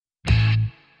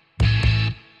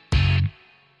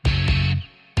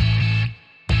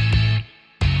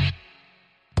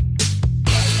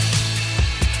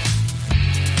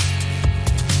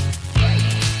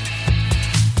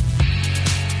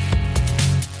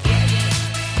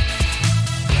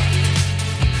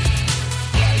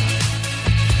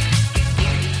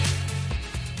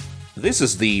This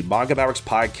is the Manga Mavericks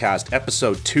Podcast,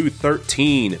 episode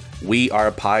 213. We are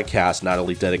a podcast not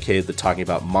only dedicated to talking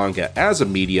about manga as a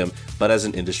medium, but as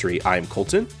an industry. I'm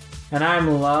Colton. And I'm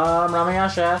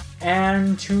Ramayasha.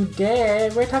 And today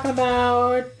we're talking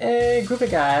about a groovy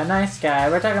guy, a nice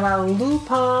guy. We're talking about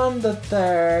Lupin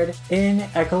III in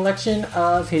a collection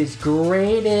of his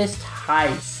greatest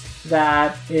heists.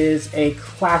 That is a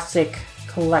classic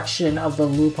collection of the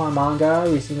Lupin manga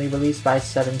recently released by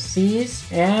Seven Seas,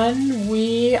 and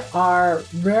we are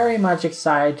very much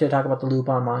excited to talk about the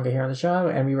Lupin manga here on the show,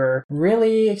 and we were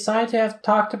really excited to have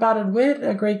talked about it with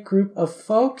a great group of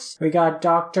folks. We got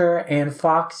Doctor and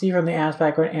Foxy from the Ass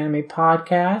Backward Anime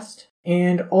Podcast.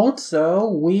 And also,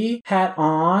 we had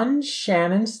on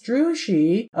Shannon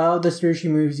Strucci of the Strucci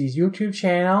Movies YouTube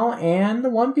channel and the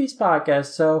One Piece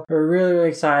podcast. So we're really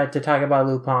excited to talk about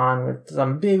Lupin with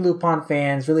some big Lupin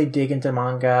fans, really dig into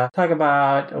manga, talk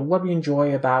about what we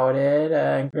enjoy about it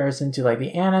in comparison to like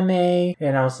the anime,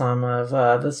 some of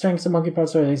the strengths of Monkey Punch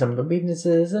Story, some of the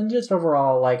weaknesses, and just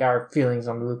overall like our feelings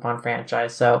on the Lupin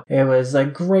franchise. So it was a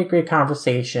great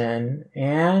conversation.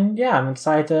 And yeah, I'm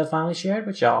excited to finally share it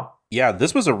with y'all. Yeah,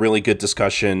 this was a really good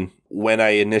discussion. When I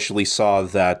initially saw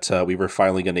that we were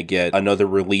finally going to get another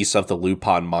release of the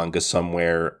Lupin manga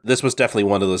somewhere, this was definitely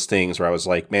one of those things where I was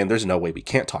like, man, there's no way we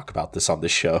can't talk about this on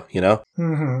this show, you know?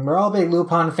 Mm-hmm. We're all big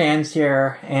Lupin fans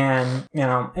here, and,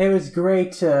 it was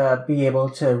great to be able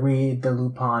to read the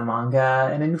Lupin manga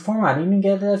in a new format, even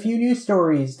get a few new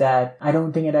stories that I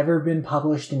don't think had ever been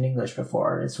published in English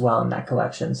before as well in that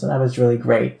collection, so that was really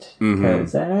great. Mm-hmm.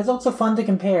 And it was also fun to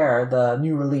compare the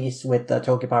new release with the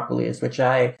Tokyopop release, which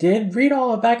I did read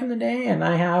all of back in the day, and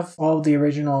I have all of the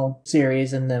original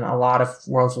series and then a lot of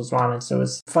World's Most Wanted, so it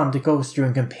was fun to go through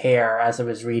and compare as I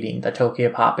was reading the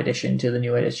Tokyopop edition to the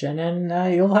new edition,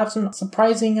 and you'll have some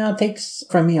surprising takes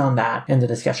from me on that in the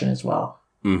discussion as well.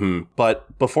 Mm-hmm.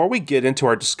 But before we get into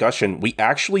our discussion, we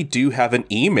actually do have an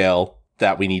email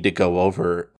that we need to go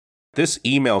over. This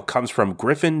email comes from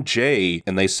Griffin J,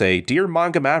 and they say, "Dear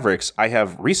Manga Mavericks, I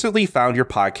have recently found your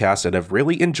podcast and have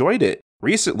really enjoyed it.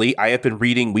 Recently, I have been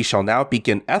reading We Shall Now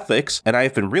Begin Ethics, and I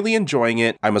have been really enjoying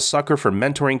it. I'm a sucker for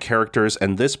mentoring characters,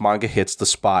 and this manga hits the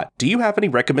spot. Do you have any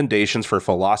recommendations for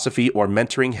philosophy or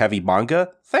mentoring-heavy manga?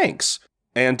 Thanks."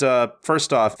 And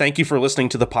first off, thank you for listening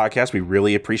to the podcast. We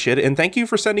really appreciate it, and thank you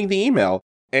for sending the email.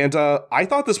 And I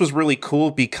thought this was really cool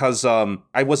because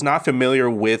I was not familiar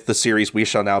with the series We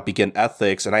Shall Now Begin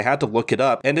Ethics, and I had to look it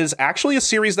up. And it is actually a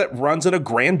series that runs in a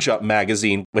Grand Jump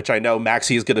magazine, which I know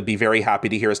Maxie is going to be very happy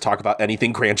to hear us talk about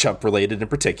anything Grand Jump related in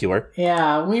particular.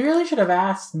 Yeah, we really should have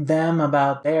asked them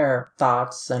about their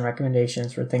thoughts and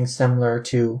recommendations for things similar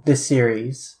to this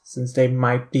series, since they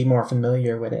might be more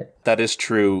familiar with it. That is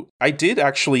true. I did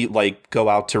actually go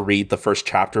out to read the first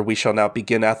chapter, We Shall Now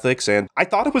Begin Ethics, and I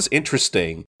thought it was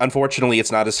interesting. Unfortunately,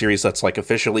 it's not a series that's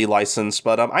officially licensed,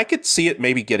 but I could see it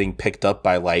maybe getting picked up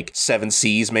by Seven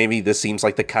Seas, maybe. This seems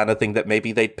like the kind of thing that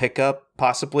maybe they'd pick up,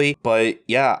 possibly. But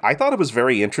yeah, I thought it was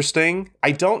very interesting.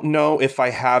 I don't know if I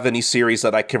have any series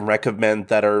that I can recommend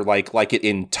that are like it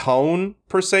in tone,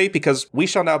 per se, because We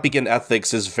Shall Now Begin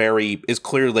Ethics is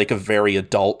clearly a very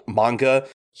adult manga.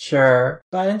 Sure.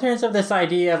 But in terms of this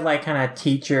idea of kind of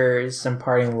teachers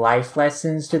imparting life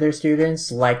lessons to their students,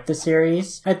 like the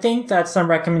series, I think that some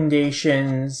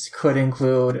recommendations could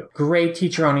include Great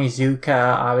Teacher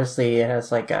Onizuka. Obviously, it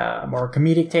has a more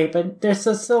comedic take, but there's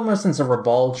still more sense of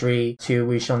ribaldry to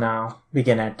We Shall Now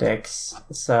Begin Ethics.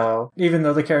 So even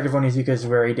though the character of Onizuka is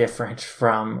very different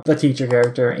from the teacher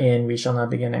character in We Shall Now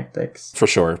Begin Ethics. For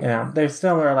sure. There's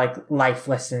similar life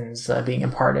lessons being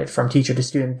imparted from teacher to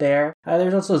student there.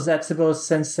 There's also Zetsubo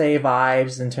Sensei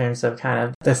vibes in terms of kind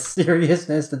of the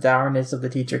seriousness, the dourness of the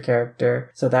teacher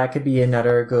character. So that could be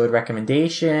another good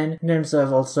recommendation. In terms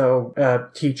of also a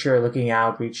teacher looking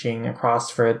out, reaching across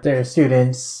for their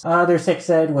students. There's Sex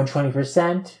Ed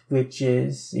 120%, which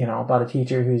is, about a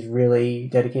teacher who's really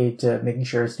dedicated to making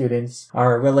sure students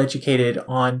are well educated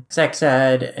on sex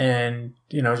ed and,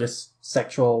 just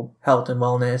sexual health and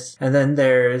wellness. And then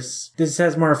this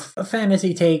has more of a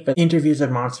fantasy take, but Interviews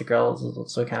with Monster Girls is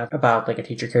also kind of about a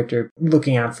teacher character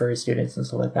looking out for his students and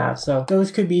stuff like that. So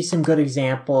those could be some good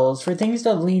examples. For things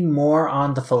that lean more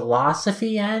on the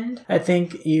philosophy end, I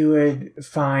think you would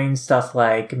find stuff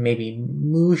like maybe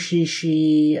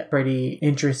Mushishi pretty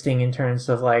interesting in terms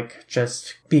of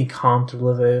just being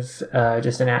contemplative,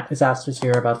 just in its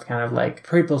atmosphere about kind of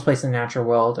people's place in the natural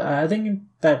world. I think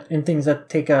that in things that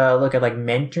take a look at like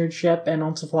mentorship and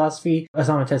also philosophy,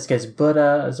 Osamu Tezuka's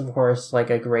Buddha is of course like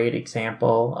a great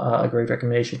example, a great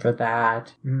recommendation for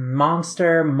that.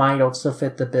 Monster might also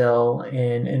fit the bill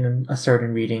in a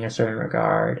certain reading, a certain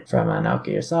regard from Naoki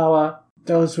Urasawa.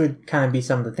 Those would kind of be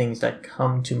some of the things that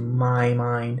come to my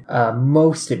mind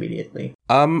most immediately.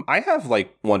 I have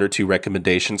like one or two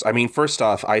recommendations. I mean, first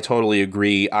off, I totally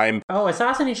agree.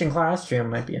 Assassination Classroom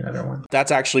might be another one.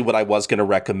 That's actually what I was going to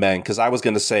recommend, because I was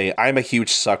going to say I'm a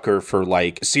huge sucker for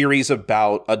like series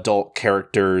about adult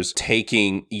characters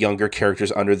taking younger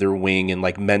characters under their wing and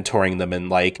like mentoring them in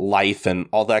like life and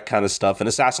all that kind of stuff. And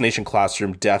Assassination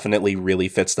Classroom definitely really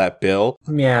fits that bill.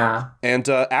 Yeah. And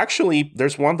actually,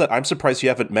 there's one that I'm surprised you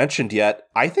haven't mentioned yet.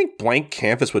 I think Blank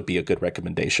Canvas would be a good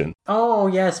recommendation. Oh,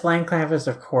 yes, Blank Canvas,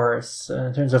 of course,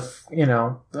 in terms of,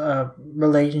 the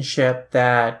relationship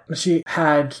that she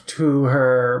had to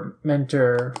her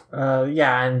mentor.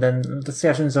 And then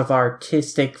discussions of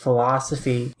artistic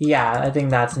philosophy. Yeah, I think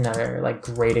that's another, like,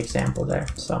 great example there.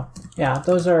 So, yeah,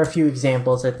 those are a few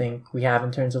examples I think we have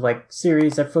in terms of, like,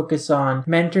 series that focus on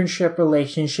mentorship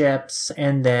relationships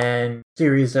and then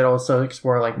series that also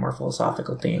explore, like, more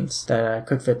philosophical themes that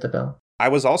could fit the bill. I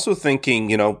was also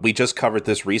thinking, we just covered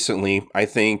this recently. I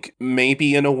think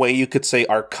maybe in a way you could say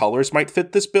Our Colors might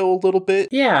fit this bill a little bit.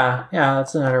 Yeah,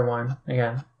 that's another one.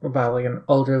 Again, about like an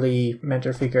elderly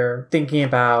mentor figure thinking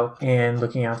about and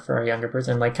looking out for a younger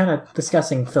person, like kind of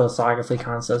discussing philosophically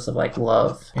concepts of like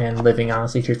love and living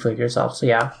honestly, truthfully to yourself. So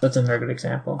yeah, that's another good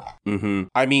example. Mm-hmm.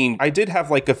 I mean, I did have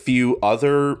like a few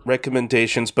other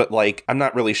recommendations, but like I'm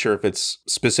not really sure if it's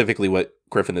specifically what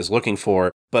Griffin is looking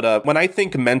for. But when I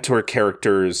think mentor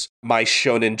characters, my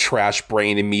shonen trash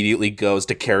brain immediately goes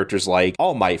to characters like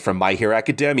All Might from My Hero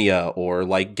Academia or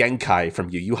like Genkai from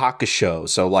Yu Yu Hakusho.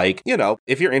 So like,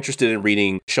 if you're interested in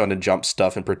reading Shonen Jump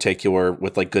stuff in particular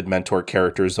with like good mentor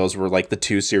characters, those were like the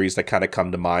two series that kind of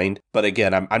come to mind. But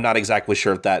again, I'm not exactly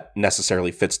sure if that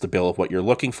necessarily fits the bill of what you're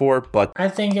looking for, but I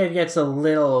think it gets a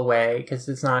little away because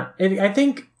it's not, I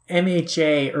think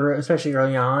MHA, or especially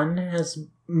early on, has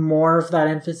more of that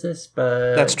emphasis,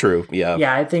 but that's true.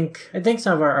 Yeah, I think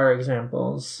some of our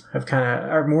examples have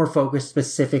are more focused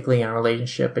specifically on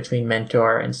relationship between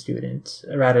mentor and student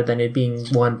rather than it being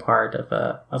one part of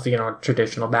a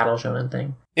traditional battle shonen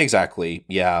thing. Exactly.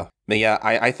 Yeah.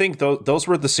 I think those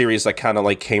were the series that kind of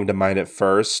like came to mind at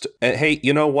first. And hey,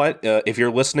 you know what? If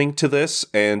you're listening to this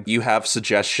and you have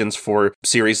suggestions for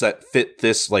series that fit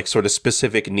this like sort of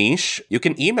specific niche, you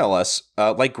can email us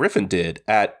like Griffin did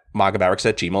at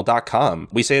mangamaveriks@gmail.com.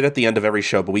 We say it at the end of every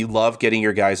show, but we love getting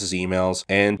your guys' emails.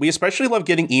 And we especially love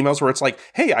getting emails where it's like,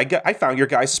 hey, I found your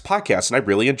guys' podcast and I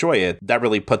really enjoy it. That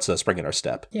really puts a spring in our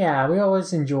step. Yeah, we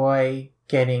always enjoy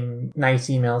getting nice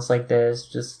emails like this,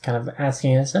 just kind of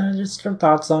asking us just your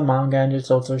thoughts on manga and just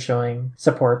also showing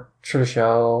support for the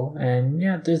show. And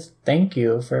yeah, just thank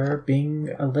you for being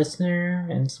a listener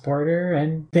and supporter,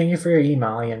 and thank you for your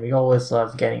email. And we always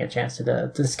love getting a chance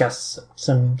to discuss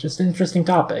some just interesting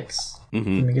topics.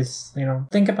 Mm-hmm. Because,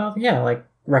 think about, like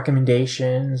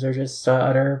recommendations or just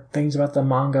other things about the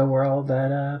manga world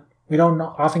that we don't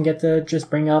often get to just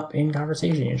bring up in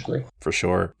conversation usually. For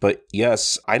sure. But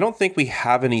yes, I don't think we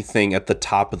have anything at the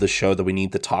top of the show that we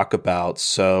need to talk about.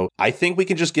 So I think we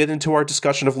can just get into our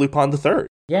discussion of Lupin III.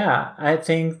 Yeah, I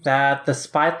think that the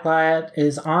spotlight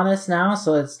is on us now,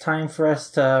 so it's time for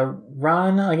us to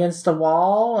run against the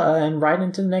wall and right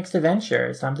into the next adventure.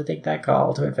 It's time to take that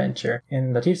call to adventure.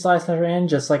 And the Chief Slice never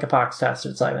ends, just like a pox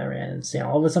tester slice never ends.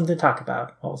 Always something to talk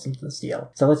about, always something to steal.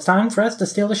 So it's time for us to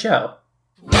steal the show.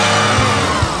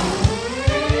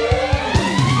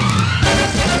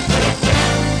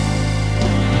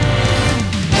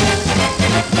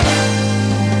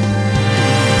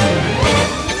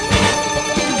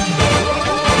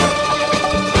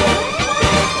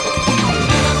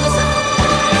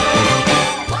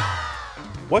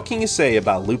 What can you say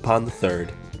about Lupin III?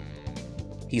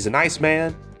 He's a nice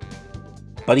man,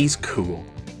 but he's cool.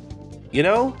 He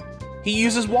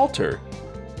uses Walter.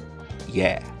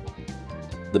 Yeah.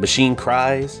 The machine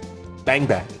cries, bang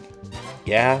bang.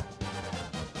 Yeah.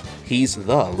 He's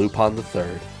the Lupin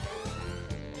III.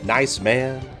 Nice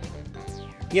man.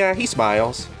 Yeah, he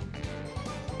smiles.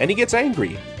 And he gets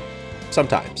angry.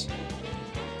 Sometimes.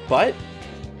 But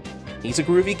he's a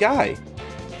groovy guy.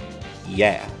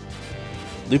 Yeah.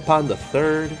 Lupin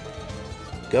III.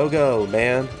 Go,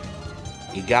 man.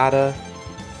 You gotta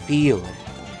feel it.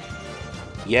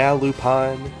 Yeah,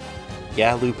 Lupin.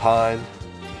 Yeah, Lupin.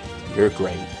 You're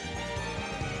great.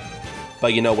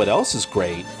 But you know what else is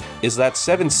great? is that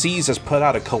Seven Seas has put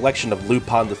out a collection of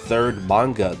Lupin III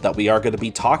manga that we are going to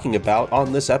be talking about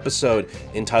on this episode,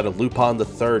 entitled Lupin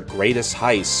III Greatest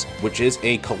Heist, which is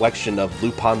a collection of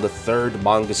Lupin III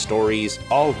manga stories,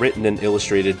 all written and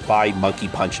illustrated by Monkey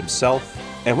Punch himself.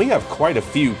 And we have quite a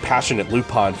few passionate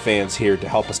Lupin fans here to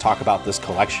help us talk about this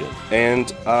collection.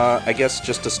 And I guess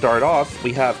just to start off,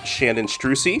 we have Shannon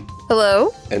Strucy.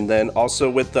 Hello. And then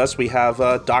also with us, we have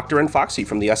Doctor and Foxy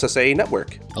from the SSA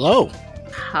Network. Hello.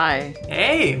 Hi.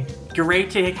 Hey,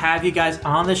 great to have you guys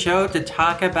on the show to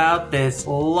talk about this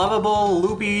lovable,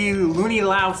 loopy, loony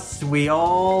louse we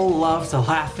all love to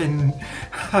laugh and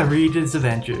read his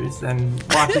adventures and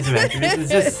watch his adventures.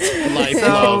 It's just Life,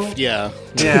 love, yeah.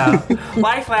 Yeah.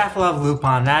 Life, laugh, love,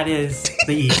 Lupin. That is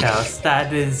the ethos.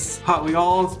 That is how we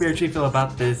all spiritually feel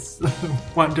about this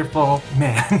wonderful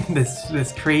man,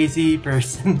 this crazy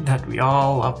person that we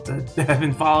all love to have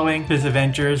been following his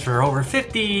adventures for over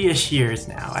 50-ish years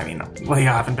now. I mean, well, you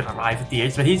haven't been alive 50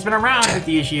 years, but he's been around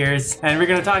 50-ish years. And we're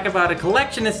going to talk about a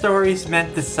collection of stories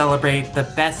meant to celebrate the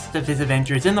best of his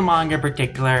adventures in the manga in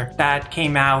particular that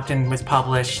came out and was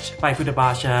published by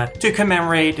Futabasha to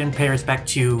commemorate and pay respect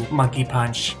to Monkey Punch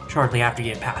shortly after he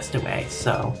had passed away.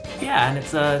 So yeah, and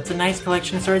it's a nice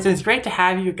collection of stories, and it's great to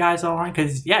have you guys all on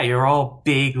because yeah, you're all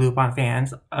big Lupin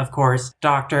fans. Of course,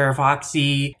 Dr.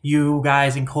 Foxy, you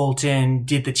guys and Colton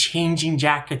did the Changing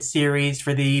Jacket series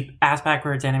for the Ass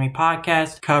Backwards Anime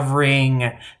podcast,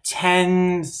 covering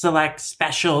 10 select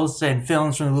specials and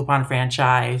films from the Lupin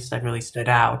franchise that really stood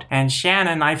out. And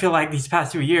Shannon, I feel like these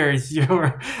past 2 years,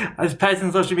 your presence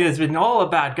on social media has been all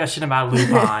about gushing about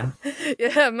Lupin.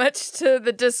 Yeah, much to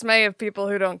the dismay of people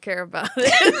who don't care about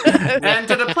it. And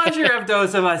to the pleasure of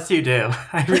those of us who do.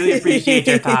 I really appreciate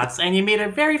your thoughts. And you made a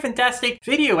very fantastic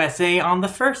video essay on the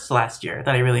first last year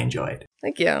that I really enjoyed.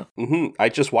 Thank you. I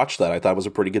just watched that. I thought it was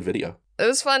a pretty good video. It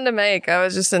was fun to make. I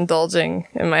was just indulging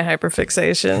in my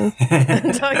hyperfixation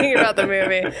and talking about the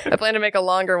movie. I plan to make a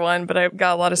longer one, but I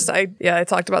got a lot of I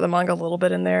talked about the manga a little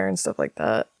bit in there and stuff like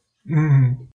that.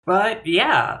 But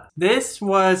yeah, this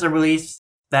was a release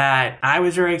that I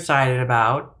was very excited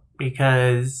about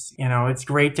because, you know, it's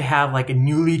great to have like a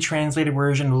newly translated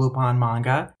version of Lupin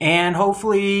manga. And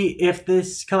hopefully, if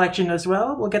this collection does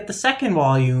well, we'll get the second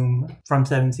volume from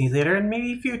 7 Seas later and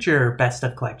maybe future best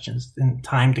of collections in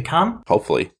time to come.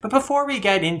 Hopefully. But before we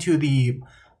get into the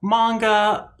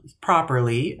manga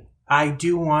properly, I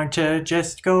do want to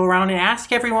just go around and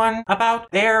ask everyone about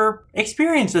their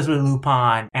experiences with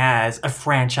Lupin as a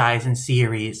franchise and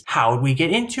series. How did we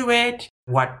get into it?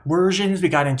 What versions we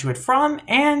got into it from?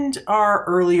 And our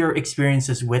earlier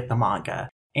experiences with the manga.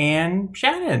 And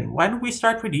Shannon, why don't we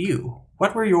start with you?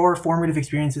 What were your formative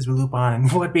experiences with Lupin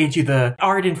and what made you the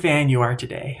ardent fan you are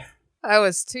today? I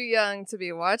was too young to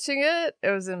be watching it.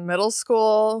 It was in middle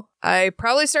school. I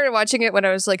probably started watching it when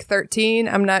I was like 13.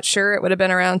 I'm not sure. It would have been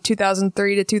around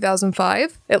 2003 to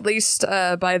 2005. At least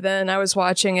by then I was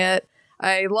watching it.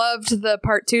 I loved the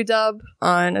part 2 dub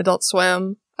on Adult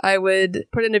Swim. I would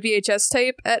put in a VHS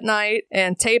tape at night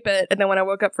and tape it, and then when I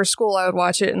woke up for school, I would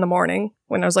watch it in the morning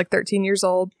when I was like 13 years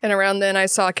old. And around then, I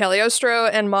saw Cagliostro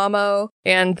and Mamo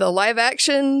and the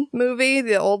live-action movie,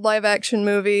 the old live-action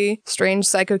movie, Strange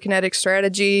Psychokinetic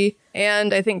Strategy,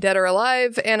 and I think Dead or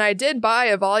Alive. And I did buy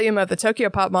a volume of the Tokyo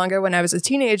Pop manga when I was a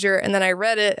teenager, and then I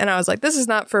read it, and I was like, this is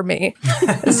not for me.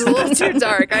 This is a little too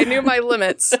dark. I knew my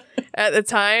limits. At the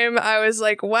time, I was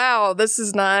like, wow, this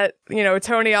is not,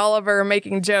 Tony Oliver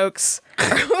making jokes.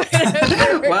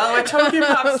 Well, with Tokyo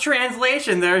Pop's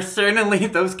translation, there are certainly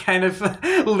those kind of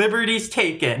liberties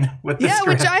taken with the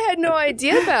script. Which I had no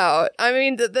idea about. I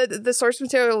mean, the source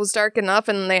material was dark enough,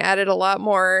 and they added a lot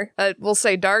more, we'll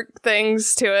say, dark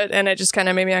things to it, and it just kind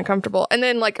of made me uncomfortable. And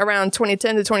then, like, around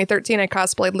 2010 to 2013, I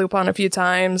cosplayed Lupin a few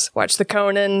times, watched the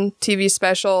Conan TV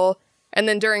special. And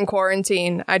then during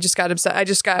quarantine, I just got upset. I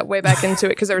just got way back into it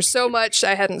because there was so much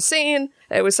I hadn't seen.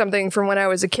 It was something from when I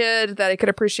was a kid that I could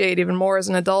appreciate even more as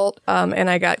an adult. And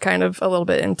I got kind of a little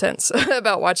bit intense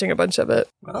about watching a bunch of it.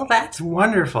 Well, that's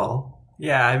wonderful.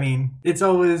 Yeah, I mean, it's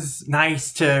always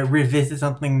nice to revisit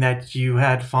something that you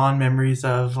had fond memories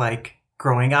of, like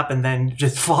growing up, and then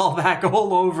just fall back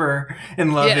all over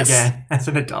in love again as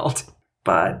an adult.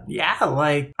 But yeah,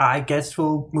 like, I guess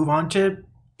we'll move on to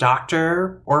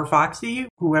Doctor or Foxy,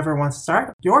 whoever wants to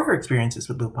start. Your experiences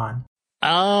with Lupin.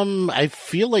 I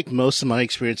feel like most of my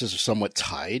experiences are somewhat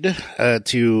tied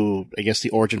to, I guess, the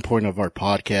origin point of our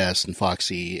podcast and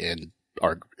Foxy and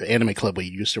our anime club we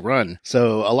used to run.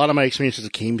 So a lot of my experiences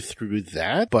came through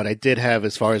that, but I did have,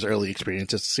 as far as early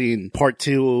experiences, seen part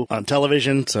 2 on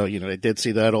television. So, I did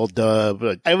see that old dub.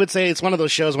 But I would say it's one of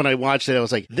those shows when I watched it, I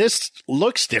was like, this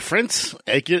looks different.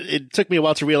 It took me a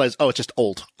while to realize, oh, it's just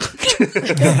old.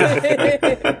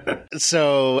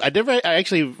 So I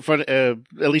actually,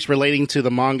 at least relating to the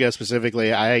manga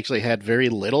specifically, I actually had very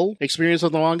little experience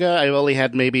with the manga. I only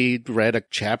had maybe read a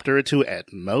chapter or 2 at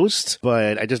most,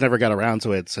 but I just never got around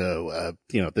to it. So,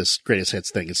 this greatest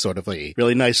hits thing is sort of a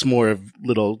really nice, more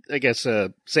little, I guess,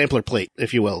 sampler plate,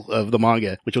 if you will, of the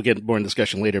manga, which we'll get more in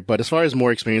discussion later. But as far as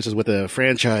more experiences with the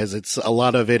franchise, it's a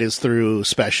lot of it is through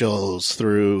specials,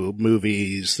 through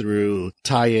movies, through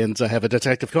tie-ins. I have a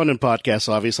Detective Conan podcast,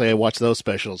 so obviously I watch those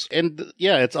specials. And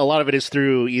yeah, it's a lot of it is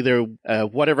through either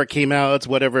whatever came out,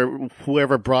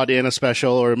 whoever brought in a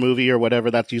special or a movie or whatever.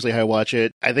 That's usually how I watch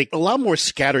it. I think a lot more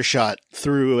scattershot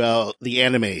throughout the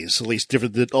animes, at least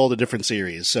all the different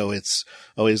series. So it's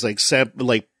always like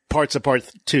parts of part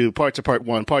 2, parts of part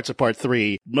 1, parts of part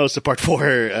 3, most of part 4.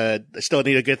 I still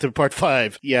need to get to part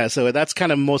 5. Yeah, so that's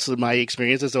kind of most of my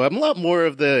experiences. So I'm a lot more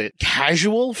of the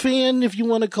casual fan, if you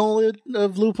want to call it,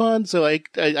 of Lupin. So I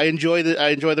enjoy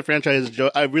the franchise.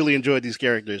 I really enjoyed these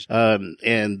characters.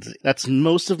 And that's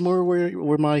most of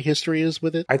where my history is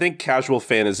with it. I think casual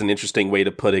fan is an interesting way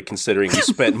to put it, considering you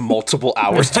spent multiple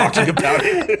hours talking about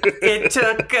it. It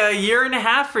took a year and a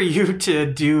half for you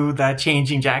to do that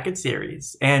Changing Jacket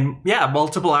series. And yeah,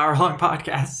 multiple hour-long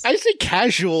podcasts. I say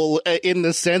casual in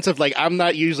the sense of I'm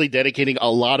not usually dedicating a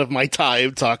lot of my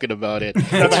time talking about it.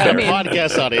 If I have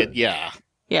podcasts on it, yeah.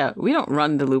 Yeah, we don't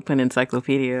run the Lupin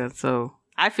Encyclopedia, so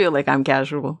I feel like I'm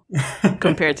casual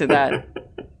compared to that.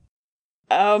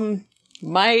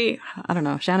 I don't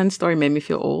know, Shannon's story made me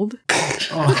feel old.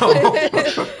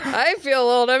 I feel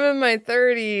old. I'm in my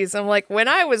 30s. I'm like, when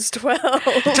I was 12.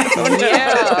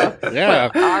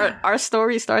 Yeah. Our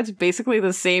story starts basically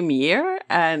the same year,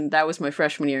 and that was my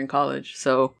freshman year in college.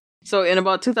 So in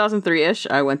about 2003-ish,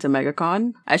 I went to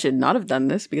MegaCon. I should not have done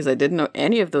this because I didn't know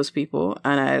any of those people,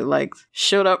 and I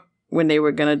showed up when they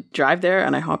were gonna drive there,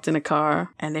 and I hopped in a car,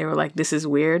 and they were like, "This is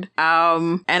weird."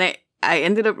 And I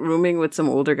ended up rooming with some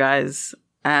older guys,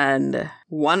 and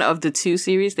one of the 2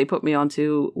 series they put me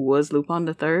onto was Lupin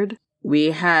the Third.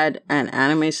 We had an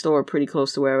anime store pretty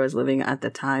close to where I was living at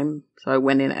the time, so I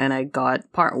went in and I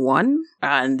got part 1,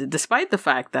 and despite the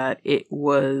fact that it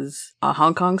was a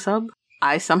Hong Kong sub,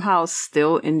 I somehow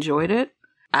still enjoyed it,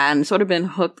 and sort of been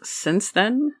hooked since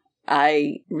then.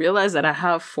 I realized that I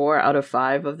have 4 out of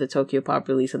 5 of the Tokyo Pop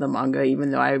release of the manga,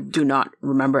 even though I do not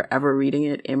remember ever reading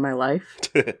it in my life.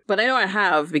 But I know I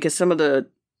have, because some of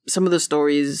the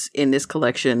stories in this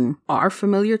collection are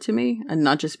familiar to me, and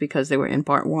not just because they were in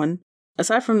part 1.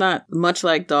 Aside from that, much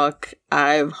like Doc,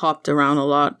 I've hopped around a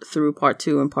lot through part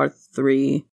 2 and part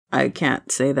 3. I can't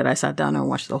say that I sat down and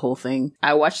watched the whole thing.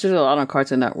 I watched it a lot on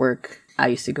Cartoon Network. I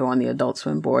used to go on the Adult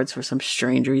Swim boards for some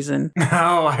strange reason.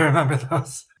 Oh, I remember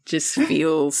those. Just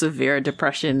feel severe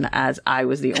depression, as I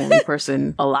was the only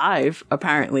person alive,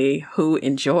 apparently, who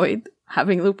enjoyed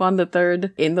having Lupin the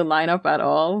Third in the lineup at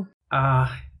all.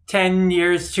 10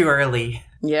 years too early.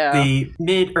 Yeah. The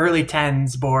mid-early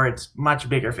 10s boards, much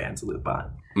bigger fans of Lupin.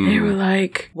 They were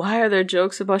like, why are there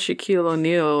jokes about Shaquille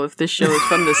O'Neal if this show is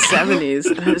from the 70s?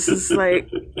 And I was just like,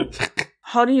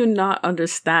 how do you not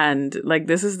understand?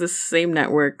 This is the same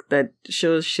network that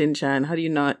shows Shin-chan. How do you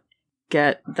not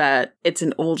get that it's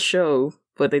an old show,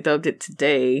 but they dubbed it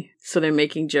today, so they're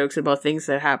making jokes about things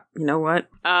that happen? You know what?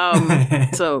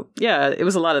 So yeah, it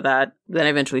was a lot of that. Then I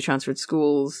eventually transferred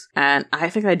schools, and I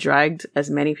think I dragged as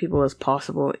many people as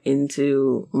possible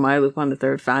into my Lupin the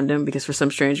Third fandom, because for some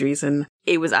strange reason,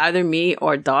 it was either me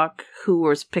or Doc who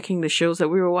was picking the shows that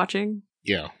we were watching.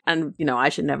 Yeah. And, I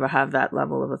should never have that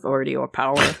level of authority or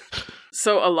power.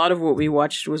 So a lot of what we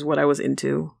watched was what I was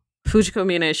into. Fujiko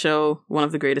Mine's show, one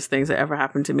of the greatest things that ever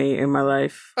happened to me in my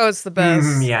life. Oh, it's the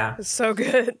best. Yeah. It's so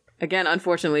good. Again,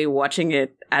 unfortunately, watching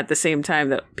it at the same time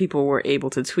that people were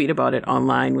able to tweet about it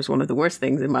online was one of the worst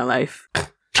things in my life.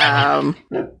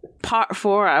 Part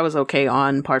 4, I was okay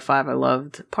on. Part 5, I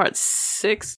loved. Part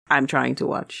 6, I'm trying to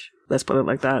watch. Let's put it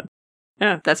like that.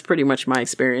 Yeah, that's pretty much my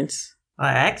experience.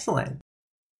 Excellent.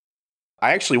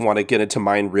 I actually want to get into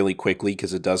mine really quickly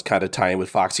because it does kind of tie in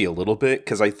with Foxy a little bit.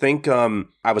 Because I think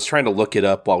I was trying to look it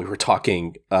up while we were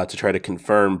talking to try to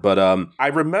confirm. But I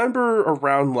remember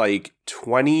around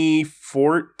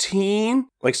 2014,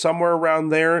 like somewhere around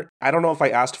there. I don't know if I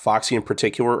asked Foxy in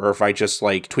particular or if I just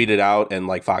like tweeted out and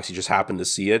like Foxy just happened to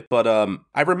see it. But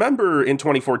I remember in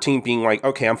 2014 being like,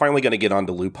 okay, I'm finally going to get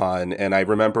onto Lupin. And I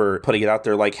remember putting it out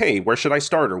there like, hey, where should I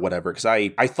start or whatever? Because I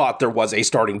thought there was a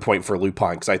starting point for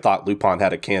Lupin because I thought Lupin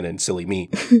had a canon, silly me.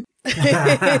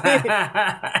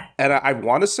 And I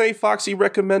want to say Foxy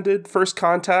recommended First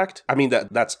Contact. I mean,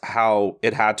 that's how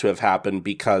it had to have happened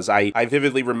because I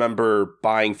vividly remember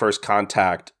buying First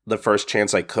Contact the first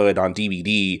chance I could on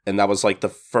DVD, and that was like the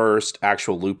first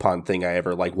actual Lupin thing I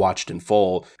ever like watched in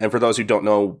full. And for those who don't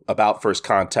know about First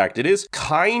Contact, it is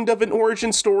kind of an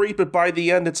origin story, but by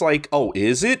the end it's like, oh,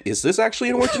 is it? Is this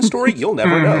actually an origin story? You'll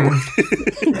never know.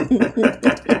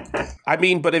 I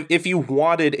mean, but if you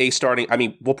wanted a starting, I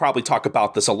mean, we'll probably talk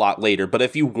about this a lot later, but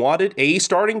if you wanted a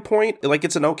starting point, like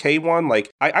it's an okay one.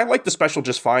 Like I liked the special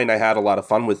just fine. I had a lot of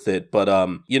fun with it, but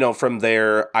you know, from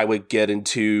there I would get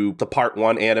into the part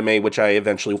 1 anime, which I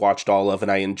eventually watched all of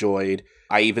and I enjoyed.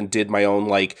 I even did my own,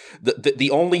 like,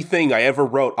 the only thing I ever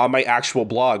wrote on my actual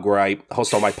blog where I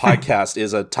host all my podcast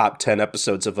is a top 10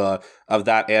 episodes of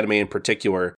that anime in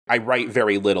particular. I write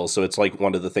very little, so it's like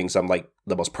one of the things I'm like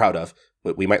the most proud of.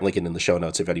 We might link it in the show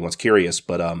notes if anyone's curious.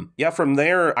 But yeah, from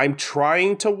there, I'm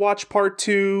trying to watch part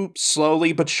 2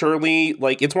 slowly but surely.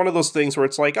 Like, it's one of those things where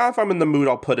it's like, if I'm in the mood,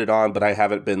 I'll put it on, but I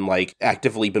haven't been like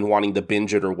actively been wanting to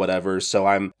binge it or whatever. So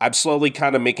I'm slowly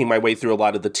kind of making my way through a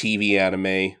lot of the TV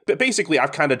anime. But basically,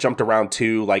 I've kind of jumped around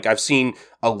too. Like, I've seen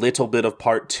a little bit of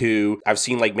part 2. I've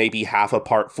seen like maybe half of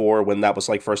part 4 when that was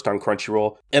like first on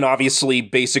Crunchyroll. And obviously,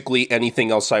 basically anything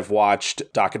else I've watched,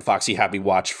 Doc and Foxy had me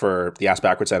watch for the Ass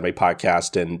Backwards Anime podcast.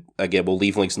 And again, we'll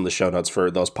leave links in the show notes for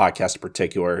those podcasts in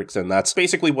particular. And that's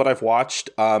basically what I've watched.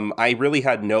 I really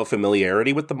had no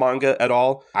familiarity with the manga at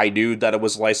all. I knew that it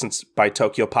was licensed by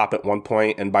Tokyo Pop at one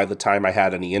point, and by the time I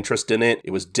had any interest in it,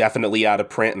 it was definitely out of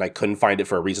print and I couldn't find it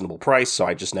for a reasonable price, so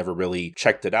I just never really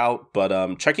checked it out.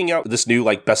 But checking out this new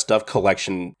like best of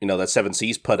collection, you know, that Seven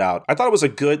Seas put out, I thought it was a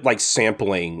good like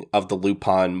sampling of the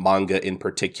Lupin manga in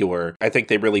particular. I think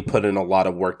they really put in a lot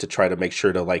of work to try to make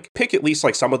sure to like pick at least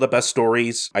like some of the best stories.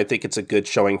 I think it's a good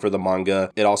showing for the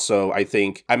manga. It also,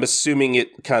 I'm assuming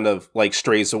it kind of like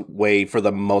strays away for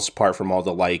the most part from all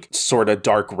the like sort of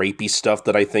dark rapey stuff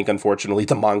that I think unfortunately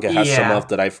the manga has some of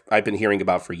that I've been hearing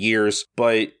about for years.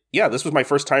 But yeah, this was my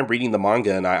first time reading the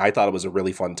manga and I thought it was a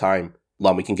really fun time.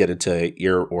 Lum, we can get into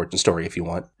your origin story if you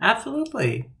want.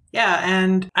 Absolutely. Yeah,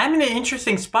 and I'm in an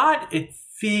interesting spot, it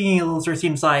feels or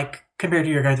seems like, compared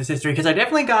to your guys' history, because I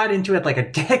definitely got into it like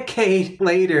a decade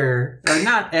later, or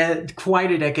not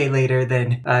quite a decade later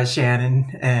than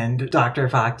Shannon and Dr.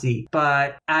 Foxy,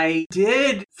 but I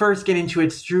did first get into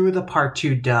it through the part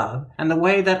 2 dub. And the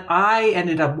way that I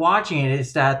ended up watching it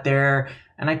is that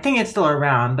and I think it's still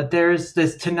around, but there's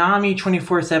this Toonami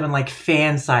 24/7 like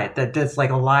fan site that does like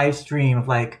a live stream of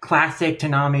like classic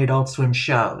Toonami Adult Swim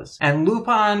shows. And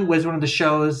Lupin was one of the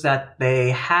shows that they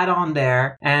had on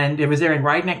there, and it was airing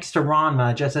right next to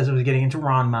Ranma, just as it was getting into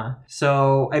Ranma.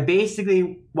 So I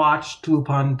basically watched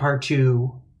Lupin Part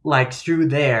 2 like through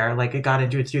there, like it got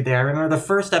into it through there. I remember the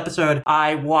first episode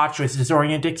I watched was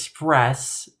Disorient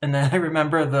Express, and then I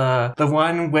remember the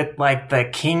one with like the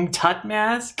King Tut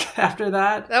mask after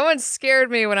that. That one scared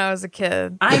me when I was a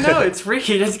kid. I know, it's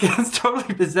freaky, it just gets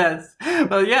totally possessed.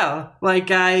 But yeah,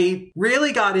 like I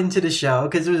really got into the show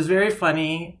because it was very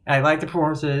funny. I liked the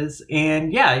performances,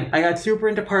 and yeah, I got super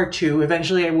into part 2.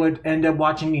 Eventually I would end up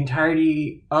watching the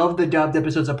entirety of the dubbed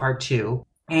episodes of part 2.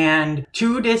 And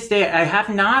to this day, I have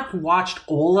not watched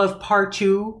all of part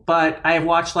 2, but I have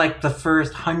watched like the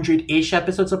first 100-ish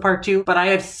episodes of part 2. But I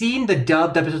have seen the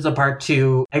dubbed episodes of part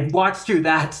 2. I've watched through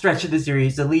that stretch of the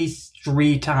series at least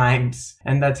 3 times.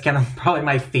 And that's kind of probably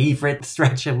my favorite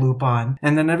stretch of Lupin.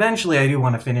 And then eventually I do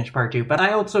want to finish part 2. But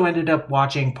I also ended up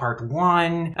watching part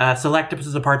 1, select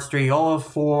episodes of parts 3, all of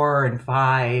 4 and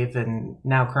 5, and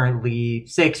now currently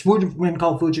 6, when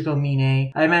called Fujiko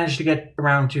Mine. I managed to get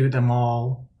around to them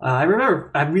all. I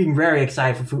remember I'm being very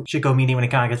excited for Fujiko Mine when it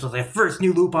came out. It was like the first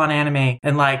new Lupin anime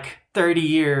in like 30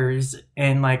 years,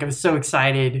 and like I was so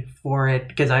excited for it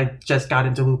because I just got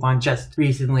into Lupin just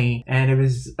recently, and it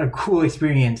was a cool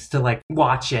experience to like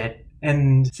watch it.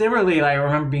 And similarly, I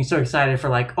remember being so excited for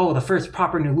like, the first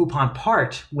proper new Lupin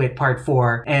part with part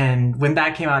 4. And when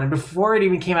that came out, and before it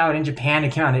even came out in Japan,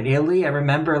 it came out in Italy. I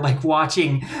remember like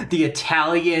watching the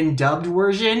Italian dubbed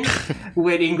version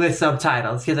with English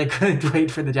subtitles because I couldn't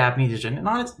wait for the Japanese edition. And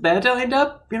honestly, that ended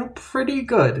up, pretty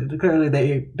good. Clearly,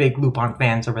 they big Lupin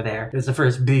fans over there. It was the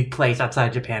first big place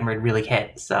outside Japan where it really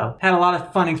hit. So, had a lot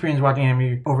of fun experience watching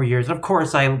anime over years. Of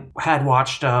course, I had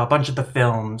watched a bunch of the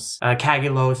films,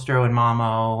 Kagilostro and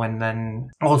Mamo, and then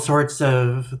all sorts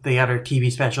of the other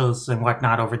TV specials and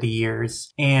whatnot over the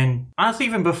years. And honestly,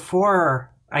 even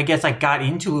before I guess I got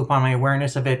into Lupin, my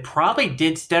awareness of it probably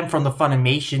did stem from the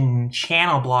Funimation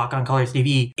channel block on Colors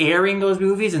TV, airing those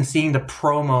movies and seeing the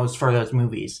promos for those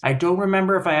movies. I don't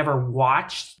remember if I ever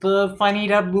watched the Funny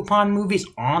Dub Lupin movies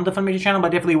on the Funimation channel, but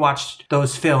I definitely watched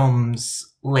those films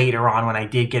later on when I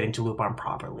did get into Lupin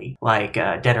properly, like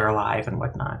Dead or Alive and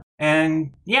whatnot.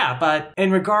 And yeah, but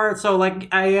in regards, so like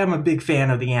I am a big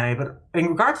fan of the anime, but in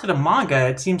regards to the manga,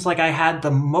 it seems like I had the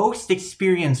most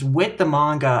experience with the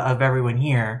manga of everyone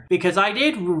here, because I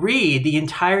did read the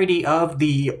entirety of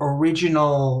the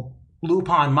original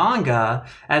Lupin manga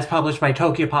as published by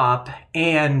Tokyopop,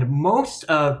 and most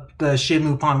of the Shin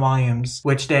Lupin volumes,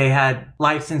 which they had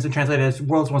licensed and translated as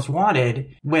World's Most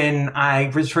Wanted when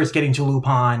I was first getting to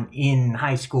Lupin in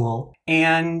high school.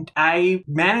 And I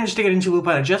managed to get into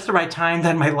Lupin at just the right time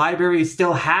that my library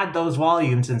still had those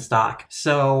volumes in stock.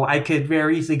 So I could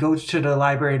very easily go to the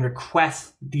library and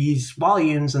request these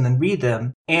volumes and then read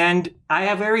them. And I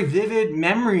have very vivid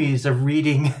memories of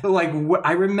reading,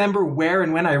 I remember where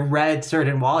and when I read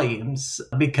certain volumes,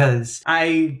 because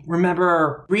I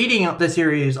remember reading the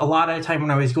series a lot of the time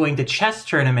when I was going to chess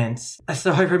tournaments.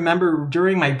 So I remember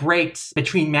during my breaks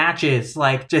between matches,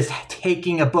 just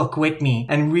taking a book with me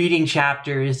and reading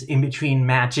chapters in between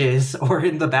matches or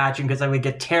in the bathroom because I would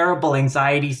get terrible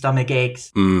anxiety stomach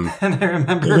aches. And I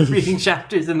remember reading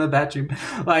chapters in the bathroom.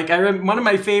 One of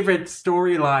my favorite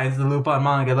storylines, the Lupin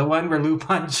manga, the one where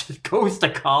Lupin just goes to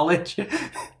college.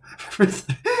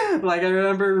 I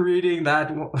remember reading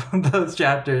those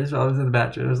chapters while I was in the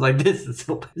bathroom. I was like, this is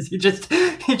so bad. He just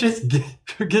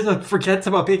forgets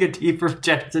about being a teacher for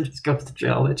chapters and just goes to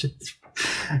college.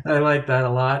 I like that a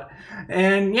lot.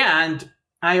 And yeah, and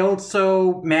I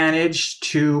also managed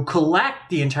to collect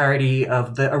the entirety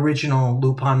of the original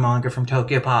Lupin manga from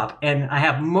Tokyopop, and I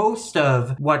have most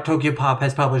of what Tokyopop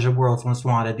has published of World's Most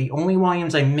Wanted. The only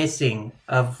volumes I'm missing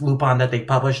of Lupin that they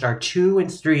published are 2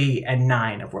 and 3 and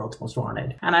 9 of World's Most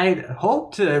Wanted. And I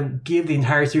hope to give the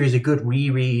entire series a good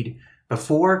reread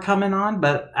before coming on,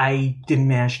 but I didn't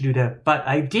manage to do that. But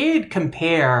I did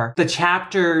compare the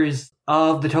chapters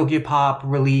of the Tokyopop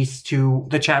release to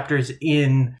the chapters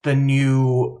in the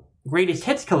new Greatest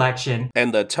Hits collection.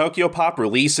 And the Tokyopop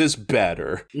release is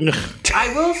better.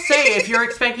 I will say, if you're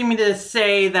expecting me to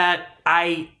say that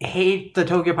I hate the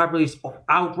Tokyopop release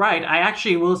outright, I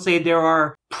actually will say there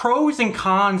are pros and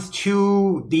cons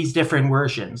to these different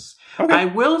versions. Okay. I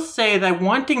will say that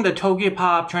one thing the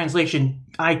Tokyopop translation,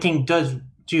 I think, does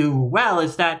do well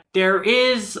is that there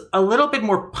is a little bit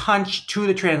more punch to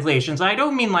the translations. I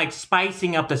don't mean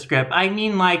spicing up the script. I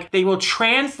mean they will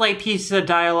translate pieces of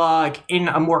dialogue in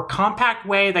a more compact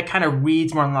way that kind of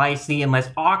reads more nicely and less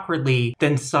awkwardly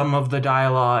than some of the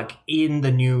dialogue in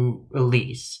the new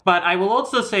release. But I will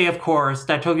also say, of course,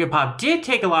 that Tokyopop did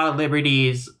take a lot of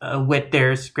liberties with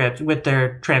their script, with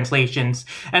their translations.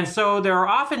 And so there are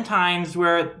often times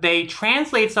where they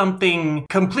translate something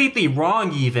completely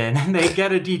wrong even, and they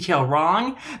get a detail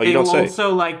wrong. They will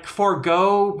also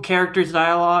forego characters'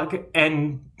 dialogue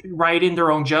and write in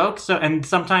their own jokes. So, and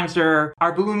sometimes there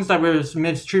are balloons that was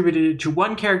misattributed to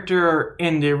one character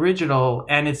in the original,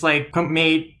 and it's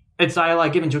made its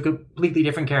dialogue given to a completely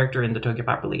different character in the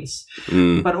Tokyopop release.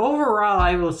 But overall,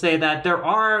 I will say that there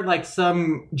are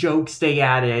some jokes they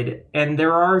added, and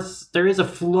there is a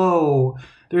flow.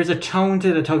 There's a tone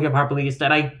to the Tokyopop release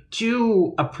that I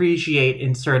do appreciate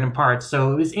in certain parts.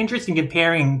 So it was interesting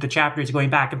comparing the chapters going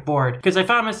back and forth, because I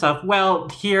found myself,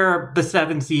 here the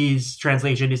Seven Seas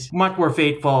translation is much more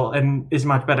faithful and is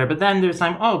much better. But then there's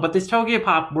but this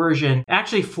Tokyopop version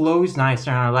actually flows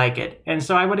nicer and I like it. And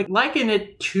so I would liken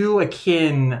it to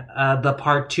akin the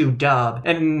Part 2 dub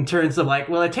in terms of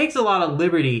it takes a lot of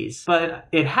liberties, but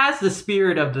it has the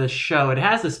spirit of the show. It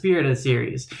has the spirit of the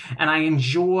series. And I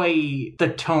enjoy the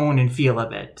tone and feel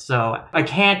of it. So I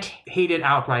can't hate it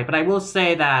outright, but I will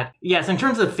say that, yes, in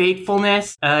terms of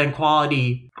faithfulness and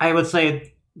quality, I would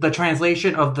say the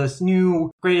translation of this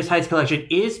new Greatest Hits collection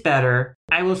is better.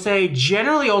 I will say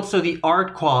generally also the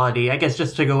art quality, I guess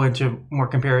just to go into more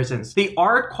comparisons, the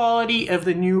art quality of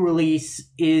the new release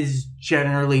is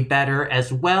generally better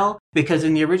as well, because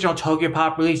in the original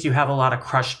Tokyopop release, you have a lot of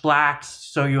crushed blacks,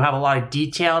 so you have a lot of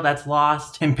detail that's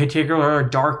lost, in particular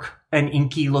dark and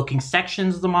inky looking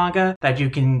sections of the manga that you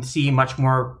can see much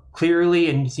more clearly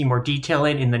and see more detail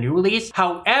in the new release.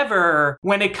 However,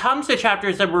 when it comes to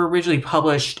chapters that were originally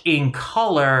published in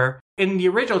color, in the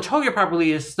original Tokyopop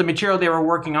release, the material they were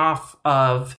working off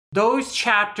of, those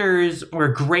chapters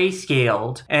were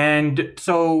grayscaled. And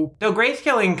so the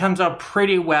grayscaling comes up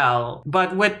pretty well.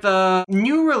 But with the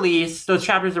new release, those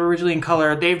chapters that were originally in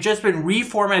color, they've just been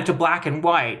reformatted to black and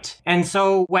white. And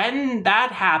so when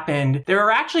that happened, there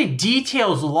are actually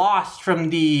details lost from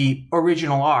the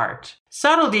original art.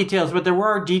 Subtle details, but there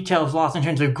were details lost in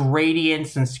terms of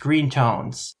gradients and screen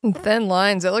tones. Thin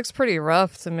lines. It looks pretty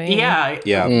rough to me. Yeah.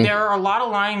 There are a lot of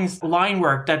line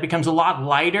work that becomes a lot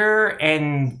lighter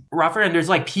and rougher, and there's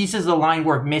like pieces of line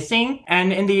work missing.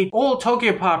 And in the old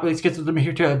Tokyopop release, because of the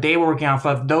material they were working off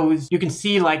of, those, you can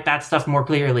see like that stuff more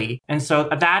clearly. And so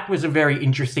that was a very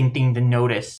interesting thing to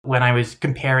notice when I was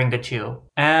comparing the two.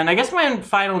 And I guess my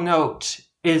final note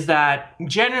is that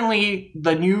generally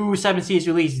the new 7 Seas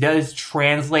release does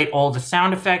translate all the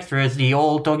sound effects, whereas the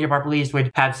old Tokyopop release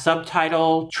would have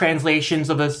subtitle translations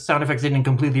of the sound effects and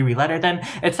completely re-letter them,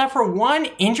 except for one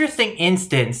interesting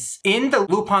instance in the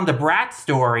Lupin the Brat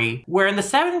story, where in the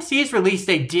 7 Seas release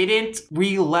they didn't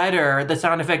re-letter the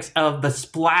sound effects of the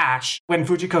splash when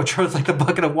Fujiko throws like a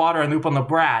bucket of water on Lupin the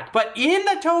Brat. But in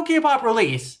the Tokyopop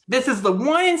release, this is the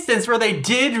one instance where they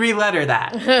did re-letter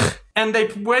that. And they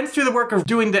went through the work of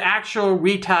doing the actual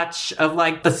retouch of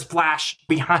like the splash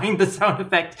behind the sound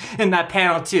effect in that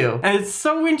panel too. And it's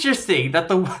so interesting that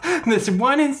this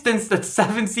one instance that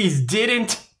 7 Seas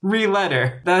didn't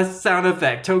re-letter the sound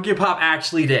effect, Tokyopop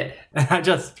actually did. And I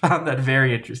just found that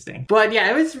very interesting. But yeah,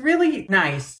 it was really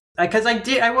nice. Because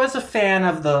I was a fan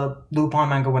of the Lupin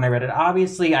manga when I read it.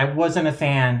 Obviously, I wasn't a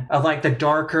fan of like the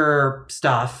darker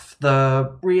stuff,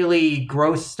 the really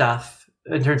gross stuff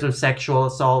in terms of sexual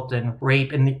assault and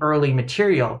rape in the early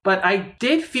material. But I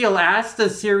did feel as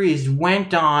the series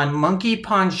went on, Monkey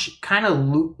Punch kind of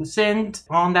loosened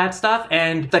on that stuff,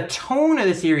 and the tone of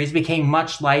the series became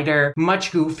much lighter,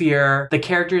 much goofier. The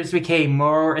characters became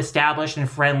more established and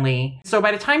friendly. So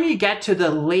by the time you get to the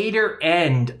later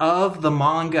end of the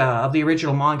manga, of the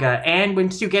original manga, and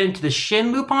once you get into the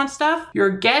Shin Lupin stuff, you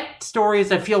get stories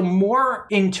that feel more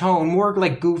in tone, more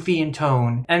like goofy in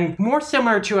tone, and more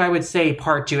similar to, I would say,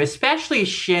 Part 2, especially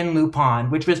Shin Lupin,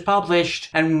 which was published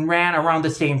and ran around the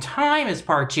same time as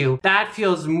Part 2. That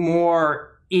feels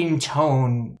more in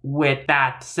tone with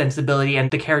that sensibility and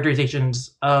the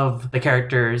characterizations of the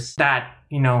characters that,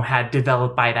 you know, had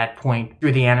developed by that point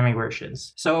through the anime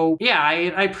versions. So yeah,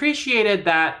 I appreciated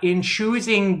that in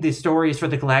choosing the stories for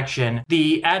the collection,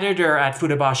 the editor at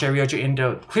Futabasha, Ryoji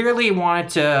Indo, clearly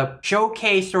wanted to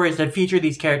showcase stories that feature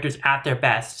these characters at their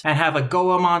best and have a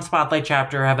Goemon spotlight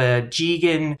chapter, have a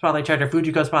Jigen spotlight chapter,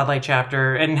 Fujiko spotlight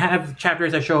chapter, and have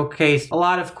chapters that showcase a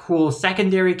lot of cool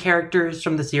secondary characters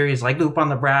from the series, like Lupin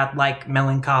the Brat, like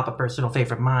Melenkop, a personal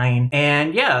favorite of mine.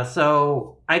 And yeah,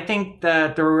 so I think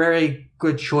that there were very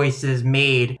good choices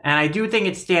made. And I do think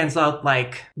it stands out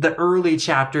like the early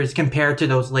chapters compared to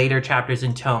those later chapters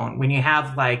in tone. When you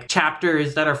have like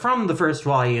chapters that are from the first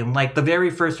volume, like the very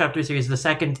first chapter series, the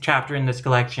second chapter in this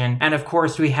collection. And of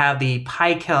course we have the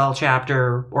Paikel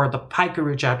chapter or the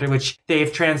Paikaru chapter, which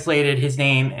they've translated his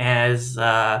name as,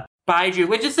 Baiju,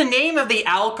 which is the name of the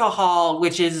alcohol,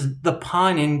 which is the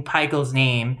pun in Paikel's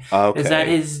name. Okay. Is that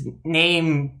his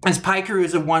name, as Paikaru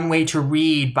is a one way to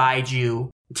read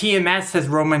Baiju. TMS has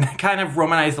kind of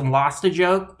romanized and lost a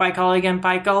joke by calling him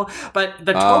Paikel, but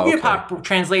the Tokyopop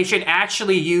translation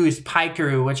actually used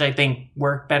Paikaru, which I think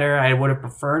worked better. I would have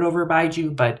preferred over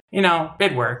Baiju, but, you know,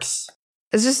 it works.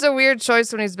 It's just a weird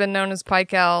choice when he's been known as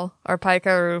Paikel or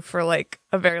Paikaru for like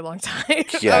a very long time.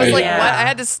 Yeah, I was like, what? I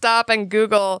had to stop and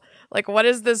Google, like, what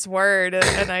is this word?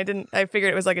 And I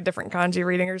figured it was like a different kanji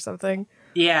reading or something.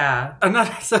 Yeah.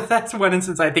 So that's one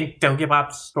instance I think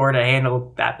Tokyopop sort of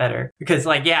handled that better. Because,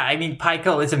 like, yeah, I mean,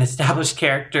 Paikel is an established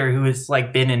character who has,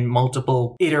 like, been in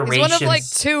multiple iterations. He's one of, like,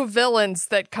 2 villains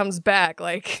that comes back.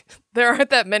 Like, there aren't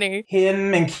that many.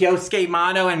 Him and Kyosuke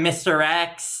Mano and Mr.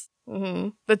 X. Mm-hmm.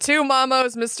 The 2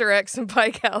 Mamos, Mr. X and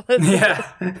Paikel.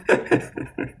 Yeah.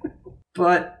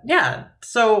 But, yeah.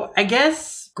 So, I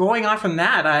guess going on from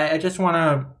that, I just want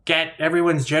to get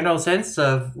everyone's general sense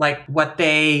of, like, what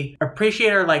they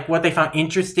appreciate or, like, what they found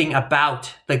interesting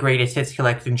about the Greatest Hits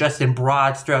collection, just in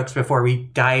broad strokes before we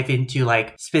dive into,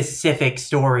 like, specific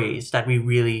stories that we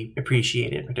really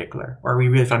appreciated in particular, or we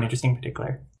really found interesting in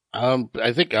particular.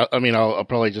 I think, I mean, I'll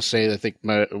probably just say, I think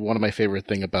one of my favorite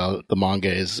thing about the manga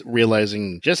is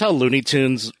realizing just how Looney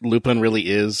Tunes Lupin really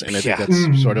is. And I think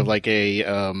that's sort of like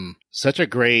a such a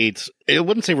great, I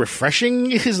wouldn't say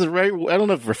refreshing is the right, I don't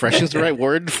know if refreshing is the right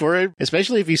word for it.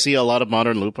 Especially if you see a lot of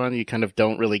modern Lupin, you kind of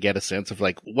don't really get a sense of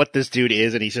like what this dude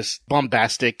is, and he's just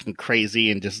bombastic and crazy,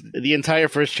 and just the entire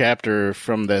first chapter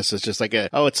from this is just like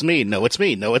oh, it's me, no, it's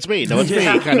me, no, it's me, no, it's me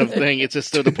kind of thing. It's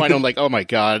just to the point I'm like, oh my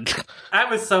god. I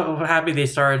was so happy they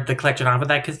started the collection off with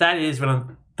that, because that is one of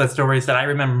the stories that I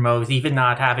remember most, even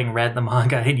not having read the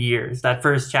manga in years. That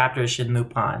first chapter of Shin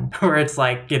Lupin, where it's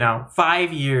like,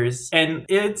 5 years. And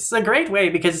it's a great way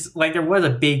because like there was a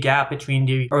big gap between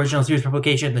the original series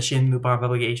publication and the Shin Lupin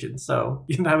publication. So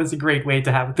that was a great way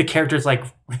to have the characters like,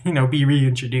 be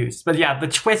reintroduced. But yeah, the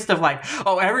twist of like,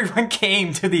 oh, everyone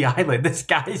came to the island. This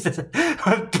guy's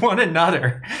with one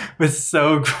another was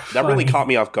so funny. That really caught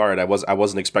me off guard. I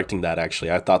wasn't expecting that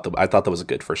actually. I thought that was a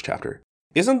good first chapter.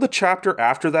 Isn't the chapter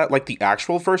after that like the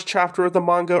actual first chapter of the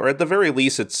manga? Or at the very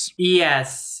least, it's...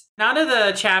 Yes. None of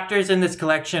the chapters in this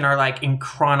collection are like in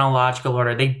chronological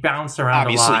order. They bounce around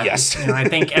Obviously, a lot. yes. I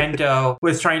think Endo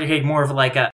was trying to create more of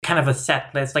like a kind of a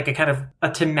set list, like a kind of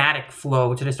a thematic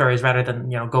flow to the stories rather than,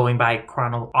 going by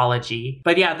chronology.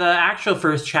 But yeah, the actual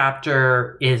first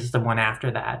chapter is the one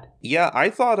after that. Yeah, I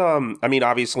thought,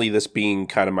 obviously this being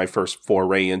kind of my first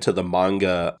foray into the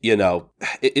manga,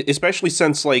 especially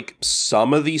since, like,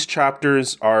 some of these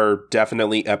chapters are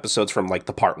definitely episodes from, like,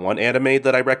 the Part 1 anime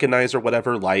that I recognize or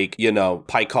whatever, like,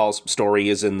 Paikal's story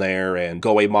is in there, and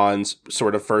Goemon's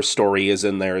sort of first story is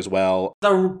in there as well.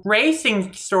 The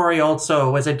racing story also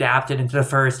was adapted into the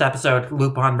first episode,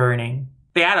 Lupin Burning.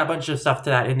 They add a bunch of stuff to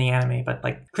that in the anime, but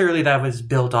like clearly that was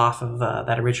built off of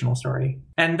that original story.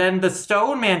 And then the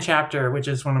Stone Man chapter, which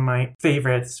is one of my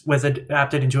favorites, was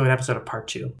adapted into an episode of Part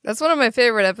 2. That's one of my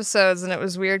favorite episodes, and it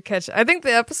was weird catching. I think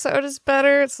the episode is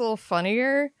better. It's a little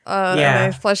funnier. And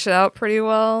they flesh it out pretty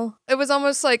well. It was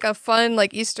almost like a fun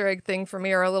like Easter egg thing for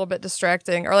me, or a little bit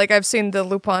distracting. Or like I've seen the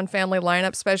Lupin Family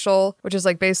Lineup special, which is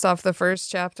like based off the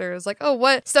first chapter. It's like, oh,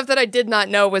 what? Stuff that I did not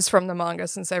know was from the manga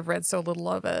since I've read so little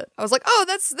of it. I was like, oh,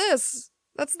 that's this.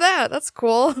 That's that. That's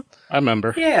cool. I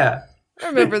remember. Yeah. I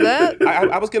remember that.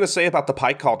 I was going to say about the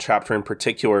Paikal chapter in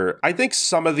particular, I think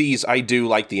some of these I do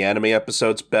like the anime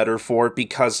episodes better for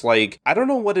because, like, I don't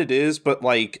know what it is, but,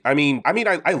 like, I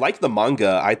like the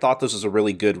manga. I thought this was a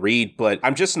really good read, but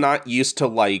I'm just not used to,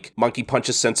 like, Monkey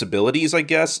Punch's sensibilities, I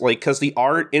guess, like, because the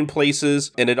art in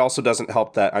places, and it also doesn't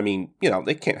help that,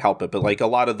 they can't help it, but, like, a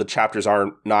lot of the chapters are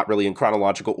not really in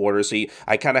chronological order, so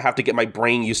I kind of have to get my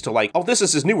brain used to, like, oh, this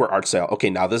is his newer art style.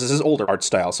 Okay, now this is his older art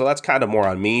style, so that's kind of more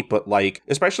on me, but, like,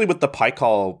 especially with the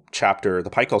Paikal chapter, the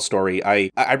Paikal story, I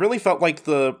really felt like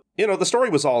the story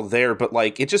was all there, but,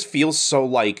 like, it just feels so,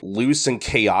 like, loose and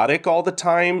chaotic all the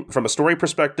time from a story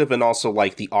perspective, and also,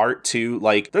 like, the art, too.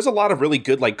 Like, there's a lot of really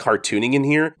good, like, cartooning in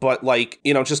here, but, like,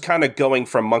 just kind of going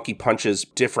from Monkey Punch's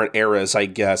different eras, I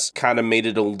guess, kind of made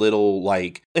it a little,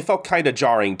 like, it felt kind of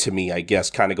jarring to me, I guess,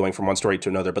 kind of going from one story to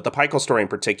another. But the Paikal story in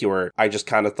particular, I just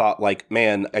kind of thought, like,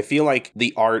 man, I feel like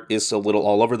the art is a little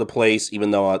all over the place,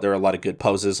 even though there are a lot of good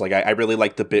poses. Like, I really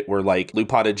like the bit where, like,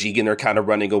 Lupin and Jigen are kind of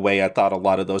running away. I thought a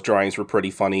lot of those drawings were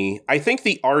pretty funny. I think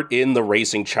the art in the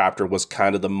racing chapter was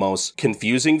kind of the most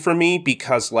confusing for me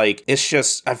because, like, it's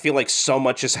just, I feel like so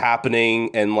much is happening,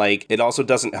 and, like, it also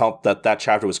doesn't help that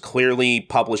chapter was clearly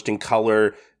published in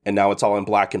color, and now it's all in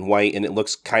black and white, and it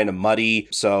looks kind of muddy.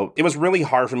 So it was really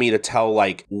hard for me to tell,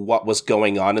 like, what was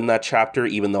going on in that chapter,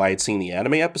 even though I had seen the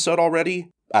anime episode already.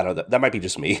 I don't know, that might be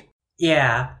just me.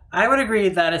 Yeah, I would agree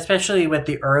that especially with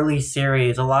the early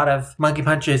series, a lot of Monkey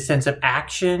Punch's sense of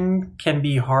action can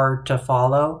be hard to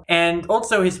follow. And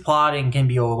also his plotting can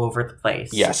be all over the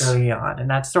place early on. And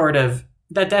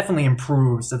that definitely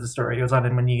improves as the story goes on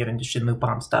and when you get into Shin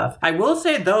Lupin stuff. I will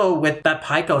say, though, with that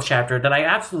Paikal chapter, that I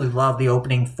absolutely love the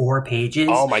opening 4 pages.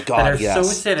 Oh my god, that are so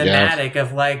cinematic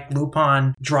of, like,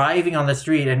 Lupin driving on the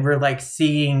street, and we're, like,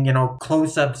 seeing,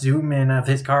 close-up zoom in of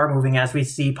his car moving as we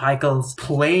see Paikal's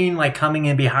plane, like, coming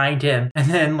in behind him, and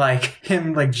then, like,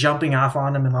 him, like, jumping off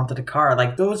on him and onto the car.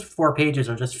 Like, those 4 pages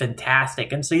are just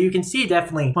fantastic. And so you can see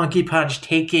definitely Monkey Punch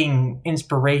taking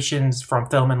inspirations from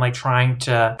film and, like, trying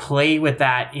to play with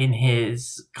that in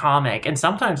his comic, and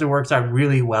sometimes it works out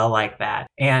really well like that.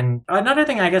 And another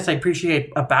thing I guess I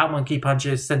appreciate about Monkey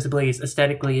Punch's sensibilities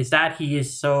aesthetically is that he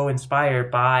is so inspired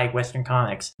by Western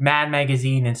comics, Mad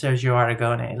Magazine and Sergio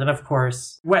Aragonés, and of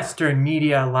course Western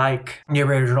media like the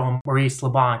original Maurice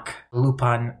LeBlanc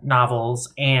Lupin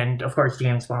novels, and of course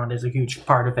James Bond is a huge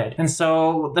part of it. And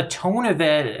so the tone of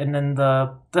it, and then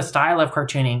the style of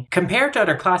cartooning, compared to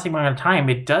other classic manga of the time,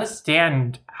 it does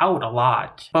stand out a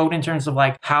lot, both in terms of,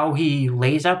 like, how he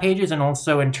lays out pages and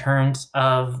also in terms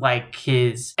of, like,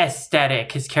 his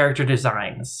aesthetic, his character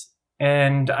designs.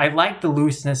 And I like the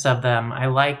looseness of them. I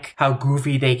like how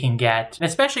goofy they can get, and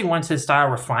especially once his style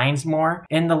refines more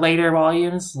in the later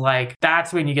volumes. Like,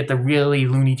 that's when you get the really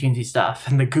Looney Tunesy stuff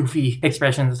and the goofy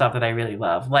expressions and stuff that I really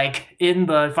love. Like, in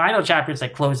the final chapters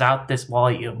that close out this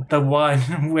volume, the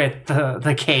one with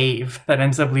the cave that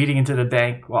ends up leading into the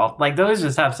bank vault, like, those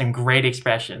just have some great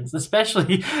expressions,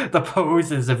 especially the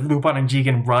poses of Lupin and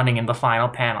Jigen running in the final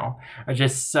panel are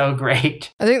just so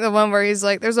great. I think the one where he's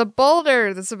like, there's a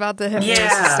boulder that's about to hit me,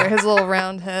 his little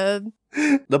round head.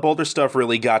 The boulder stuff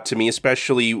really got to me,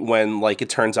 especially when, like, it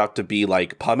turns out to be,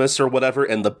 like, pumice or whatever,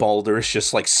 and the boulder is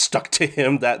just, like, stuck to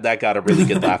him. That got a really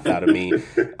good laugh out of me.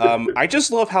 I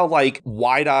just love how, like,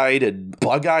 wide-eyed and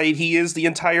bug-eyed he is the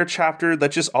entire chapter.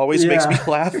 That just always makes me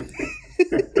laugh.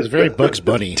 It's very Bugs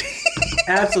Bunny.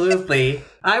 Absolutely.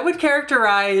 I would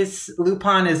characterize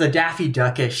Lupin as a Daffy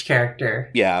Duck-ish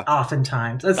character. Yeah.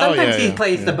 Oftentimes. And sometimes he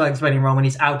plays yeah. the Bugs Bunny role when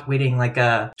he's outwitting like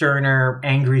a sterner,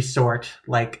 angry sort,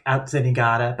 like out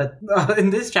Zenigata. But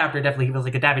in this chapter, definitely he feels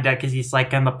like a Daffy Duck because he's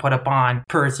like kind of put upon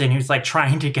person who's like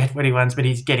trying to get what he wants, but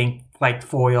he's getting like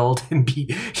foiled and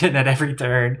beaten at every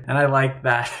turn. And I like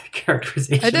that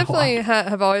characterization. I definitely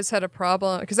have always had a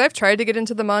problem because I've tried to get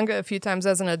into the manga a few times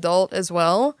as an adult as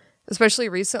well, especially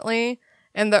recently.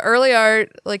 And the early art,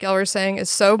 like y'all were saying, is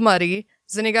so muddy.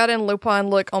 Zenigata and Lupin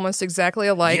look almost exactly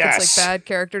alike. Yes. It's like bad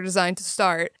character design to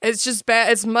start. It's just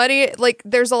bad. It's muddy. Like,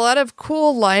 there's a lot of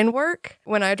cool line work.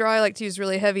 When I draw, I like to use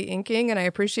really heavy inking, and I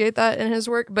appreciate that in his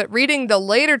work. But reading the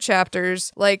later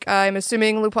chapters, like, I'm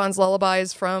assuming Lupin's Lullaby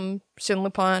is from Shin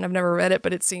Lupin. I've never read it,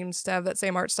 but it seems to have that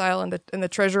same art style. And the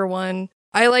Treasure one,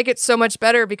 I like it so much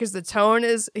better because the tone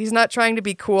is, he's not trying to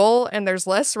be cool, and there's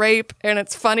less rape, and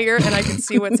it's funnier, and I can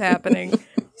see what's happening.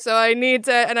 So I need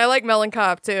to, and I like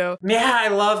Melancop too. Yeah, I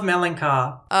love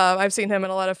Melancop. I've seen him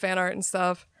in a lot of fan art and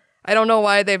stuff. I don't know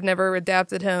why they've never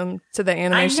adapted him to the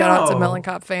anime. Shout out to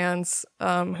Melancop fans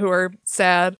who are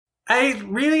sad. I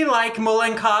really like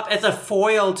Melancop as a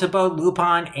foil to both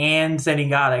Lupin and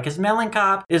Zenigata, because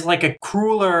Melancop is like a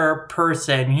crueler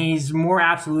person. He's more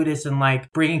absolutist and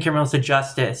like bringing criminals to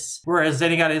justice, whereas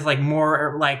Zenigata is like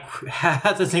more like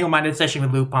has a single-minded session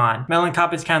with Lupin.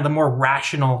 Melancop is kind of the more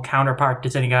rational counterpart to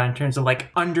Zenigata in terms of like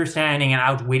understanding and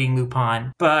outwitting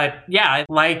Lupin. But yeah, I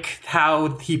like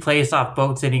how he plays off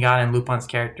both Zenigata and Lupin's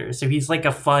characters. So he's like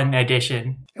a fun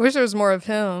addition. I wish there was more of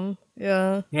him.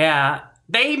 Yeah. Yeah.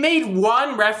 They made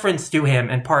one reference to him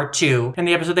in part 2. In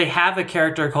the episode, they have a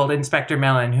character called Inspector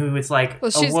Melon, who is like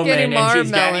a woman, and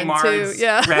she's Danny Mar's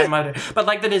grandmother. But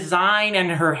like the design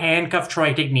and her handcuff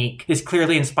Troy technique is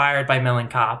clearly inspired by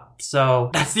Melancop. So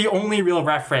that's the only real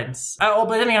reference. But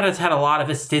Zenigata has had a lot of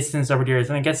assistance over the years,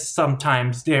 and I guess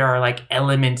sometimes there are like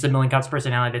elements of Melancop's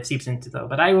personality that seeps into though.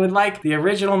 But I would like the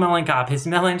original Melancop, his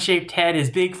melon-shaped head,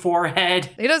 his big forehead.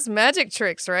 He does magic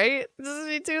tricks, right? Doesn't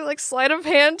he do like sleight of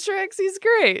hand tricks? He's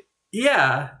great.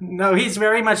 Yeah, no, he's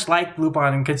very much like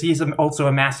Lupin because he's also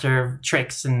a master of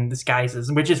tricks and disguises,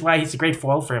 which is why he's a great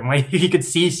foil for him. Like, he could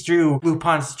see through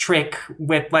Lupin's trick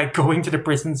with like going to the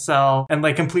prison cell and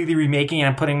like completely remaking it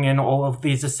and putting in all of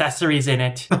these accessories in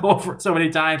it over so many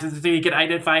times, and so he could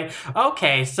identify,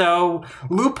 okay, so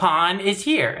Lupin is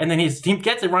here, and then he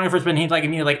gets it wrong at first, but he's like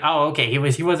immediately like, oh, okay, he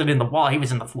wasn't in the wall, he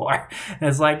was in the floor. And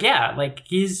it's like, yeah, like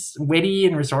he's witty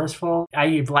and resourceful.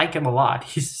 I like him a lot.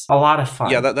 He's a lot of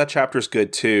fun. Yeah, that chapter's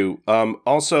good too.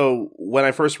 Also, when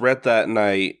I first read that and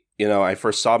I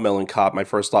first saw Melancop, my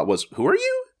first thought was, who are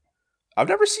you? I've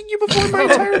never seen you before in my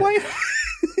entire life.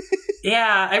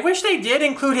 Yeah, I wish they did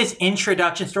include his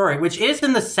introduction story, which is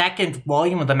in the second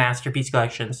volume of the Masterpiece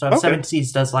Collection. So if Seven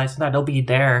Seas does license that, it'll be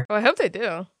there. Oh, I hope they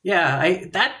do. Yeah,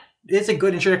 that is a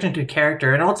good introduction to the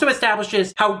character, and also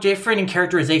establishes how different in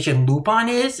characterization Lupin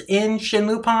is in Shin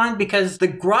Lupin, because the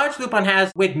grudge Lupin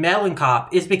has with Melancop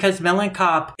is because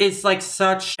Melancop is like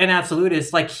such an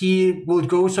absolutist. Like, he will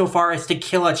go so far as to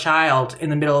kill a child in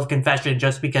the middle of confession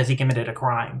just because he committed a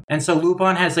crime. And so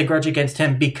Lupin has a grudge against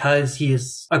him because he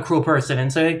is a cruel person.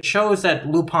 And so it shows that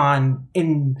Lupin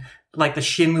in like the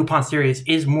Shin Lupin series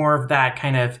is more of that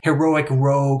kind of heroic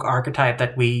rogue archetype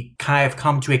that we kind of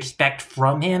come to expect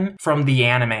from him from the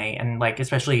anime, and like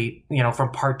especially,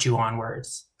 from part 2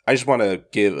 onwards. I just want to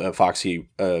give Foxy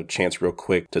a chance real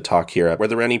quick to talk here. Were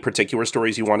there any particular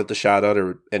stories you wanted to shout out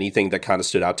or anything that kind of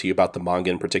stood out to you about the manga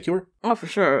in particular? Oh, for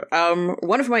sure.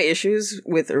 One of my issues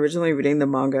with originally reading the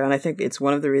manga, and I think it's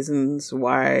one of the reasons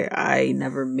why I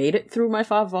never made it through my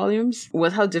 5 volumes,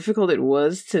 was how difficult it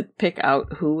was to pick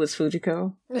out who was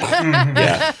Fujiko.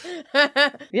 Yeah.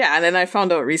 Yeah, and then I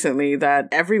found out recently that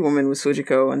every woman was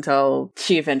Fujiko until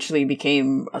she eventually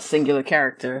became a singular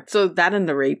character. So that and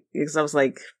the rape, because I was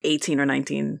like 18 or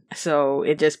 19. So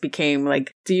it just became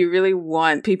like, do you really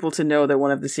want people to know that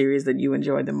one of the series that you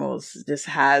enjoy the most just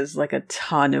has like a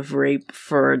ton of rape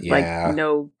for like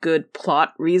no good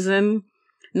plot reason?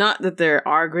 Not that there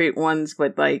are great ones,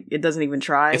 but like it doesn't even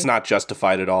try. It's not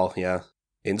justified at all, yeah.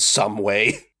 In some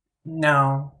way.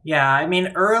 No. Yeah, I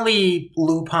mean, early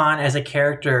Lupin as a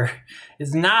character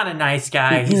is not a nice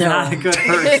guy. He's not a good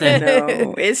person.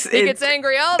 No, he gets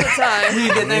angry all the time. He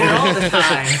gets angry all the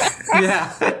time.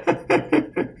 Yeah.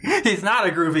 He's not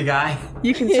a groovy guy.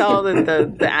 You can tell that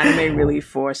the anime really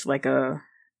forced like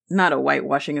not a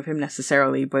whitewashing of him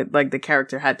necessarily, but like the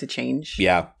character had to change.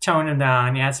 Yeah. Tone him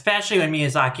down, yeah. Especially when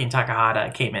Miyazaki and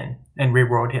Takahata came in and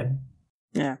rewrote him.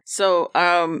 Yeah. So,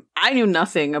 I knew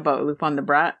nothing about Lupin the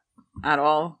Brat at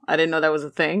all. I didn't know that was a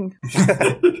thing.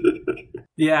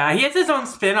 Yeah, he has his own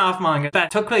spin-off manga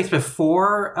that took place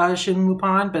before Shin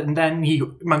Lupin, but then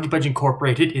Monkey Punch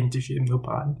incorporated into Shin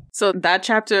Lupin. So that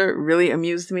chapter really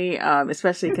amused me,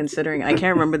 especially considering I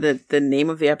can't remember the name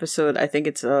of the episode. I think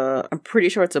I'm pretty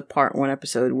sure it's a part 1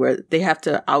 episode where they have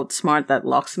to outsmart that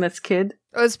locksmith's kid.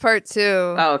 It was part 2.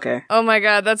 Oh, okay. Oh my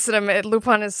god, that's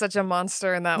Lupin is such a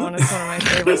monster in that one. It's one of my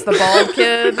favorites. The bald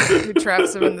kid who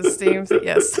traps him in the steam.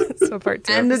 Yes, so part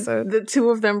 2 and episode. the two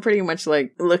of them pretty much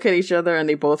like look at each other and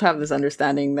they both have this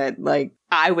understanding that like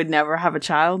I would never have a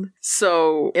child.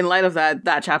 So in light of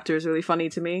that chapter is really funny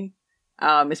to me.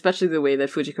 Especially the way that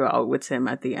Fujiko outwits him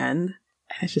at the end.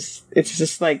 It's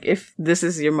just like, if this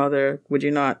is your mother, would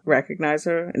you not recognize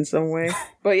her in some way?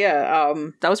 But yeah,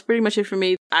 that was pretty much it for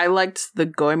me. I liked the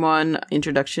Goemon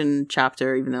introduction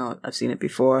chapter, even though I've seen it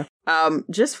before.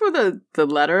 Just for the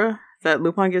letter that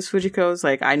Lupin gives Fujiko, is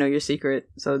like, I know your secret,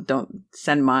 so don't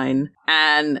send mine.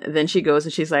 And then she goes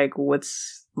and she's like,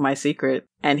 what's my secret?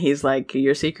 And he's like,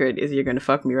 your secret is you're gonna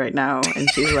fuck me right now. And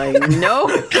she's like, no.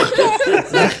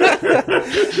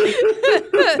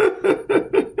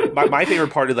 My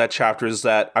favorite part of that chapter is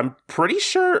that I'm pretty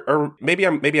sure, or maybe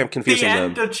I'm confusing The them.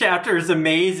 end of chapter is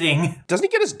amazing. Doesn't he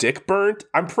get his dick burnt?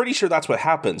 I'm pretty sure that's what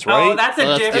happens, right? Oh, that's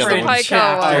a different Pico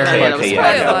chapter. one. Okay, It's yeah, probably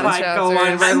yeah. a lot of Pico one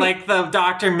chapters. where like the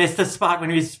doctor missed the spot when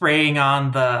he was spraying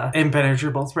on the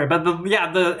impenetrable spray. But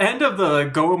the end of the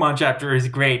Goemon chapter is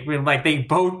great. Where like they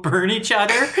both burn each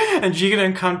other and Jigen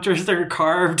encounters their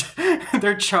charred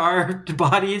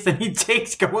bodies and he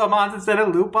takes Goemons instead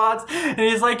of Lupins and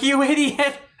he's like, you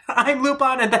idiot, I'm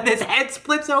Lupin, and then his head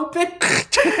splits open.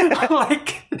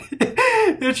 Like,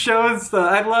 it shows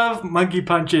I love Monkey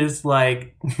Punch's,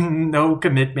 like, no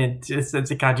commitment to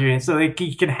sense of continuity. So, like,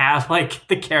 he can have, like,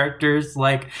 the characters,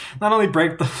 like, not only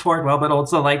break the fourth wall, but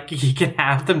also, like, he can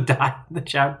have them die in the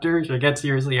chapters or get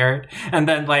seriously hurt. And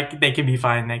then, like, they can be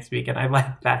fine next week. And I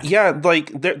like that. Yeah,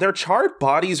 like, their charred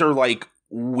bodies are, like,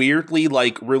 weirdly,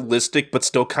 like, realistic, but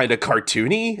still kind of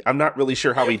cartoony. I'm not really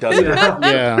sure how he does it.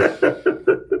 Yeah.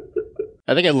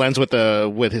 I think it lends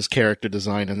with his character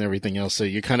design and everything else. So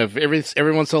you kind of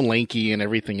everyone's so lanky and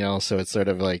everything else. So it's sort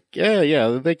of like,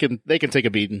 yeah, they can take a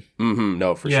beating. Mm-hmm,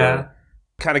 no, for sure.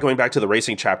 Kind of going back to the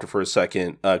racing chapter for a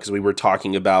second, because we were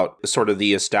talking about sort of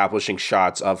the establishing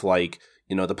shots of, like,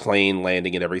 you know, the plane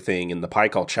landing and everything in the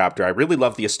Paikal chapter. I really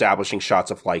love the establishing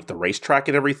shots of, like, the racetrack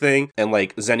and everything, and,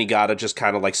 like, Zenigata just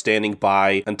kind of, like, standing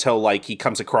by until, like, he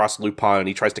comes across Lupin and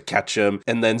he tries to catch him,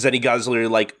 and then Zenigata's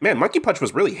literally like, man, Monkey Punch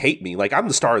was really hate me. Like, I'm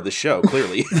the star of the show,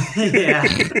 clearly. Yeah.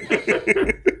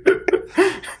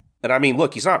 And I mean,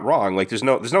 look, he's not wrong. Like, there's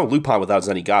no Lupin without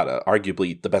Zenigata,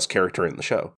 arguably the best character in the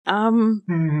show.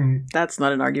 That's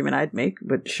not an argument I'd make,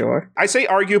 but sure. I say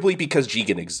arguably because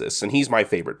Jigen exists, and he's my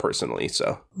favorite personally,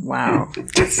 so. Wow.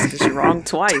 Just wrong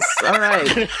twice. All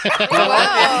right.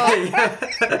 Wow.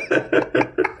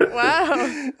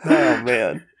 Wow. Oh,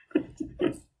 man.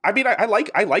 I mean, I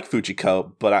like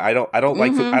Fujiko, but I don't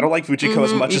like Fujiko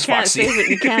as much as Foxy.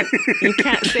 You can't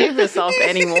save yourself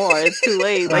anymore. It's too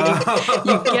late. Like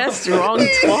you guessed wrong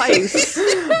twice.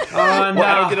 Oh, no. Well,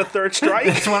 I don't get a third strike.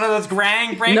 It's one of those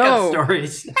grand breakup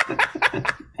stories.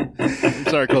 I'm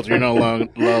sorry, Coulter, you're not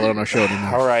allowed on our show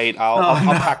anymore. All right, I'll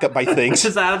pack up my things.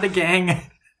 Just out of the gang.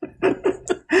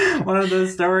 One of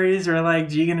those stories where, like,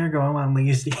 Jigen or Goemon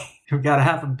leaves the game. We gotta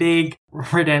have a big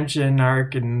redemption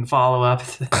arc and follow up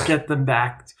to get them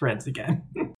back friends again.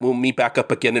 We'll meet back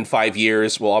up again in 5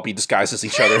 years. We'll all be disguised as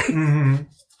each other. Mm-hmm.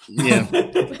 Yeah.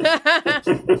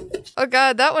 Oh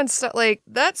god, that one's like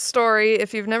that story.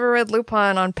 If you've never read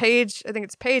Lupin, on page, I think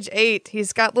it's page 8,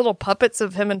 he's got little puppets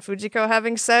of him and Fujiko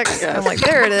having sex. Yeah. I'm like,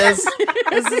 there it is.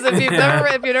 This is if you've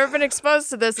never been exposed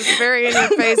to this, it's very in your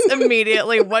face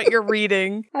immediately what you're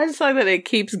reading. I just like that it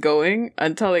keeps going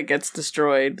until it gets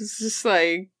destroyed. It's just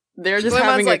like they're just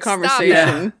Goemon's having like, a "Stop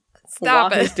conversation.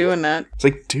 Stop while it. he's doing that. It's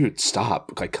like, dude,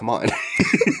 stop. Like, come on.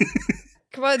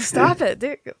 Come on, stop it,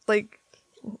 dude. Like,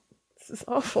 this is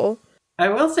awful. I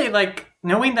will say, like,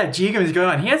 knowing that Jigen is going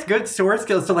on, he has good sword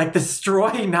skills to, like,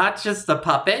 destroy not just the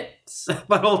puppets,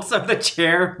 but also the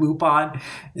chair Lupin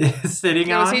is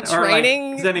sitting on. Was he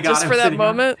training Zenigata just for that sitting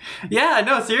on. moment? Yeah,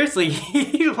 no, seriously.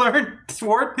 He really learned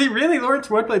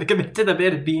swordplay to commit to the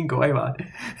bit of being Goemon.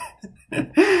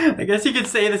 I guess you could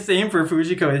say the same for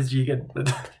Fujiko as Jigen,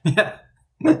 but yeah.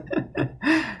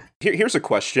 Here's a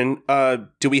question.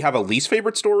 Do we have a least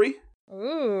favorite story?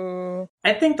 Ooh.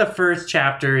 I think the first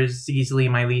chapter is easily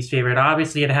my least favorite.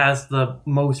 Obviously, it has the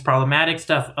most problematic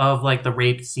stuff of, like, the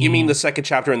rape scene. You mean the second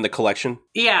chapter in the collection?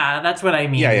 Yeah, that's what I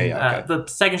mean. Yeah, okay. The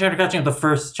second chapter collection of the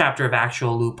first chapter of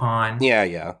actual Lupin.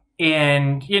 Yeah.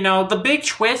 And, you know, the big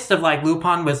twist of, like,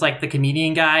 Lupin was, like, the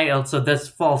comedian guy. Also, this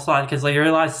falls flat because, like, there are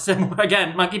a lot of similar...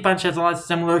 Again, Monkey Punch has a lot of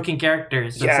similar-looking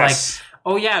characters. So Yes. It's like...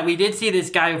 Oh, yeah, we did see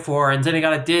this guy before, and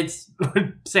Zenigata did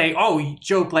say, you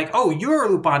joke, like, oh, you're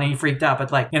Lupin, and he freaked out,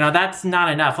 but, like, you know, that's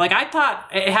not enough. Like, I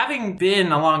thought, having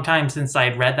been a long time since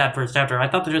I'd read that first chapter, I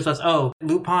thought there just was,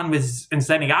 Lupin was in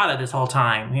Zenigata this whole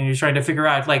time, and he was trying to figure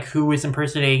out, like, who was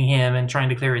impersonating him and trying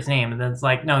to clear his name, and then it's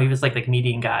like, no, he was, like, the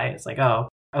comedian guy. It's like,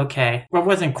 okay. Well, it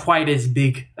wasn't quite as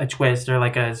big a twist or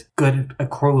like as good a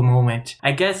cruel moment.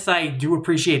 I guess I do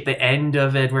appreciate the end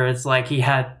of it where it's like he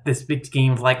had this big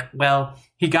scheme of like, well,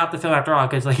 he got the film after all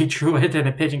because like he threw it in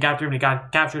a pigeon capture and he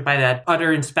got captured by that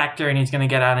other inspector and he's going to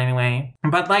get out anyway.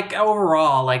 But like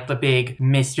overall, like the big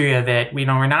mystery of it, you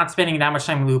know, we're not spending that much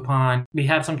time with Lupin. We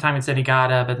have some time with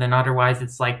Zenigata, but then otherwise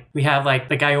it's like we have like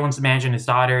the guy who owns the mansion and his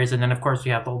daughters. And then of course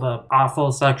we have all the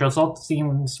awful sexual assault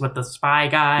scenes with the spy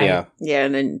guy. Yeah,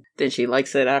 and then she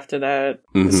likes it after that.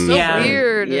 Mhm. So Yeah.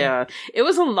 weird. Yeah. It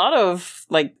was a lot of,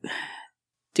 like,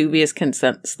 dubious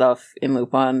consent stuff in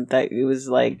Lupin that it was,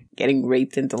 like, getting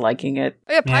raped into liking it.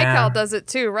 Oh, yeah, Yeah. Paikal does it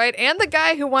too, right? And the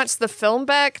guy who wants the film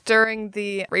back during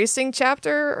the racing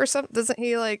chapter or something, doesn't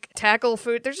he like tackle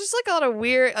food? There's just like a lot of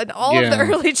weird in all of the Yeah.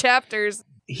 early chapters.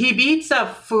 He beats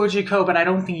up Fujiko, but I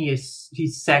don't think he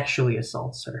sexually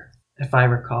assaults her, if I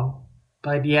recall.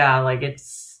 But yeah, like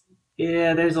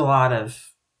there's a lot of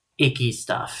icky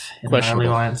stuff in the early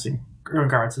Questionable. ones in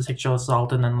regards to sexual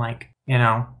assault and then like, you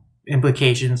know,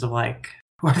 implications of like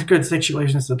what good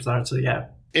situationships are. So yeah.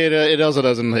 It also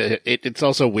doesn't. It's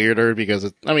also weirder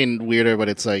because weirder, but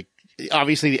it's like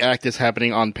obviously the act is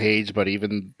happening on page, but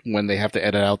even when they have to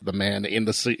edit out the man in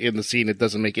the scene, it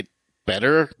doesn't make it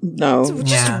better. No. It's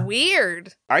just Yeah.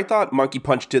 weird. I thought Monkey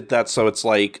Punch did that so it's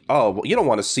like, well, you don't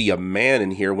want to see a man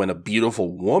in here when a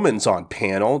beautiful woman's on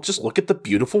panel. Just look at the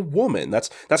beautiful woman. That's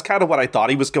kind of what I thought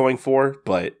he was going for,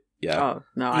 but yeah. Oh,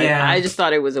 no. Yeah. I just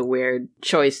thought it was a weird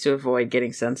choice to avoid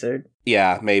getting censored.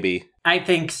 Yeah, maybe. I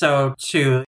think so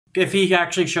too. If he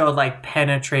actually showed like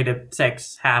penetrative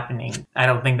sex happening, I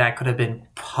don't think that could have been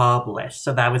published.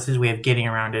 So that was his way of getting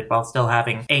around it while still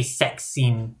having a sex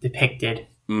scene depicted.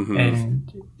 Mhm.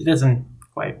 And it doesn't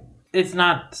quite, it's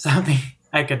not something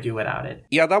I could do without it.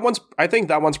 Yeah, I think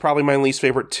that one's probably my least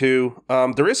favorite too.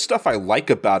 There is stuff I like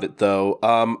about it though.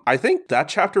 I think that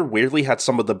chapter weirdly had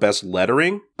some of the best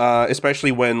lettering,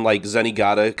 especially when like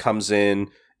Zenigata comes in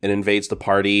and invades the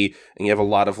party, and you have a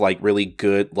lot of like really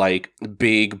good, like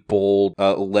big, bold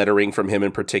lettering from him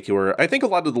in particular. I think a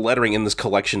lot of the lettering in this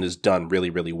collection is done really,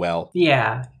 really well.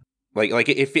 Yeah. Like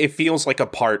it feels like a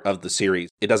part of the series.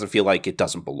 It doesn't feel like it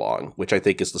doesn't belong, which I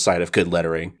think is the sign of good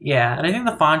lettering. Yeah, and I think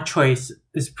the font choice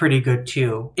is pretty good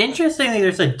too. Interestingly,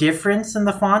 there's a difference in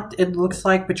the font, it looks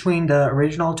like, between the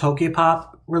original Tokyopop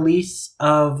release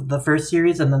of the first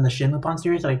series and then the Shin Lupin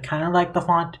series. I kind of like the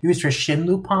font used for Shin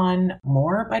Lupin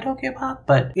more by Tokyopop.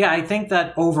 But yeah, I think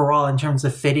that overall, in terms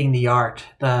of fitting the art,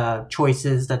 the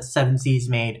choices that Seven Seas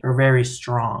made are very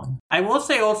strong. I will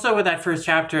say also with that first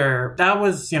chapter, that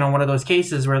was, you know, one of those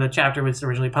cases where the chapter was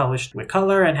originally published with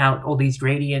color and how all these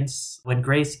gradients when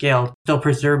grayscale still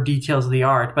preserve details of the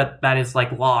art, but that is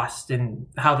like lost in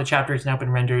how the chapter has now been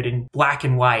rendered in black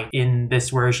and white in this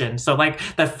version. So like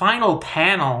the final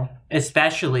panel panel,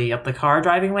 especially of the car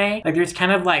driving away, like there's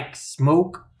kind of like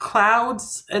smoke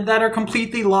clouds that are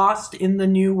completely lost in the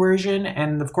new version,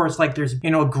 and of course like there's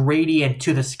a gradient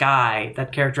to the sky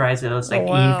that characterizes it as like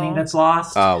evening that's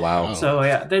lost. Oh wow. So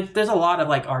yeah, there's a lot of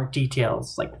like art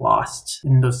details like lost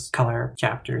in those color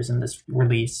chapters in this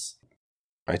release.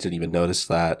 I didn't even notice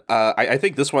that. I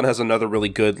think this one has another really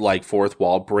good, like, fourth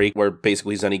wall break where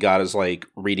basically Zenigata is, like,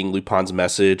 reading Lupin's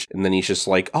message, and then he's just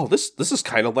like, oh, this is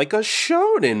kind of like a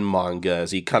shonen manga,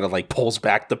 as he kind of, like, pulls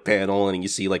back the panel, and you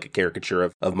see, like, a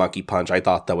caricature of Monkey Punch. I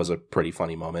thought that was a pretty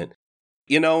funny moment.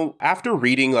 After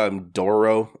reading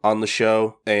Doro on the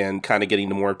show and kind of getting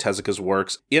to more of Tezuka's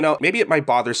works, maybe it might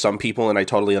bother some people, and I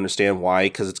totally understand why,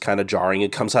 because it's kind of jarring.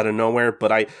 It comes out of nowhere,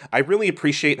 but I really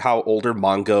appreciate how older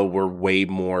manga were way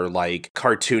more, like,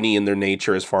 cartoony in their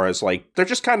nature as far as, like, they're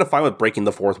just kind of fine with breaking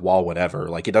the fourth wall, whatever.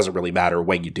 Like, it doesn't really matter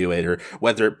when you do it or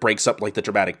whether it breaks up, like, the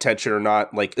dramatic tension or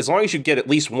not. Like, as long as you get at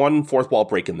least one fourth wall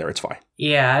break in there, it's fine.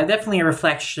 Yeah, definitely a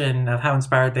reflection of how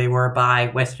inspired they were by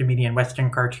Western media and Western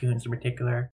cartoons in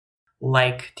particular,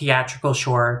 like theatrical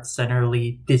shorts and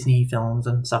early Disney films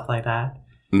and stuff like that.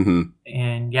 Mm-hmm.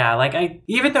 And yeah, like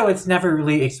even though it's never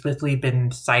really explicitly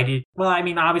been cited, well, I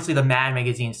mean, obviously the Mad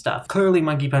Magazine stuff, clearly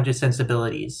Monkey Punch's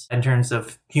sensibilities in terms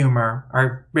of humor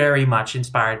are very much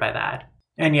inspired by that.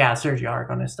 And yeah, Sergio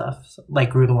Aragonés stuff, like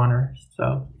Gru the Wanderer.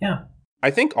 So yeah. I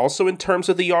think also in terms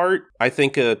of the art, I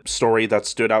think a story that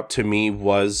stood out to me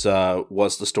was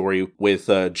the story with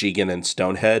Jigen and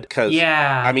Stonehead. Because,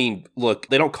 yeah. I mean, look,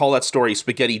 they don't call that story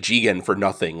Spaghetti Jigen for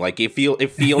nothing. Like, it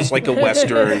feels like a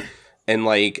Western. And,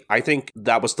 like, I think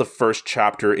that was the first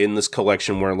chapter in this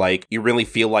collection where, like, you really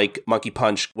feel like Monkey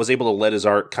Punch was able to let his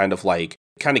art kind of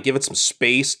give it some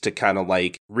space to kind of,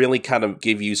 like, really kind of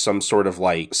give you some sort of,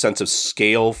 like, sense of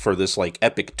scale for this, like,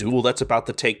 epic duel that's about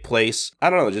to take place. I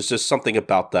don't know, just something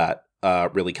about that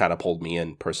really kind of pulled me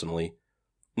in, personally.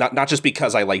 Not just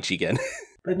because I like Jigen.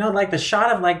 But no, like, the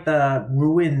shot of, like, the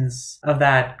ruins of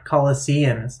that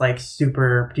Colosseum is, like,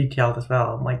 super detailed as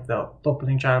well. Like, the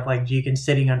opening shot of, like, Jigen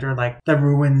sitting under, like, the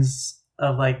ruins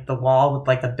of, like, the wall with,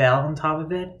 like, the bell on top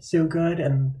of it. So good.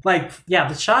 And, like, yeah,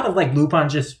 the shot of, like, Lupin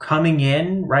just coming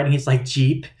in, riding his, like,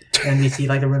 Jeep, and you see,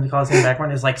 like, the ruins of the Colosseum in the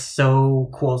background is, like, so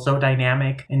cool, so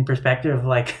dynamic in perspective of,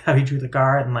 like, how he drew the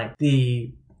car and, like,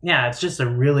 it's just a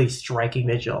really striking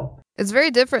visual. It's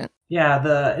very different.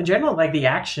 Yeah, in general, like, the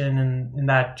action in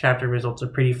that chapter results are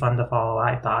pretty fun to follow,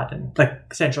 I thought. And the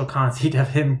central conceit of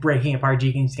him breaking apart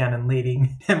Jigen's gun and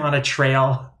leading him on a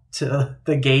trail to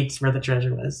the gates where the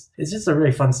treasure was. It's just a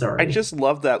really fun story. I just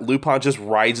love that Lupin just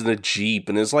rides in a Jeep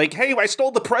and is like, hey, I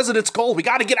stole the president's gold. We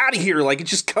got to get out of here. Like, it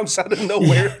just comes out of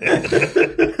nowhere.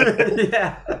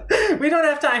 Yeah. We don't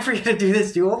have time for you to do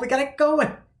this duel. We got to go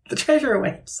and the treasure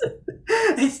awaits.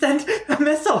 They send a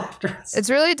missile after us. It's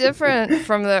really different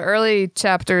from the early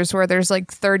chapters where there's like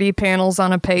 30 panels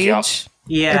on a page. Yep.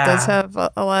 Yeah. It does have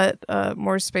a lot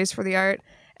more space for the art.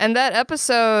 And that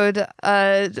episode,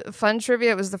 fun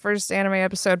trivia, it was the first anime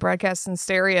episode broadcast in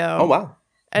stereo. Oh, wow.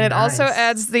 And it Nice. also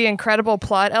adds the incredible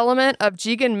plot element of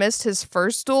Jigen missed his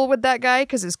first duel with that guy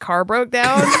because his car broke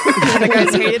down. And the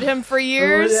guys hated him for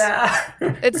years. Oh, yeah.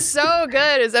 It's so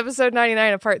good. It's episode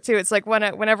 99 of part 2. It's like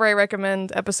whenever I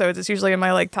recommend episodes, it's usually in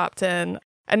my like top 10.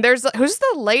 And who's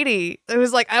the lady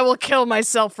who's like, I will kill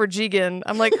myself for Jigen?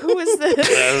 I'm like, who is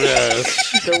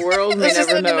this? The world may It's just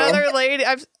never like know. another lady.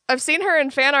 I've seen her in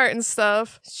fan art and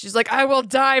stuff. She's like, I will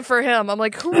die for him. I'm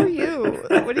like, who are you?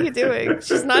 What are you doing?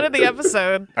 She's not in the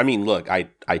episode. I mean, look, I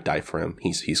die for him.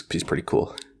 He's pretty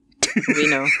cool. We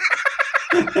know.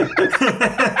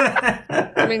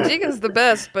 I mean, Jigen's the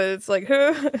best, but it's like,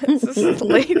 who is this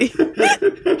lady?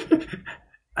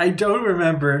 I don't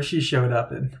remember if she showed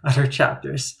up in other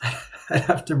chapters. I'd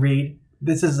have to read.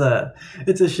 It's a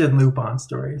Shin Lupin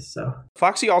story, so.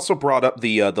 Foxy also brought up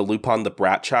the Lupin the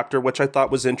Brat chapter, which I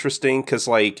thought was interesting, because,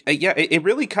 like, it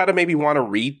really kind of made me want to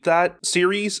read that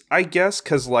series, I guess,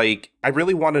 because, like, I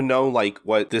really want to know, like,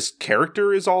 what this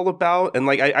character is all about, and,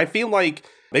 like, I feel like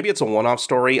maybe it's a one-off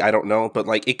story, I don't know, but,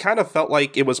 like, it kind of felt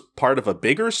like it was part of a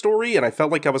bigger story, and I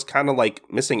felt like I was kind of, like,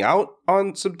 missing out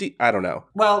on some I don't know.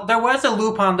 Well, there was a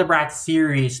Lupin the Brat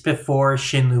series before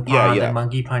Shin Lupin that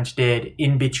Monkey Punch did,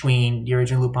 in between the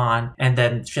original Lupin and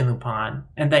then Shin Lupin.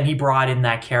 And then he brought in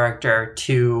that character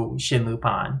to Shin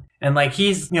Lupin. And, like,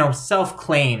 he's,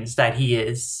 self-claims that he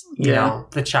is, you know,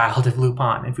 the child of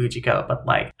Lupin and Fujiko. But,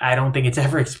 like, I don't think it's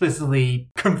ever explicitly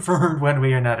confirmed one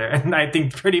way or another. And I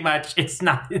think pretty much it's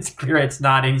clear it's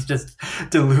not, and he's just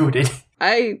deluded.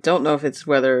 I don't know if it's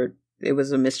whether it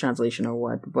was a mistranslation or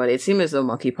what, but it seemed as though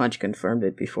Monkey Punch confirmed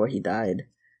it before he died.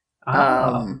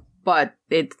 Oh. But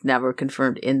it's never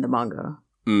confirmed in the manga.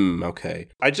 Okay.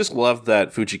 I just love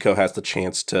that Fujiko has the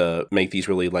chance to make these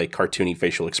really like cartoony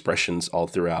facial expressions all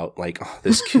throughout. Like, oh,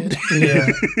 this kid. Yeah.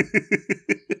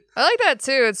 I like that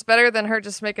too. It's better than her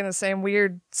just making the same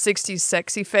weird 60s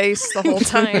sexy face the whole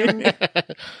time.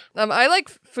 I like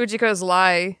Fujiko's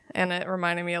lie, and it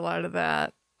reminded me a lot of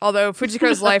that. Although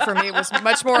Fujiko's lie for me was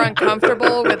much more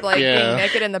uncomfortable with like being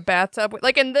naked in the bathtub.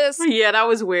 Like in this, Yeah, that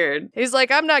was weird. he's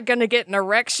like, I'm not gonna get an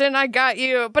erection, I got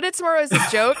you. But it's more as a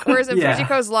joke, whereas in Yeah.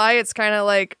 Fujiko's lie, it's kind of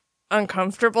like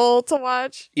uncomfortable to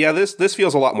watch. Yeah, this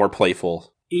feels a lot more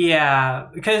playful. Yeah,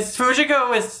 because Fujiko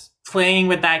was playing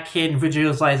with that kid and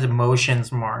Fujiko's Lie's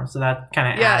emotions more, so that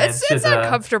kind of Yeah, added it's to the...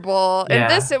 uncomfortable. Yeah. In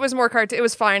this, it was more cartoon. It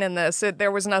was fine in this.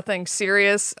 There was nothing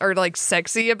serious or like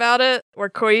sexy about it. Where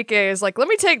Koike is like, let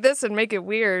me take this and make it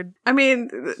weird. I mean,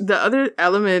 the other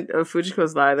element of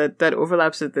Fujiko's lie that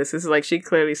overlaps with this is like she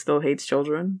clearly still hates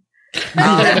children.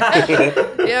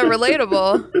 Yeah,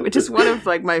 relatable. Which is one of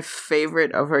like my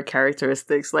favorite of her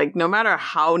characteristics. Like no matter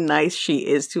how nice she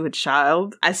is to a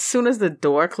child, as soon as the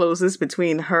door closes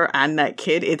between her and that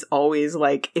kid, it's always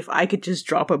like, if I could just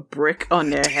drop a brick on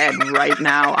their head right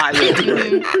now, I would do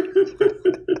it.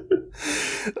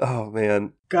 Oh,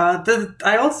 man. God,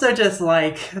 I also just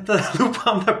like the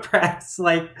Lupin the Brat's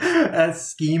like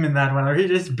scheme in that one, where he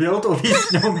just built all these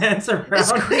snowmans around.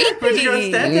 It's creepy. Fujiko's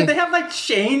stand, and they have like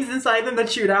chains inside them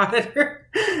that shoot out at her.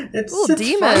 It's Little it's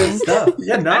demon. funny stuff.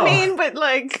 Yeah, no. I mean, but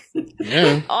like,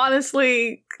 Yeah.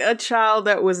 honestly, a child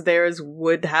that was theirs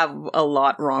would have a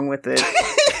lot wrong with it.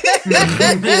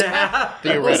 Yeah.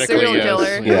 Theoretically, serial yes.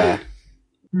 killer. Yeah.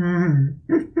 Mhm.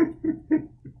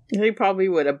 They probably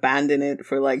would abandon it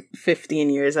for like 15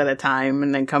 years at a time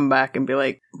and then come back and be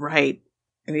like, right,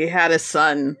 we had a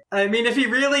son. I mean, if he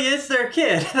really is their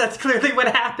kid, that's clearly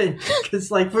what happened. Because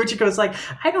like Fujiko's like,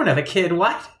 I don't have a kid.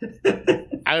 What?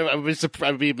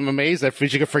 I'd be amazed that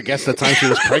Fujiko forgets the time she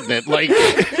was pregnant. Like,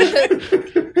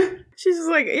 She's just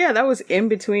like, yeah, that was in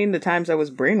between the times I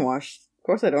was brainwashed. Of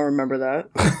course I don't remember that.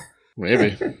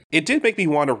 maybe. It did make me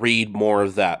want to read more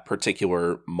of that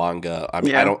particular manga.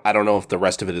 Yeah. I don't know if the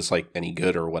rest of it is like any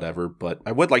good or whatever, but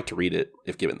I would like to read it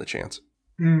if given the chance.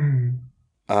 Mm.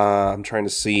 I'm trying to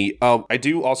see. Oh, I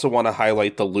do also want to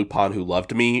highlight the Lupin Who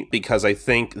Loved Me, because I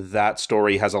think that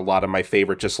story has a lot of my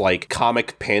favorite just like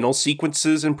comic panel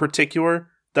sequences in particular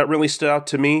that really stood out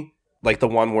to me. Like the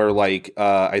one where like,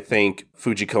 I think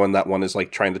Fujiko in that one is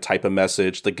like trying to type a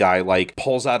message. The guy like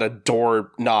pulls out a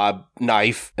doorknob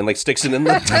knife and like sticks it in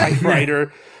the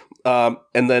typewriter.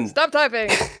 And then Stop typing.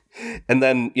 And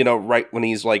then, you know, right when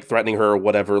he's like threatening her or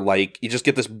whatever, like you just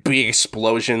get this big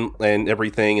explosion and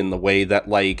everything, and the way that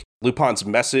like Lupin's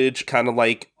message kind of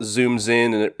like zooms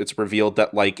in and it's revealed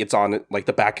that like it's on like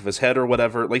the back of his head or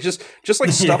whatever. Like just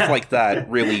like stuff Yeah. like that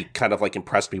really kind of like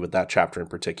impressed me with that chapter in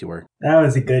particular. That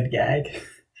was a good gag.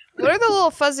 What are the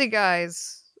little fuzzy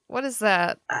guys? What is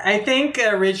that? I think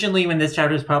originally when this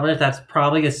chapter was published, that's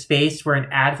probably a space where an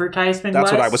advertisement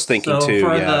That's was. what I was thinking so too,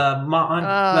 For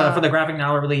yeah. for the graphic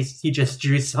novel release, he just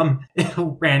drew some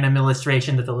random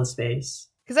illustration to fill a space.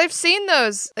 Because I've seen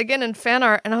those again in fan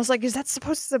art, and I was like, is that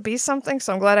supposed to be something?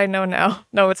 So I'm glad I know now.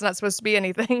 No, it's not supposed to be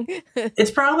anything.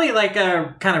 It's probably like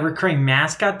a kind of recurring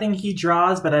mascot thing he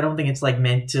draws, but I don't think it's like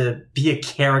meant to be a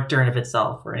character in of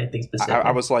itself or anything specific.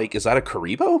 I was like, is that a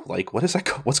Karibo? Like, what is that?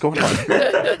 What's going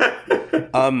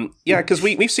on? Yeah, because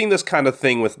we've seen this kind of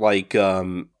thing with like,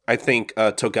 I think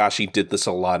Togashi did this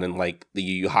a lot in like the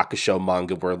Yu Yu Hakusho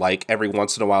manga, where like every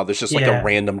once in a while there's just like Yeah. a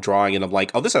random drawing, and I'm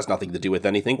like, oh, this has nothing to do with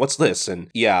anything. What's this? And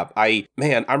yeah,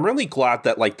 I'm really glad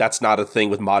that like that's not a thing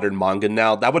with modern manga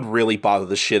now. That would really bother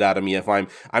the shit out of me if I'm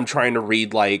trying to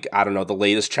read like, I don't know, the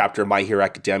latest chapter of My Hero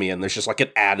Academia, and there's just like an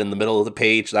ad in the middle of the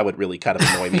page. That would really kind of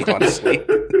annoy me, honestly.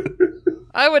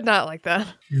 I would not like that.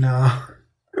 No.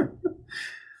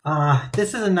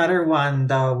 This is another one,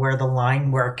 though, where the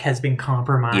line work has been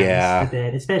compromised Yeah. a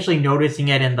bit, especially noticing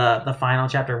it in the final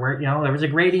chapter where, you know, there was a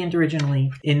gradient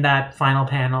originally in that final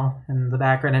panel in the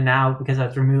background, and now, because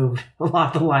that's removed, a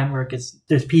lot of the line work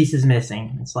there's pieces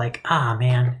missing. It's like,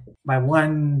 man, my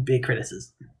one big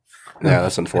criticism. Yeah,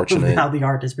 that's unfortunate. How the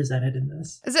art is presented in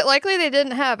this. Is it likely they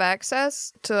didn't have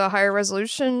access to a higher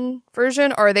resolution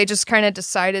version, or they just kind of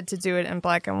decided to do it in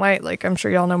black and white? Like, I'm sure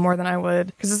y'all know more than I would.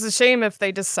 Because it's a shame if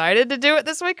they decided to do it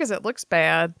this way, because it looks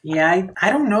bad. Yeah,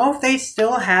 I don't know if they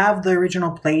still have the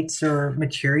original plates or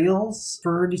materials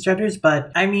for these chapters,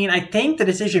 but I mean, I think the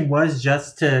decision was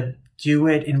just to do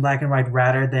it in black and white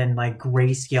rather than like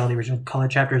grayscale the original color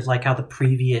chapters, like how the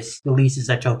previous releases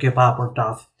that Tokyo Pop worked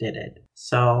off did it.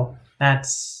 So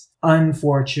that's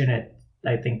unfortunate.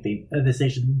 I think the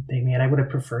decision they made. I would have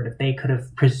preferred if they could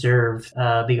have preserved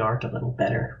the art a little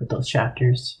better with those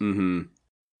chapters. Mm-hmm.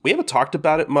 We haven't talked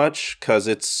about it much because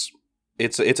it's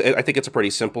I think it's a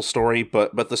pretty simple story,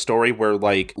 but the story where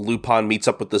like Lupin meets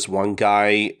up with this one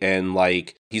guy and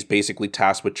like he's basically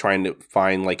tasked with trying to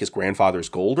find like his grandfather's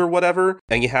gold or whatever.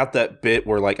 And you have that bit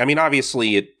where like, I mean,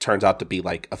 obviously it turns out to be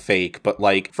like a fake, but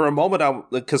like for a moment,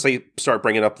 because they start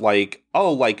bringing up like,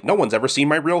 oh, like no one's ever seen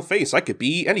my real face. I could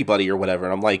be anybody or whatever.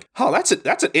 And I'm like, oh, that's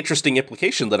an interesting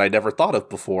implication that I never thought of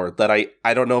before that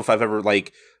I don't know if I've ever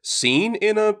like seen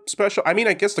in a special. I mean,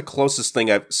 I guess the closest thing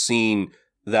I've seen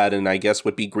that and I guess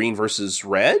would be Green versus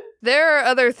Red. There are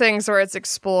other things where it's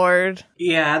explored.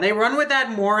 Yeah, they run with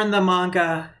that more in the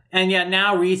manga, and yet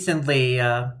now recently,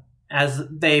 as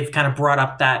they've kind of brought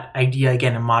up that idea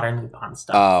again in modern Lupin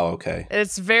stuff. Oh, okay.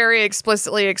 It's very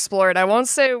explicitly explored. I won't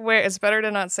say where. It's better to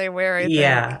not say where, I think.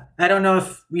 Yeah, I don't know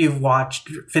if you've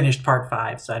finished part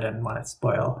 5, so I didn't want to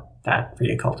spoil that for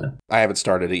you, Colton. I haven't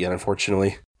started it yet,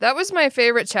 unfortunately. That was my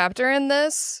favorite chapter in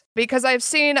this because I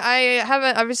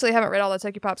haven't read all the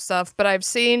Tokipop stuff, but I've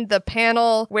seen the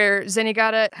panel where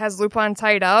Zenigata has Lupin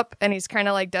tied up and he's kind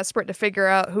of like desperate to figure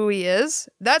out who he is.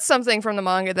 That's something from the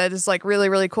manga that is like really,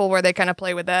 really cool where they kind of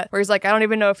play with that, where he's like, I don't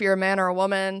even know if you're a man or a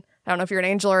woman. I don't know if you're an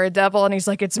angel or a devil. And he's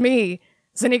like, it's me.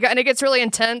 And it gets really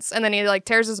intense, and then he like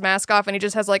tears his mask off, and he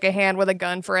just has like a hand with a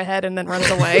gun for a head, and then runs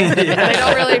away. And they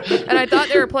don't really. And I thought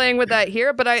they were playing with that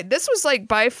here, but this was like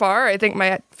by far, I think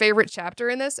my favorite chapter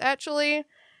in this actually,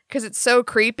 because it's so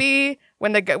creepy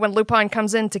when Lupin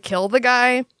comes in to kill the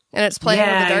guy, and it's playing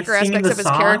with the darker aspects of his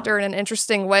character in an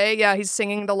interesting way. Yeah, he's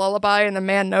singing the lullaby, and the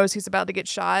man knows he's about to get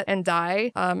shot and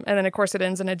die. And then of course it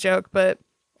ends in a joke, but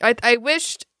I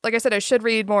wished. Like I said, I should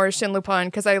read more Shin Lupin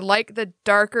because I like the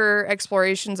darker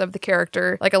explorations of the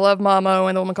character. Like I love Mamo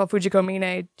and the woman called Fujiko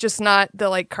Mine, just not the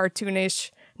like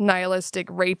cartoonish, nihilistic,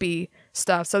 rapey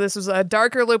stuff. So this was a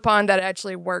darker Lupin that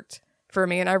actually worked for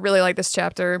me, and I really like this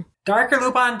chapter. Darker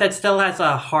Lupin that still has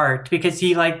a heart because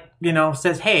he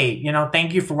says, hey,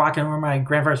 thank you for walking over my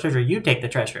grandfather's treasure. You take the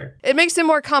treasure. It makes him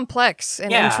more complex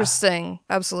and interesting.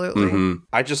 Absolutely. Mm-hmm.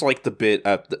 I just like the bit.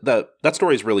 That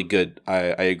story is really good. I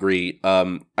agree.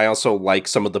 I also like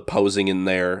some of the posing in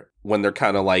there when they're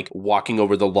kind of like walking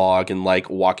over the log and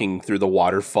like walking through the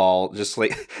waterfall. Just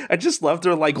like I just love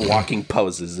their like walking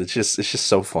poses. It's just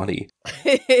so funny.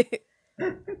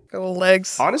 Go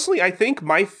legs. Honestly, I think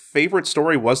my favorite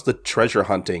story was the treasure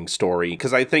hunting story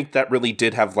because I think that really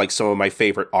did have like some of my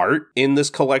favorite art in this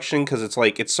collection because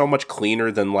it's so much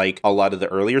cleaner than like a lot of the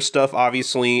earlier stuff,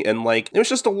 obviously, and like it was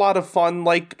just a lot of fun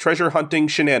like treasure hunting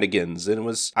shenanigans. And it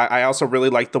was I also really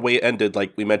liked the way it ended,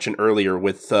 like we mentioned earlier,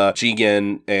 with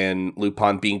Jigen and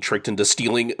Lupin being tricked into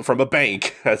stealing from a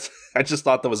bank. I just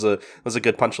thought that was a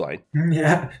good punchline.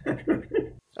 Yeah.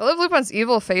 I love Lupin's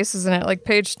evil face, isn't it? Like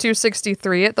page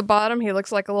 263 at the bottom, he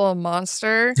looks like a little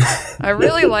monster. I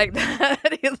really like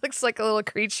that. He looks like a little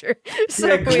creature.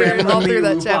 So weird all through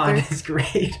that chapter. It's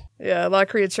great. Yeah, La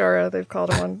Criatura, they've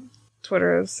called him on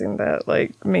Twitter. I've seen that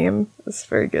like meme. It's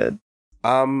very good.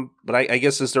 But I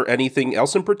guess, is there anything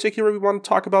else in particular we want to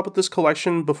talk about with this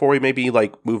collection before we maybe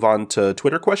like move on to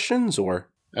Twitter questions or?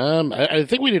 I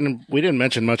think we didn't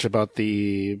mention much about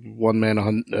the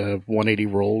 180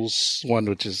 rolls one,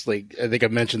 which is like I think I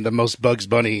mentioned the most Bugs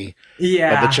Bunny of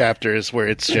the chapters, where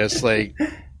it's just like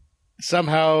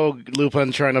somehow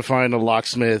Lupin trying to find a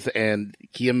locksmith and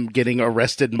him getting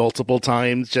arrested multiple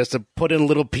times just to put in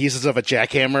little pieces of a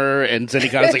jackhammer, and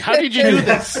Zenigata's like, "How did you do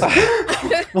this?"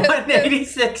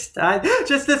 186 times.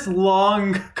 Just this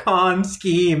long con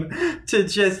scheme to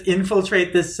just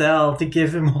infiltrate this cell to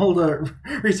give him all the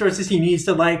resources he needs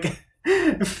to like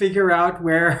figure out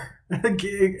where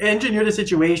engineer the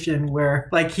situation where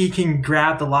like he can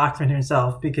grab the locksmith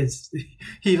himself, because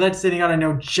he lets Zenigata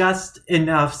know just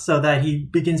enough so that he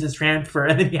begins his transfer,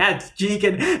 and then he had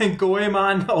Jigen and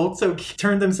Goemon also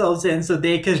turn themselves in so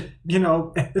they could,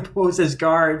 pose as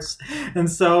guards,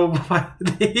 and so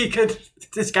he could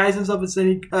disguise himself as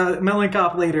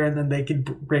Melenkop later, and then they could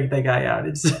break that guy out.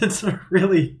 It's a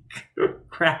really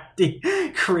crafty,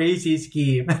 crazy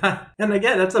scheme. And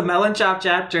again, that's a Melenchop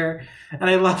chapter, and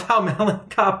I love how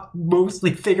Melenkop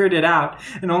mostly figured it out,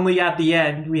 and only at the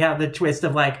end we have the twist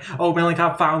of like, oh,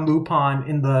 Melenkop found Lupin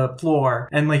in the floor,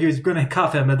 and like he was going to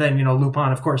cuff him, but then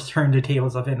Lupin of course turned the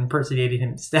tables of it and impersonated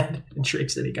him instead and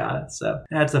tricks that he got it. So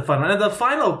that's a fun one. And the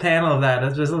final panel of that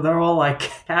is just they're all like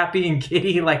happy and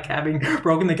giddy, like having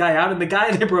broken the guy out, and the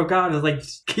guy they broke out is like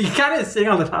he kind of sitting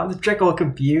on the top of the trick all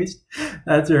confused.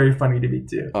 That's very funny to me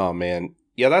too. Oh man.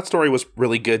 Yeah, that story was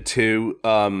really good too.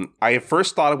 I at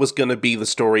first thought it was going to be the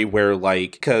story where,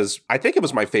 like, because I think it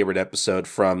was my favorite episode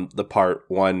from the part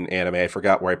 1 anime. I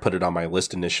forgot where I put it on my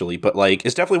list initially, but like,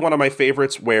 it's definitely one of my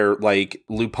favorites where, like,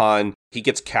 Lupin, he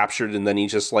gets captured and then he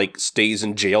just, like, stays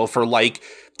in jail for, like,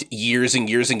 years and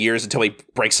years and years until he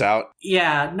breaks out.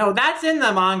 Yeah, no, that's in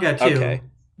the manga too. Okay.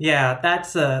 Yeah,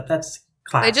 that's classic.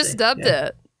 They just dubbed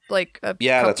it like a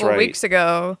that's couple right. weeks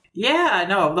ago. Yeah,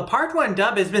 no, the part 1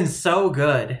 dub has been so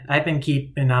good. I've been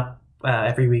keeping up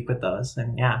every week with those,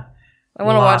 and yeah. I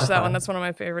want to Lot watch of that fun. one. That's one of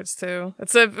my favorites too.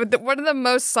 It's one of the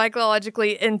most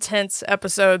psychologically intense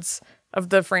episodes of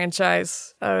the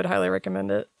franchise. I would highly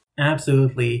recommend it.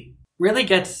 Absolutely. Really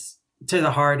gets to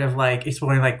the heart of, like,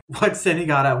 exploring, like, what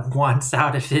Zenigata wants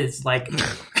out of his, like,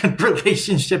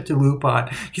 relationship to Lupin.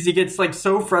 Because he gets, like,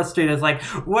 so frustrated. It's like,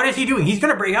 what is he doing? He's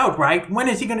going to break out, right? When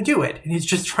is he going to do it? And he's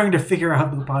just trying to figure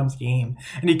out Lupin's game.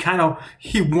 And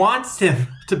he wants him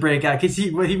to break out. Because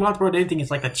what he wants more than anything is,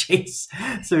 like, a chase.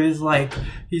 So he's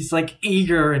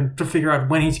eager and to figure out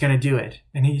when he's going to do it.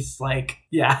 And he's like,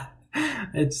 yeah,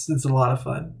 it's a lot of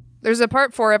fun. There's a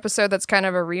part 4 episode that's kind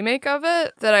of a remake of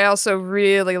it that I also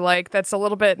really like. That's a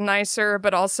little bit nicer,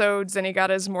 but also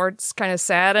Zenigata's more kind of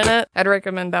sad in it. I'd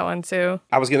recommend that one too.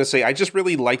 I was going to say, I just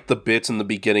really liked the bits in the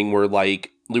beginning where, like,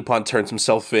 Lupin turns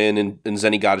himself in and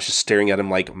Zenigata's just staring at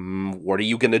him like, what are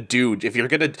you going to do? If you're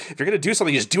going to do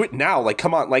something, just do it now. Like,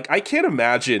 come on. Like, I can't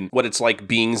imagine what it's like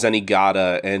being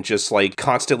Zenigata and just, like,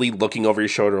 constantly looking over your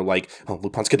shoulder like, oh,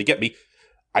 Lupin's going to get me.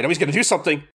 I know he's going to do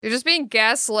something. You're just being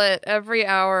gaslit every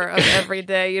hour of every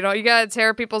day. You gotta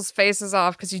tear people's faces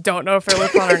off because you don't know if they're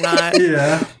Lupin or not.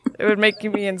 Yeah. It would make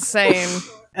me insane.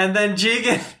 And then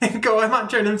Jigen and Goemon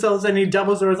turn themselves and he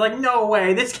doubles over. It's like, no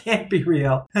way, this can't be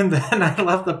real. And then I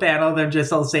love the panel of them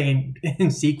just all saying in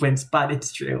sequence, but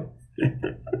it's true.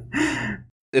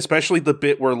 Especially the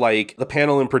bit where, like, the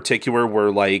panel in particular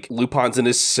where, like, Lupin's in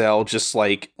his cell just,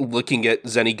 like, looking at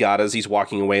Zenigata as he's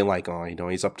walking away like, oh, you know,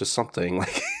 he's up to something.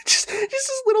 Like, just his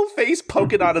little face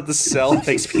poking out of the cell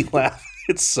makes me laugh.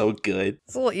 It's so good.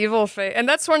 It's a little evil face. And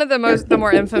that's one of the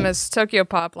more infamous Tokyo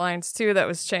Pop lines, too, that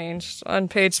was changed on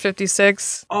page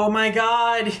 56. Oh my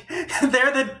god.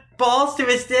 They're the balls to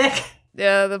his dick.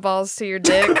 Yeah, the balls to your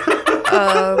dick.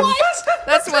 What?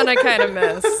 That's one I kind of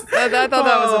miss. I thought that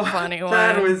was a funny one.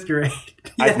 That was great.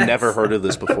 I've Yes. never heard of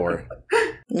this before.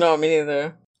 No, me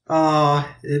neither. Oh,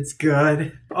 it's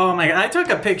good. Oh my god, I took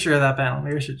a picture of that panel.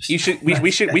 Maybe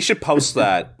we should. We should post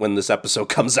that when this episode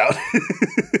comes out.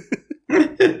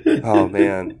 Oh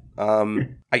man.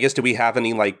 I guess, do we have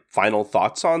any, like, final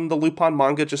thoughts on the Lupin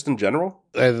manga just in general?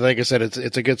 Like I said,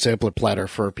 it's a good sampler platter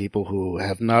for people who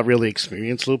have not really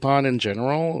experienced Lupin in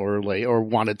general, or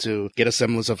wanted to get a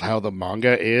semblance of how the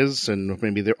manga is, and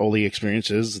maybe their only experience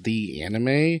is the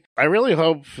anime. I really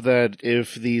hope that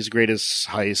if these greatest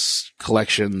heist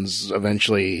collections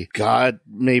eventually got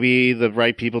maybe the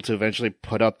right people to eventually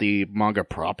put out the manga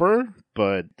proper.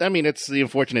 But, I mean, it's the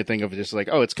unfortunate thing of just like,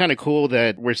 oh, it's kind of cool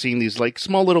that we're seeing these, like,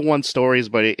 small little one stories,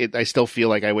 but I still feel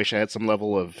like I wish I had some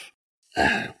level of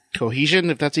cohesion,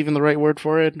 if that's even the right word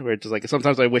for it, where it's just like,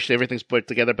 sometimes I wish everything's put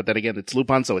together, but then again, it's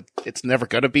Lupin, so it's never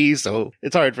gonna be, so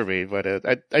it's hard for me, but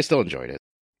I still enjoyed it.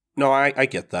 No, I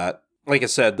get that. Like I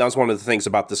said, that was one of the things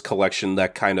about this collection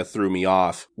that kind of threw me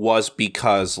off, was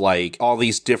because, like, all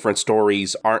these different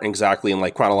stories aren't exactly in,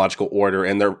 like, chronological order,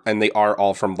 and they are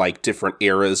all from, like, different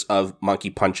eras of Monkey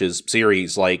Punch's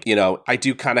series. Like, you know, I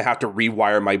do kind of have to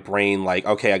rewire my brain, like,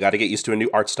 okay, I got to get used to a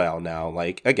new art style now.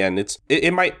 Like, again,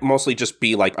 it might mostly just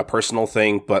be, like, a personal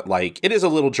thing, but, like, it is a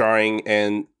little jarring.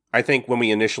 And I think when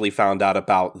we initially found out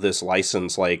about this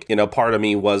license, like, you know, part of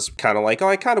me was kind of like, oh,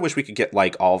 I kind of wish we could get,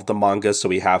 like, all of the manga so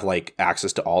we have, like,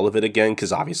 access to all of it again,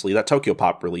 because obviously that Tokyo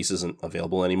Pop release isn't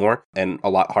available anymore and a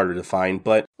lot harder to find.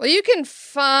 But Well, you can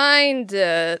find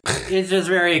it. It's just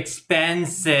very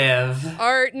expensive.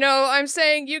 Or, no, I'm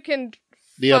saying you can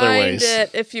The other find ways.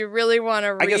 it if you really want to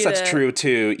read it. I guess that's true,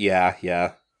 too.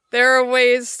 Yeah. There are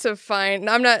ways to find.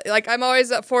 I'm not, like, I'm always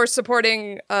up for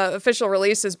supporting official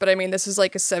releases, but I mean, this is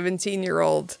like a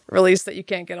 17-year-old release that you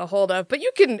can't get a hold of. But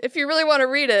you can, if you really want to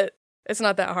read it, it's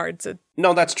not that hard to.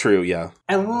 No, that's true, yeah.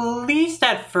 At least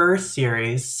that first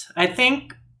series,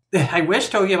 I wish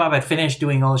Tokyo Pop had finished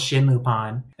doing all Shin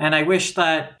Lupin, and I wish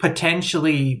that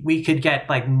potentially we could get,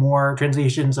 like, more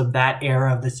translations of that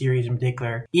era of the series in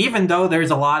particular. Even though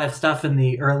there's a lot of stuff in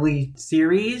the early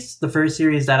series, the first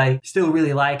series, that I still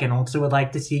really like and also would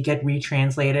like to see get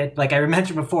retranslated. Like I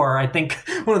mentioned before, I think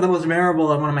one of the most memorable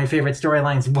and one of my favorite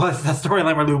storylines was the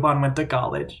storyline where Lupin went to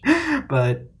college.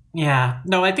 But Yeah.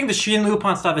 No, I think the Shin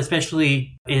Lupin stuff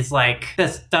especially is like the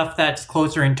stuff that's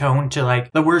closer in tone to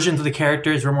like the versions of the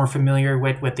characters we're more familiar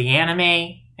with the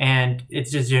anime. And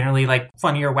it's just generally like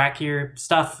funnier, wackier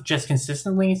stuff just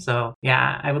consistently. So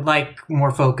yeah, I would like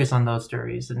more focus on those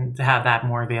stories and to have that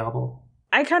more available.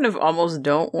 I kind of almost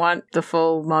don't want the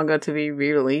full manga to be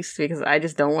re-released because I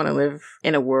just don't want to live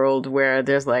in a world where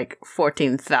there's like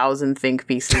 14,000 think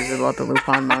pieces about the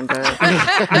Lupin manga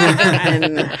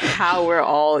and how we're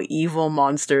all evil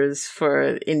monsters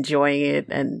for enjoying it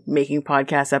and making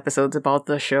podcast episodes about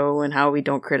the show and how we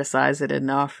don't criticize it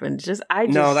enough. And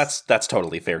No, that's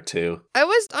totally fair too. I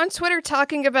was on Twitter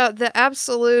talking about the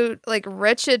absolute like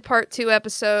wretched part 2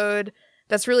 episode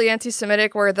that's really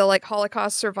anti-Semitic, where the like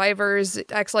Holocaust survivors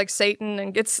acts like Satan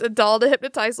and gets a doll to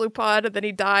hypnotize Lupin, and then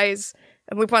he dies,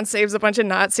 and Lupin saves a bunch of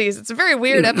Nazis. It's a very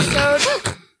weird episode.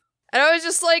 And I was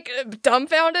just like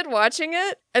dumbfounded watching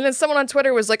it. And then someone on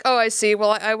Twitter was like, oh, I see.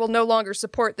 Well, I will no longer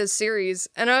support this series.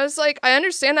 And I was like, I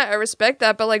understand that. I respect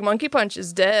that. But like Monkey Punch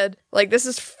is dead. Like this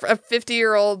is a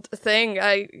 50-year-old thing.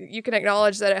 You can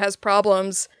acknowledge that it has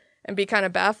problems and be kind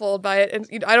of baffled by it.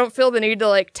 And I don't feel the need to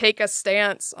like take a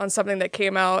stance on something that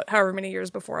came out however many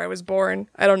years before I was born.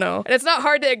 I don't know. And it's not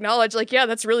hard to acknowledge like, yeah,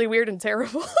 that's really weird and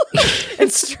terrible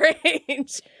and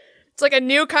strange. It's like a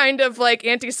new kind of like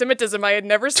anti-Semitism I had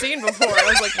never seen before. I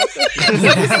was like,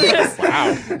 what is this?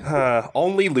 Wow.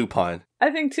 Only Lupin.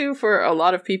 I think too, for a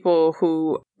lot of people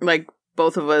who like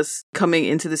both of us coming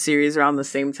into the series around the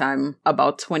same time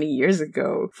about 20 years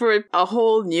ago, for a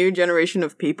whole new generation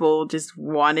of people just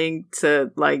wanting to,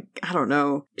 like, I don't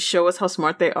know, show us how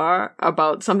smart they are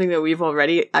about something that we've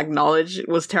already acknowledged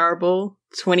was terrible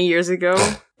 20 years ago.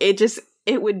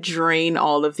 It would drain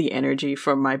all of the energy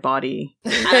from my body.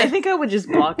 And I think I would just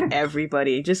block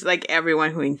everybody, just like everyone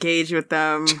who engaged with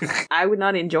them. I would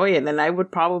not enjoy it. And I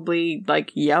would probably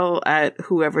like yell at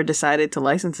whoever decided to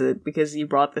license it because you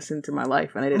brought this into my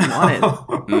life and I didn't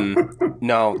want it.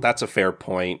 No, that's a fair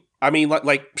point. I mean,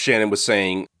 like Shannon was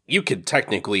saying, you could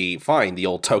technically find the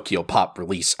old Tokyo Pop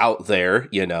release out there,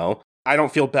 you know. I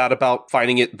don't feel bad about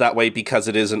finding it that way because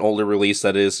it is an older release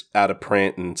that is out of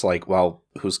print, and it's like, well,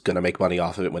 who's going to make money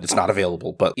off of it when it's not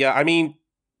available? But yeah, I mean,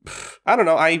 I don't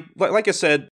know. Like I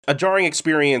said, a jarring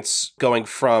experience going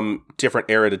from different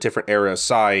era to different era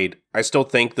aside, I still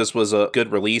think this was a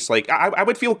good release. Like, I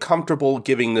would feel comfortable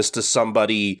giving this to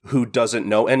somebody who doesn't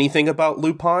know anything about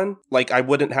Lupin. Like, I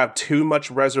wouldn't have too much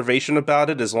reservation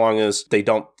about it as long as they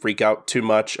don't freak out too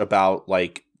much about,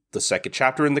 like, the second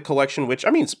chapter in the collection, which, I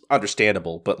mean, it's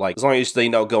understandable, but like, as long as they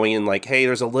know going in, like, hey,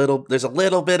 there's a little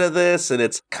bit of this, and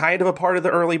it's kind of a part of the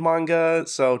early manga,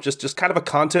 so just kind of a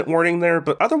content warning there,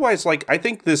 but otherwise, like, I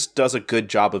think this does a good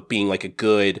job of being, like, a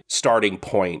good starting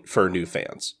point for new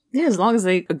fans. Yeah, as long as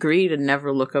they agree to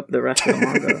never look up the rest of the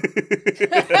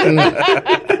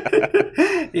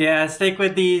manga. Yeah, stick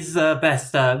with these best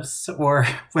stubs, or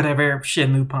whatever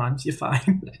Shin Lupins you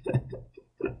find.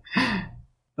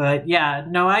 But yeah,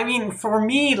 no, I mean, for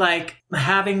me, like,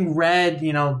 having read,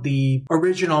 you know, the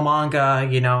original manga,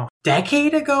 you know,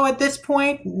 decade ago at this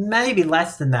point, maybe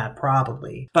less than that,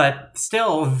 probably. But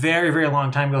still a very, very long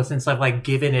time ago since I've, like,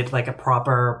 given it, like, a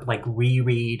proper, like,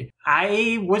 reread.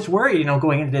 I was worried, you know,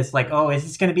 going into this, like, oh, is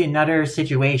this going to be another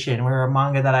situation where a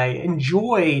manga that I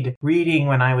enjoyed reading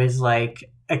when I was, like,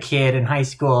 a kid in high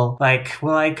school, like,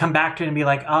 will I come back to it and be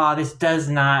like, oh, this does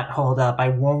not hold up, I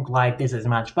won't like this as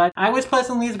much? But I was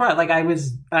pleasantly surprised. Like, I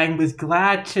was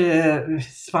glad to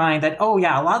find that, oh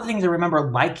yeah, a lot of things I remember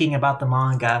liking about the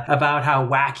manga, about how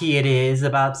wacky it is,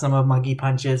 about some of Monkey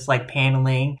Punch's, like,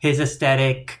 paneling, his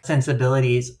aesthetic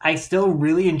sensibilities. I still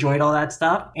really enjoyed all that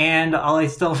stuff, and I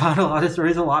still found a lot of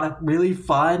stories, a lot of really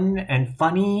fun and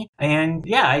funny, and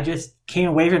yeah, I just came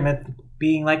away from it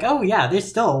being like, oh yeah, there's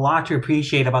still a lot to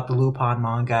appreciate about the Lupin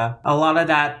manga. A lot of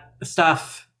that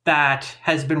stuff that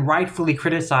has been rightfully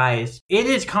criticized, it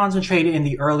is concentrated in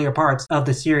the earlier parts of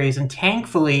the series, and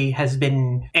thankfully has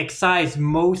been excised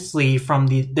mostly from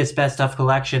this best stuff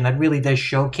collection that really does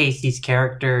showcase these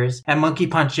characters and Monkey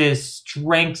Punch's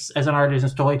strengths as an artist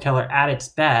and storyteller at its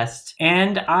best.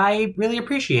 And I really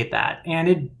appreciate that. And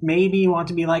it made me want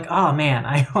to be like, oh man,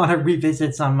 I want to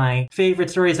revisit some of my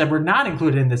favorite stories that were not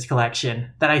included in this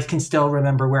collection that I can still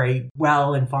remember very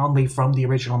well and fondly from the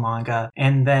original manga,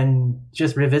 and then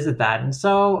just revisit revisit that. And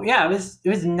so, yeah, it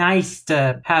was nice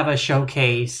to have a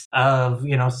showcase of,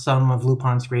 you know, some of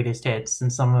Lupin's greatest hits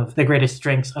and some of the greatest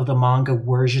strengths of the manga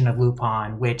version of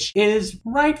Lupin, which is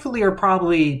rightfully or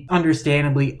probably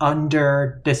understandably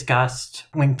under discussed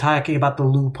when talking about the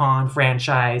Lupin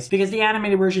franchise, because the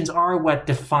animated versions are what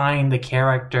define the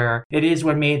character. It is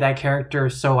what made that character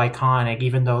so iconic,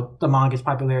 even though the manga's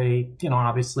popularity, you know,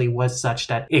 obviously was such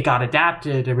that it got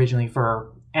adapted originally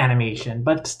for animation.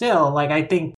 But still, like, I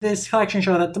think this collection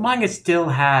shows that the manga still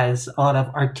has a lot of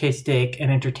artistic and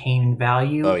entertainment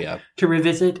value to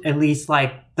revisit, at least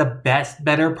like the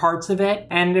better parts of it.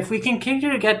 And if we can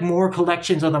continue to get more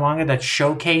collections of the manga that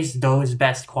showcase those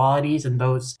best qualities and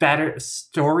those better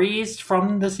stories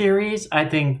from the series, I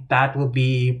think that will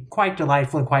be quite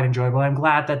delightful and quite enjoyable. I'm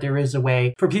glad that there is a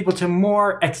way for people to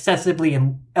more accessibly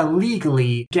and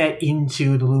illegally get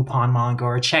into the Lupin manga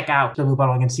or check out the Lupin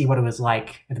manga and see what it was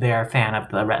like if they're a fan of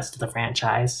the rest of the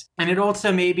franchise. And it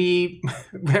also may be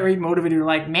very motivating,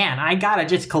 like, man, I gotta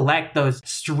just collect those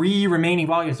 3 remaining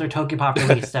volumes that Tokyopop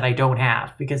released that I don't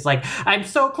have, because like I'm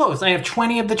so close. I have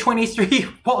 20 of the 23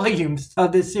 volumes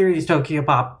of this series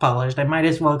Tokyopop published. I might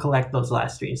as well collect those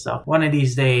last 3. So one of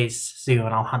these days soon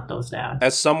I'll hunt those down.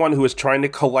 As someone who is trying to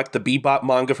collect the Bebop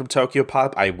manga from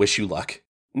Tokyopop, I wish you luck.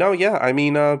 No, yeah, I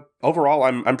mean, overall,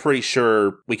 I'm pretty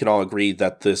sure we can all agree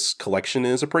that this collection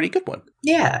is a pretty good one.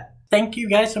 Yeah, thank you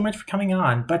guys so much for coming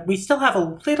on. But we still have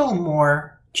a little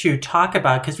more to talk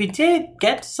about, because we did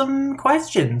get some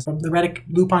questions from the Reddit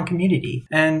Lupin community.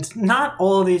 And not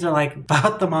all of these are like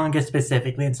about the manga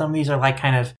specifically, and some of these are like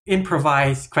kind of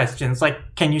improvised questions. Like,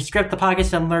 can you script the podcast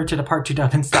similar to the Part 2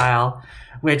 dubbing style?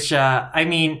 Which, I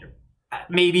mean,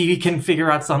 maybe we can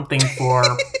figure out something for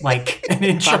like an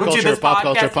intro to this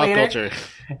podcast pop later. culture.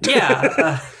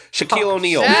 Yeah. Shaquille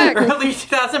O'Neal. Early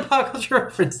 2000 pop culture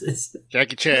references.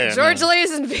 Jackie Chan. George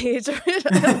Lazenby.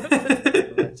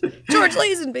 George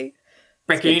Lazenby.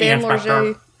 Dan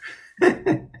Lorget.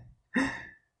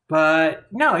 But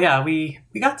no, yeah, we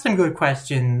got some good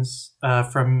questions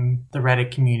from the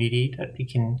Reddit community that we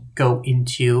can go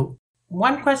into.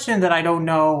 One question that I don't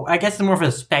know, I guess it's more of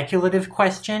a speculative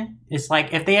question, is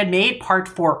like, if they had made Part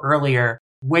 4 earlier,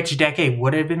 which decade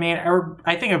would it have been made? Or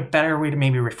I think a better way to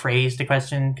maybe rephrase the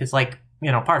question, because like,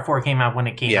 you know, Part 4 came out when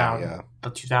it came out in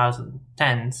the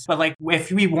 2010s. But like,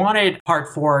 if we wanted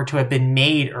Part 4 to have been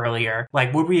made earlier,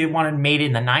 like, would we have wanted made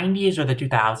in the 90s or the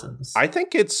 2000s? I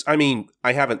think I mean,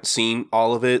 I haven't seen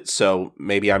all of it, so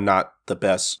maybe I'm not the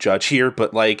best judge here,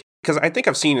 but like, because I think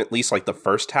I've seen at least like the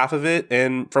first half of it,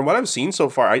 and from what I've seen so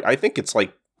far, I think it's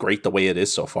like great the way it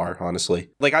is so far, honestly.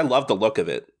 Like, I love the look of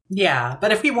it. Yeah,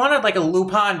 but if we wanted like a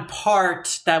Lupin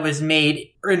part that was made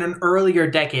in an earlier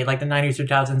decade, like the 90s or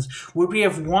 2000s, would we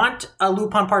have want a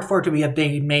Lupin Part 4 to be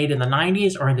made in the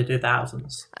 90s or in the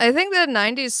 2000s? I think the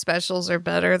 90s specials are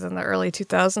better than the early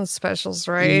 2000s specials,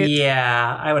 right?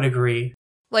 Yeah, I would agree.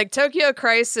 Like, Tokyo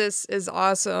Crisis is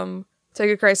awesome.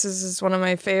 Tokyo Crisis is one of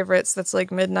my favorites. That's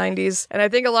like mid-90s. And I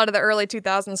think a lot of the early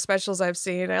 2000s specials I've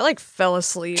seen, I like fell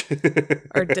asleep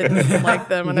or didn't like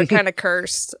them. And they're kind of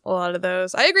cursed, a lot of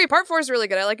those. I agree. Part 4 is really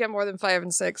good. I like it more than 5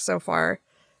 and 6 so far.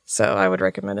 So I would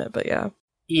recommend it, but yeah.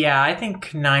 Yeah, I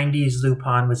think 90s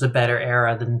Lupin was a better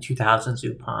era than 2000s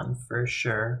Lupin, for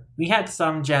sure. We had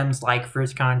some gems like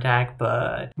First Contact,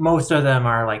 but most of them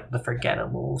are like the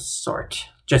forgettable sort.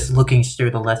 Just looking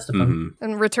through the list of them.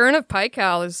 And Return of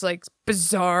Paikal is like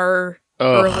bizarre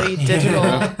early digital.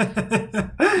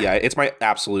 Yeah, it's my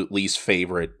absolute least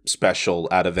favorite special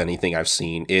out of anything I've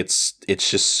seen. It's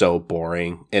just so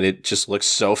boring, and it just looks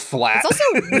so flat. It's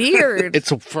also weird.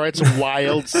 It's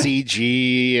wild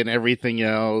CG and everything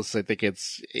else. I think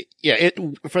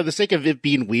for the sake of it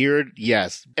being weird,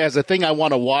 yes. As a thing I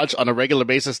want to watch on a regular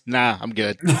basis, nah, I'm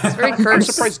good. It's very cursed. I'm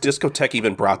surprised Discotheque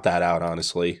even brought that out,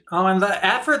 honestly. Oh, and the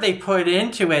effort they put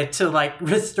into it to like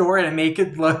restore it and make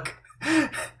it look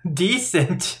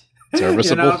decent.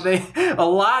 Serviceable. You know, a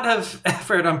lot of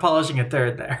effort on polishing a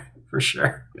third there, for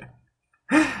sure.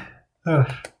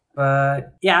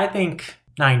 But yeah, I think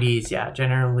 90s,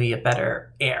 generally a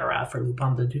better era for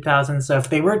Lupin than 2000s. So if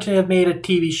they were to have made a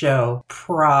TV show,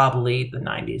 probably the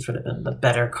 90s would have been the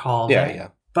better call. Yeah.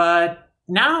 But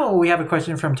now we have a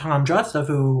question from Tom Drostov,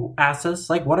 who asks us,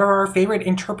 like, what are our favorite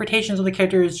interpretations of the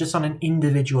characters just on an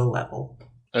individual level?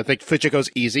 I think Fujiko's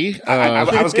easy. I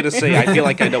was going to say, I feel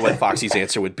like I know what Foxy's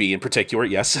answer would be in particular,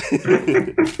 yes.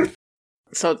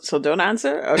 So don't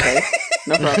answer? Okay,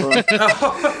 no problem. No,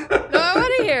 I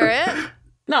want to hear it.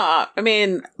 No, I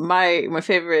mean, my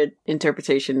favorite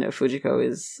interpretation of Fujiko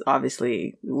is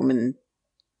obviously Woman...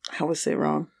 I would say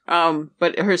wrong.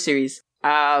 But her series.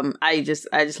 I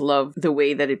just love the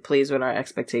way that it plays with our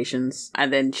expectations,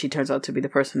 and then she turns out to be the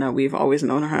person that we've always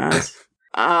known her as.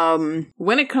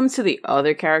 When it comes to the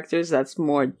other characters, that's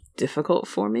more difficult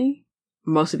for me,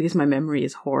 mostly because my memory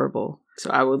is horrible, so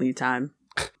I will need time.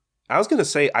 I was going to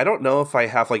say, I don't know if I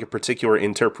have like a particular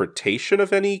interpretation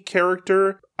of any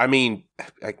character. I mean,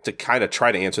 to kind of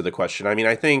try to answer the question, I mean,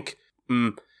 I think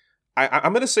I'm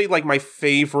going to say like my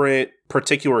favorite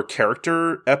particular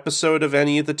character episode of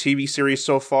any of the TV series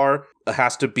so far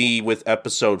has to be with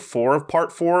episode 4 of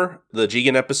part 4, the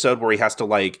Jigen episode where he has to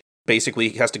like, basically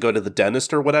he has to go to the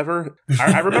dentist or whatever.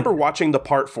 I remember watching the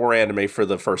part 4 anime for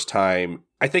the first time.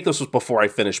 I think this was before I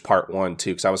finished part 1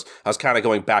 too, because I was kind of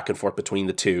going back and forth between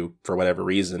the two for whatever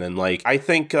reason. And like, I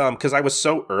think because I was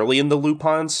so early in the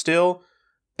Lupin still,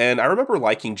 and I remember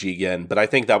liking Jigen, but I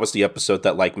think that was the episode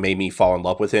that like made me fall in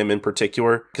love with him in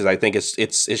particular, because I think it's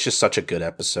just such a good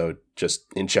episode just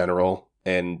in general.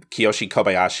 And Kiyoshi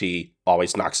Kobayashi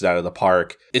always knocks it out of the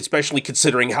park, especially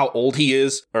considering how old he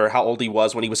is, or how old he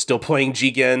was when he was still playing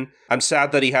Jigen. I'm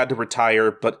sad that he had to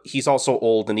retire, but he's also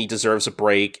old and he deserves a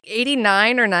break.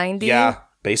 89 or 90? Yeah,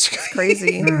 basically.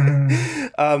 Crazy.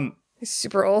 He's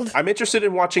super old. I'm interested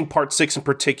in watching part 6 in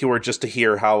particular just to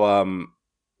hear how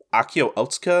Akio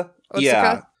Otsuka?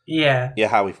 Yeah,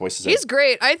 how he voices it. He's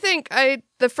great. I think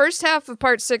the first half of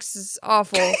part 6 is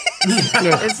awful.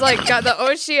 It's like the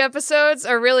Oshi episodes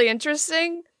are really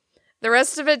interesting. The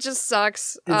rest of it just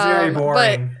sucks. It's very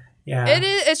boring. But yeah,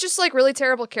 it's just like really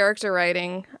terrible character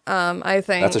writing. I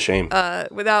think that's a shame.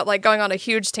 Without like going on a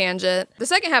huge tangent, the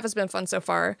second half has been fun so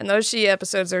far, and the Oshi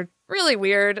episodes are really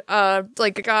weird.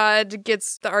 Like God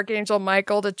gets the Archangel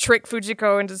Michael to trick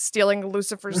Fujiko into stealing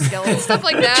Lucifer's skeleton, stuff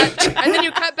like that. And then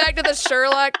you cut back to the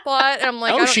Sherlock plot, and I'm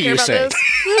like, I don't care about this.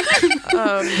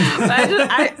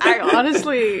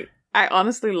 I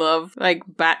honestly love like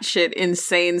batshit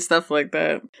insane stuff like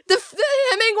that. The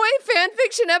Hemingway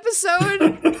fanfiction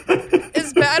episode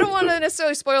is bad. I don't want to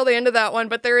necessarily spoil the end of that one,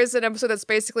 but there is an episode that's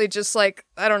basically just like,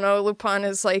 I don't know, Lupin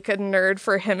is like a nerd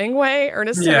for Hemingway,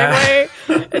 Ernest Hemingway.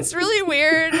 It's really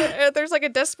weird. There's like a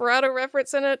Desperado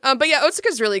reference in it. But yeah,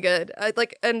 Otsuka's really good.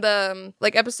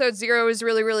 Like episode 0 is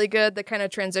really, really good. The kind of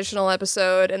transitional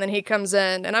episode, and then he comes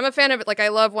in, and I'm a fan of it. Like I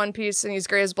love One Piece, and he's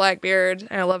great as Blackbeard,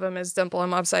 and I love him as Dimple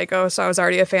and Mob Psycho. So I was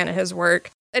already a fan of his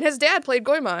work. And his dad played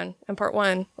Goemon in part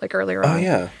 1, like earlier on. Oh,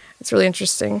 yeah. It's really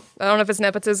interesting. I don't know if it's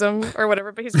nepotism or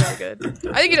whatever, but he's really good.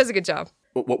 I think he does a good job.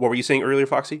 What were you saying earlier,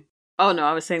 Foxy? Oh, no,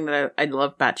 I was saying that I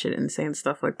love batshit insane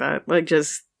stuff like that. Like,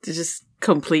 just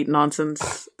complete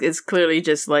nonsense. It's clearly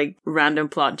just, like, random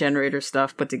plot generator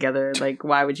stuff put together. Like,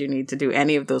 why would you need to do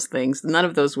any of those things? None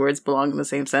of those words belong in the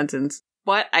same sentence.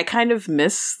 But I kind of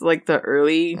miss, like, the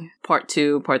early part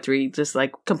 2, part 3, just,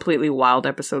 like, completely wild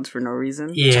episodes for no reason.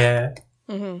 Yeah.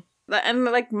 Mm-hmm. And,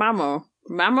 like, Mamo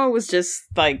was just,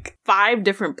 like, 5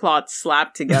 different plots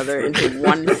slapped together into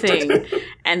one thing.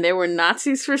 And there were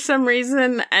Nazis for some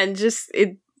reason, and just,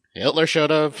 Hitler showed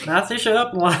up. Nazis showed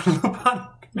up. Lupin.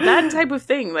 That type of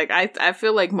thing. Like, I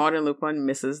feel like modern Lupin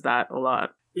misses that a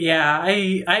lot. Yeah,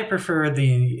 I prefer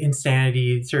the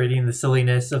insanity, absurdity, and the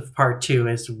silliness of part 2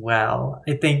 as well.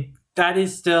 I think that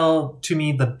is still, to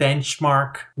me, the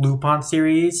benchmark Lupin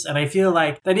series. And I feel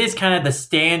like that is kind of the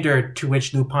standard to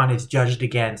which Lupin is judged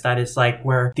against. That is like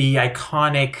where the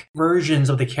iconic versions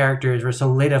of the characters were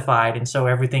solidified. And so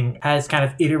everything has kind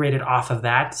of iterated off of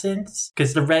that since.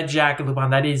 Because the Red Jacket Lupin,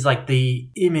 that is like the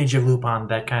image of Lupin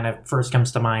that kind of first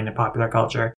comes to mind in popular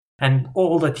culture. And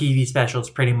all the TV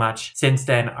specials pretty much since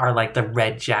then are like the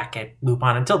Red Jacket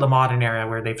Lupin until the modern era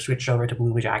where they've switched over to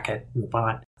Blue Jacket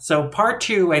Lupin. So part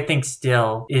 2, I think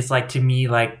still is like to me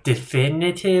like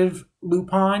definitive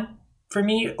Lupin for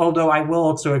me. Although I will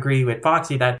also agree with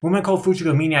Foxy that Woman Called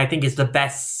Fujiko Mini I think is the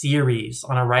best series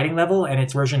on a writing level, and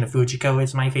its version of Fujiko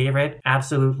is my favorite.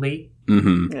 Absolutely.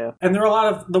 Mm-hmm. Yeah. And there are a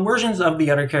lot of the versions of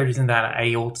the other characters in that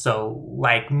I also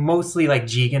like. Mostly like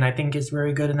Jigen I think is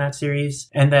very good in that series.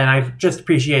 And then I just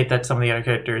appreciate that some of the other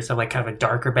characters have like kind of a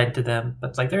darker bent to them.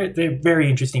 But like they're very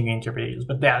interesting interpretations.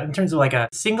 But yeah, in terms of like a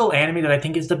single anime that I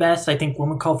think is the best, I think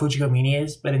Woman Called Fujiko Mini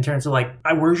is. But in terms of like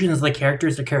versions of the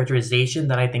characters, the characterization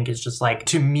that I think is just like,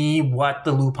 to me, what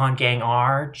the Lupin gang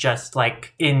are, just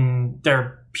like in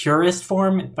their purest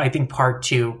form, I think part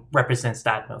 2 represents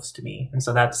that most to me. And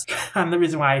so that's kind of the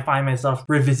reason why I find myself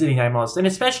revisiting that most. And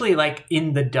especially like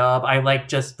in the dub, I like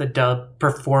just the dub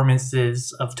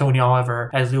performances of Tony Oliver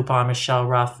as Lupin, Michelle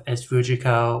Ruff as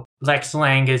Fujiko, Lex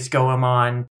Lang as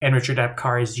Goemon, and Richard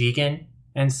Epcar as Jigen.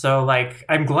 And so, like,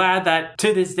 I'm glad that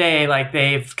to this day, like,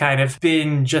 they've kind of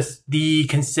been just the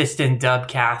consistent dub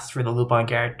cast for the Lupin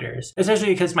characters. Especially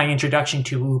because my introduction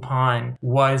to Lupin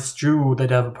was through the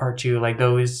dub of part 2. Like,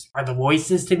 those are the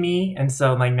voices to me. And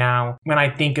so, like, now when I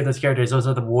think of those characters, those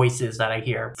are the voices that I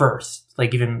hear first.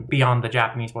 Like, even beyond the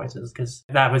Japanese voices, because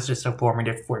that was just so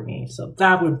formative for me. So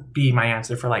that would be my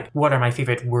answer for, like, what are my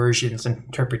favorite versions and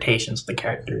interpretations of the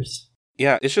characters.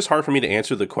 Yeah, it's just hard for me to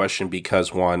answer the question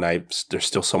because, one, there's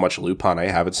still so much Lupin I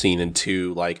haven't seen, and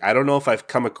two, like, I don't know if I've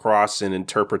come across an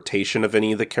interpretation of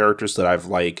any of the characters that I've,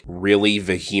 like, really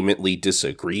vehemently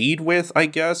disagreed with, I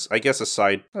guess. I guess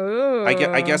aside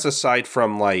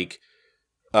from, like...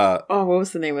 what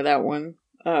was the name of that one?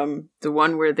 The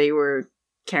one where they were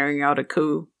carrying out a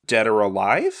coup. Dead or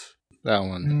Alive? That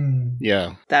one.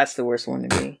 Yeah. That's the worst one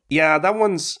to me. Yeah, that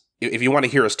one's... If you want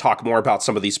to hear us talk more about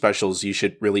some of these specials, you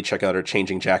should really check out our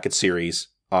Changing Jacket series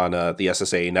on the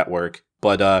SSA network.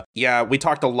 But yeah, we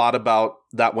talked a lot about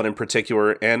that one in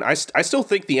particular, and I still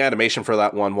think the animation for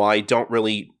that one, while I don't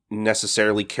really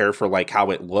necessarily care for like how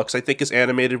it looks, I think is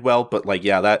animated well, but like,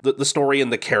 yeah, that the story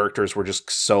and the characters were just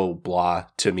so blah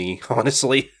to me,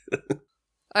 honestly.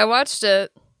 I watched it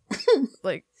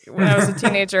like when I was a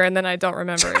teenager, and then I don't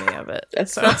remember any of it.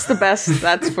 That's the best.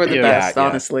 That's for the best,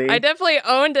 honestly. I definitely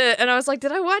owned it, and I was like,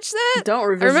 did I watch that? Don't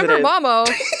revisit I remember it. Momo.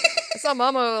 I saw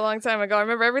Momo a long time ago. I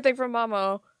remember everything from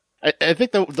Momo. I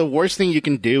think the worst thing you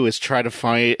can do is try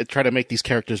to make these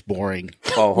characters boring.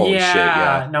 Oh, holy shit,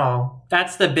 yeah. No.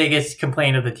 That's the biggest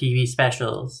complaint of the TV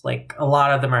specials. Like, a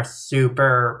lot of them are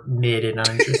super mid and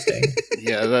uninteresting.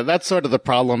 Yeah, that's sort of the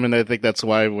problem, and I think that's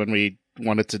why when we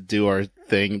wanted to do our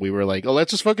thing, we were like, oh,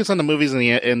 let's just focus on the movies and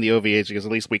the OVAs, because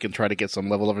at least we can try to get some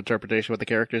level of interpretation with the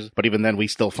characters. But even then, we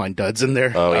still find duds in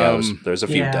there. Oh, yeah, there's a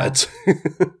few duds.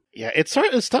 Yeah, it's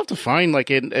tough to find like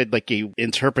a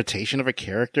interpretation of a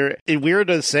character. It's weird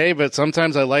to say, but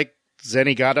sometimes I like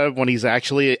Zenigata when he's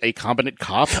actually a competent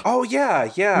cop. Oh, yeah.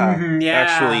 Mm-hmm, yeah.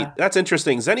 Actually, that's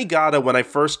interesting. Zenigata, when I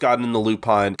first got into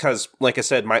Lupin, because, like I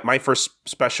said, my first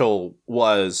special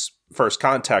was First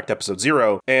Contact, Episode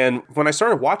 0, and when I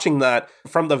started watching that,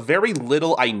 from the very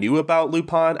little I knew about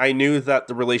Lupin, I knew that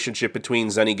the relationship between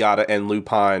Zenigata and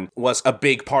Lupin was a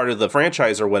big part of the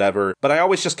franchise or whatever, but I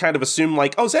always just kind of assumed,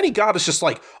 like, oh, Zenigata's just,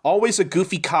 like, always a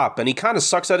goofy cop, and he kind of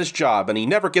sucks at his job, and he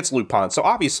never gets Lupin, so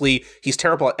obviously he's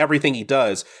terrible at everything he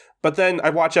does. But then I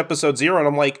watch Episode 0, and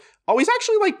I'm like, oh, he's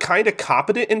actually, like, kind of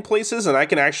competent in places, and I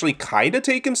can actually kind of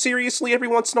take him seriously every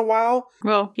once in a while.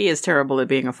 Well, he is terrible at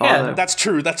being a father. Yeah, that's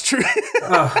true.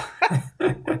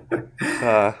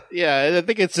 Yeah, I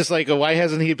think it's just like, why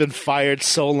hasn't he been fired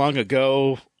so long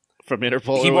ago from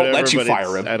Interpol? He or won't whatever, let you but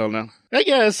fire him. I don't know. I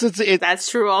guess it's That's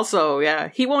true also, yeah.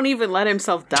 He won't even let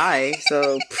himself die,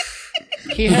 so...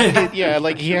 He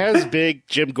has big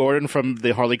Jim Gordon from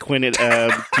the Harley Quinn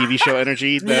TV show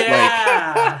energy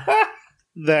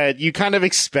that you kind of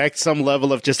expect some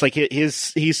level of just like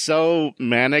he's so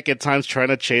manic at times trying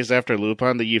to chase after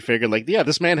Lupin that you figure like, yeah,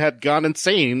 this man had gone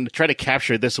insane trying to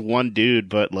capture this one dude.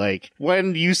 But like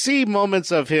when you see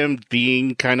moments of him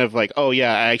being kind of like, oh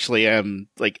yeah, I actually am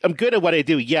like, I'm good at what I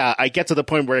do. Yeah, I get to the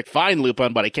point where I find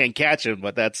Lupin, but I can't catch him.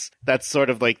 But that's sort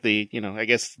of like the, I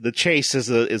guess the chase is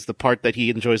the part that he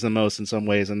enjoys the most in some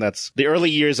ways. And that's the early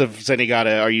years of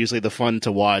Zenigata are usually the fun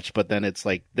to watch. But then it's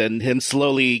like, then him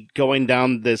slowly going down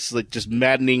this like just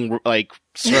maddening like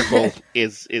circle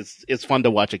is fun to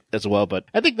watch as well. But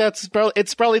I think it's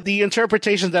probably the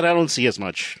interpretations that I don't see as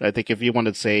much. I think if you want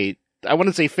to say, I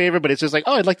wouldn't say favorite, but it's just like,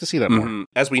 oh, I'd like to see that more.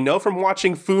 As we know from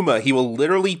watching Fuma, he will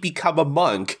literally become a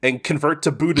monk and convert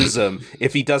to Buddhism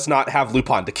if he does not have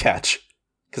Lupin to catch,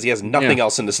 because he has nothing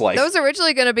else in this life. That was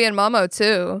originally going to be in Momo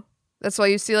too. That's why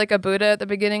you see like a Buddha at the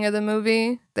beginning of the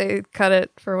movie. They cut it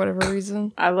for whatever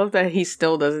reason. I love that he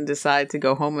still doesn't decide to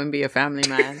go home and be a family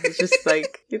man. It's just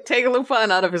like, you take Lupin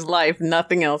out of his life,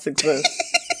 nothing else exists.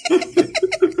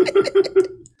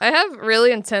 I have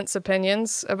really intense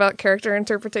opinions about character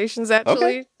interpretations,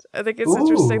 actually. Okay. I think it's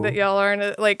interesting that y'all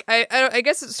aren't like I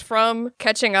guess it's from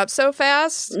catching up so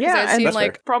fast. Yeah, I've seen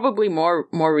like probably more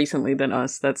recently than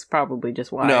us. That's probably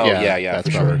just why. No, yeah, that's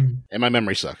probably. Sure. And my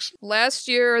memory sucks. Last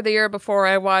year or the year before,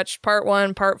 I watched Part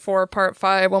 1, Part 4, Part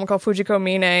 5, one called Fujiko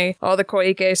Mine, all the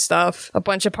Koike stuff, a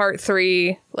bunch of Part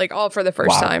 3, like all for the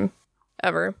first time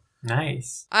ever.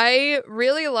 Nice. I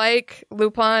really like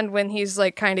Lupin when he's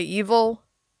like kind of evil.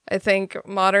 I think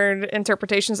modern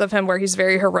interpretations of him where he's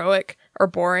very heroic are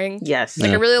boring. Yes.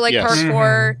 Like I really like Part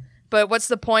 4, but what's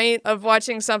the point of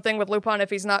watching something with Lupin if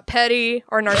he's not petty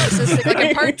or narcissistic? Like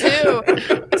in Part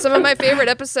 2, some of my favorite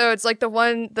episodes, like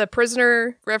the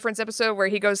prisoner reference episode where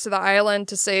he goes to the island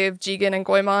to save Jigen and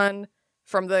Goemon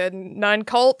from the nun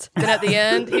cult. Then at the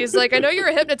end, he's like, I know you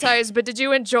were hypnotized, but did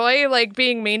you enjoy like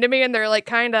being mean to me? And they're like,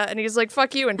 kinda. And he's like,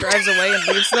 fuck you, and drives away and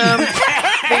leaves them.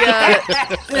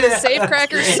 The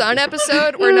Safecracker's son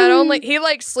episode, where not only he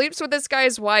like sleeps with this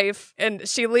guy's wife and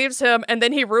she leaves him, and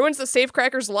then he ruins the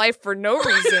Safecracker's life for no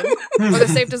reason. Or the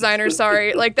safe designer,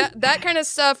 sorry. Like that kind of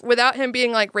stuff without him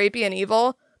being like rapey and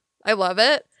evil. I love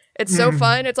it. It's so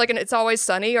fun. It's like an It's Always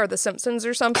Sunny or The Simpsons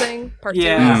or something. Part 2.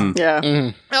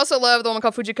 Yeah. I also love the one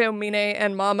called Fujiko Mine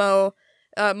and Mamo.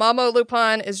 Mamo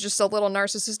Lupin is just a little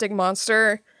narcissistic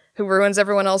monster who ruins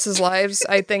everyone else's lives.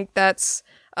 I think that's,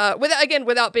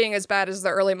 without being as bad as the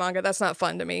early manga, that's not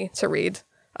fun to me to read.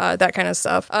 That kind of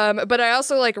stuff. But I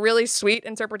also like really sweet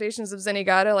interpretations of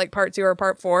Zenigata, like part 2 or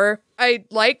part 4. I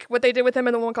like what they did with him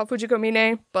in the one called Fujiko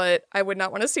Mine, but I would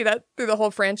not want to see that through the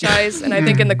whole franchise. And I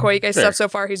think in the Koike stuff so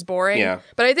far, he's boring. Yeah.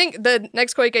 But I think the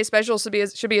next Koike special should be a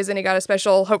Zenigata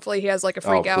special. Hopefully he has like a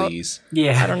freak out. Please.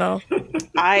 Yeah. I don't know.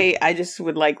 I just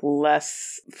would like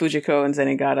less Fujiko and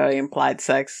Zenigata implied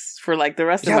sex for like the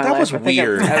rest of my Yeah, life. that was I think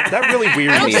weird. That really I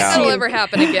weirded don't me think that'll out. ever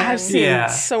happen again. I've seen Yeah.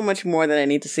 so much more than I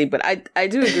need to see, but I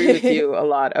do agree with you a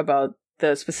lot about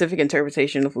the specific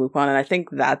interpretation of Lupin, and I think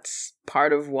that's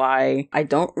part of why I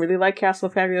don't really like Castle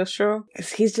Cagliostro,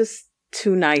 because he's just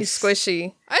too nice. He's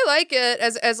squishy. I like it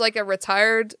as like a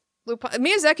retired Lupin.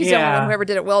 Miyazaki's the only one who ever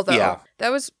did it well, though. Yeah.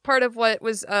 That was part of what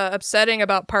was upsetting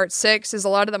about part 6 is a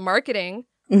lot of the marketing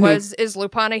Mhm. is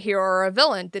Lupin a hero or a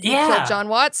villain? Did he Yeah. kill John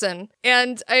Watson?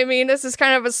 And I mean, this is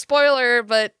kind of a spoiler,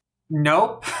 but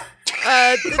Nope.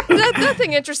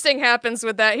 nothing interesting happens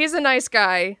with that. He's a nice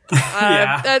guy.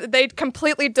 Yeah. They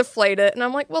completely deflate it, and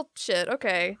I'm like, well, shit,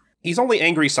 okay. He's only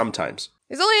angry sometimes.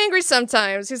 He's only angry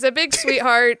sometimes. He's a big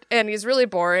sweetheart, and he's really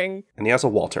boring. And he has a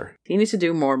Walter. He needs to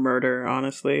do more murder,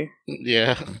 honestly.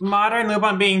 Yeah. Modern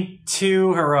Lupin being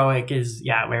too heroic is,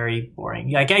 very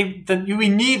boring. Like, we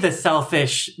need the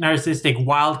selfish, narcissistic,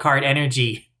 wildcard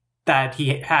energy that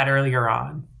he had earlier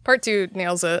on. Part 2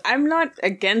 nails it. I'm not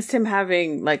against him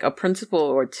having like a principle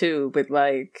or two, but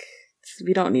like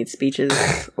we don't need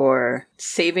speeches or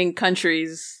saving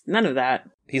countries. None of that.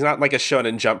 He's not like a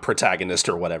Shonen Jump protagonist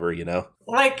or whatever, you know?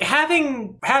 Like,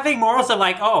 having morals of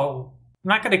like, oh, I'm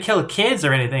not going to kill kids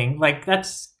or anything. Like,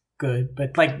 that's good.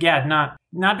 But like,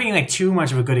 not being like too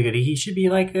much of a goody-goody. He should be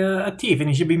like a thief, and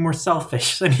he should be more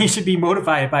selfish, and he should be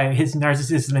motivated by his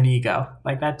narcissism and ego.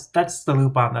 Like, that's the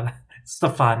Lupin that's the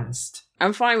funnest.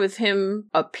 I'm fine with him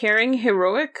appearing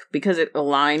heroic because it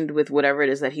aligned with whatever it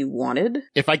is that he wanted,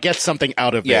 If I get something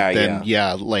out of Yeah, it,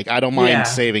 then like I don't mind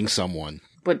saving someone.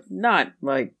 but not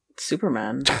like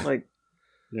Superman. Like,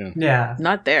 Yeah.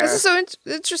 not there. This is so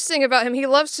interesting about him. He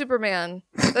loves Superman.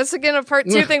 That's again a part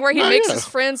 2 thing where he makes his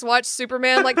friends watch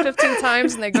Superman like 15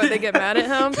 times and they get mad at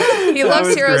him. He loves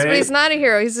was heroes, great. but he's not a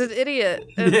hero. He's an idiot.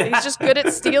 And he's just good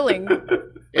at stealing.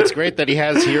 It's great that he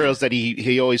has heroes that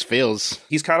he always fails.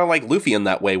 He's kind of like Luffy in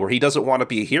that way, where he doesn't want to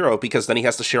be a hero because then he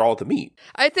has to share all the meat.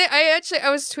 I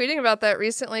was tweeting about that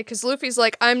recently because Luffy's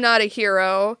like, I'm not a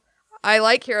hero. I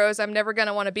like heroes. I'm never going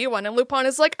to want to be one. And Lupin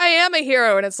is like, I am a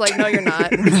hero. And it's like, no, you're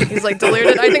not. He's like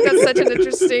deluded. I think that's such an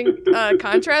interesting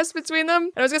contrast between them.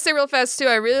 And I was going to say real fast too,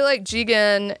 I really like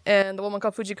Jigen and the woman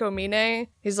called Fujiko Mine.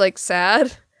 He's like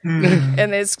sad.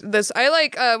 And this I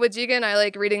like with Jigen, I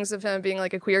like readings of him being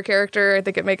like a queer character. I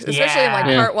think it makes, especially in like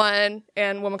part 1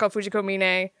 and woman called Fujiko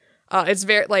Mine. It's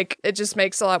very like it just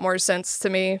makes a lot more sense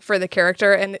to me for the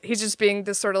character, and he's just being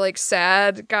this sort of like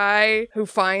sad guy who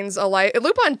finds a life.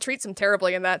 Lupin treats him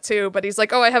terribly in that too, but he's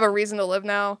like, oh, I have a reason to live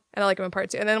now, and I like him in part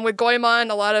 2. And then with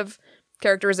Goemon, a lot of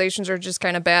characterizations are just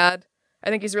kind of bad. I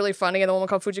think he's really funny in the woman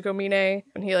called Fujiko Mine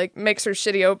when he like makes her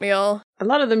shitty oatmeal. A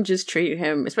lot of them just treat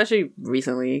him, especially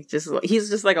recently, he's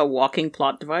just like a walking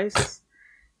plot device.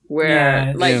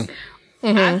 Where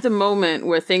at the moment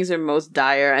where things are most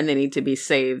dire and they need to be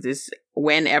saved is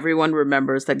when everyone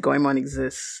remembers that Goemon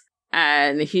exists.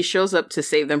 And he shows up to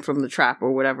save them from the trap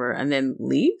or whatever and then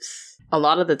leaves. A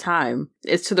lot of the time,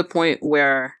 it's to the point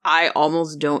where I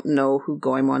almost don't know who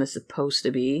Goemon is supposed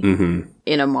to be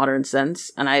in a modern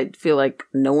sense. And I feel like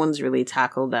no one's really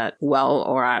tackled that well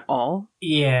or at all.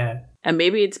 Yeah. And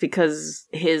maybe it's because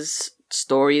his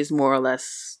stories more or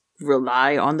less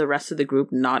rely on the rest of the group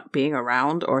not being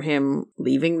around or him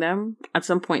leaving them at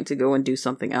some point to go and do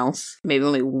something else. Maybe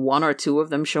only 1 or 2 of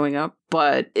them showing up.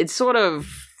 But it sort of,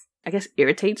 I guess,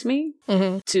 irritates me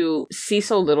to see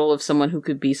so little of someone who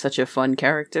could be such a fun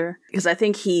character. Because I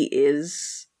think he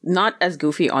is not as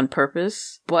goofy on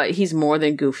purpose, but he's more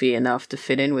than goofy enough to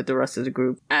fit in with the rest of the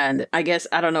group. And I guess,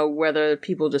 I don't know whether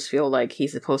people just feel like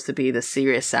he's supposed to be the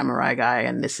serious samurai guy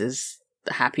and this is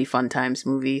the Happy Fun Times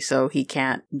movie, so he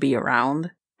can't be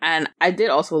around. And I did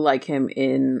also like him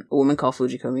in A Woman Called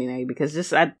Fujiko Mine, because just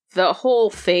the whole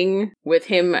thing with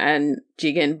him and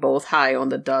Jigen both high on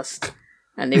the dust,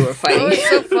 and they were Oh, fighting. it's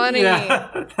so funny.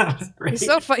 Yeah, that was great. He's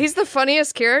so he's the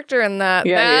funniest character in that.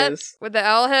 Yeah, he that is. with the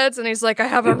owl heads, and he's like, I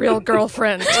have a real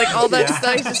girlfriend. Like all that Yeah.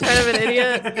 stuff. He's just kind of an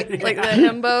idiot. Like the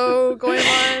himbo going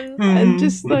on. And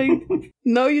just like,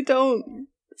 no, you don't,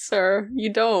 sir.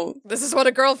 You don't. This is what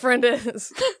a girlfriend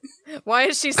is. Why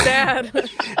is she sad?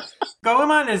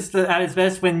 Goemon is at his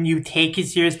best when you take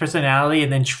his serious personality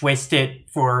and then twist it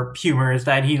for humor, is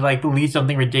that he like believes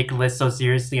something ridiculous so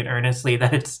seriously and earnestly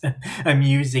that it's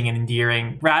amusing and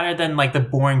endearing, rather than like the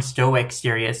boring stoic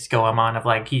serious Goemon of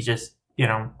like he's just, you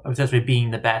know, obsessed with being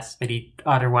the best, but he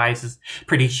otherwise is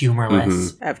pretty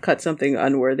humorless. I've cut something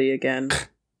unworthy again.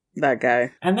 That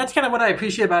guy. And that's kind of what I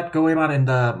appreciate about Goemon in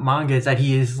the manga, is that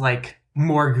he is like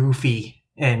more goofy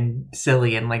and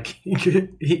silly, and like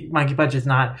Monkey Punch is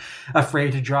not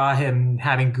afraid to draw him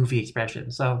having goofy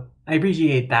expressions. So I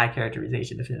appreciate that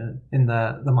characterization in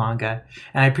the manga,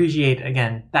 and I appreciate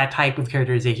again that type of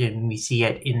characterization when we see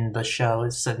it in the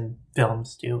shows and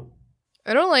films too.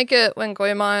 I don't like it when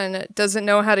Goemon doesn't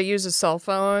know how to use a cell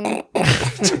phone.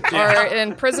 Or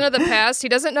in Prison of the Past, he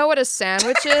doesn't know what a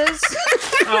sandwich is.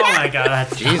 Oh my god,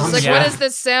 that's Jesus. It's like, yeah. what is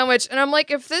this sandwich? And I'm like,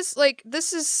 if this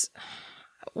is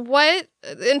what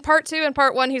in part 2 and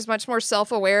part 1 he's much more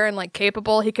self-aware and like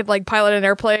capable. He could like pilot an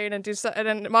airplane and do stuff, and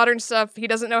in modern stuff he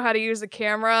doesn't know how to use the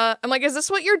camera. I'm like, is this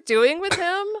what you're doing with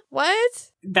him? What?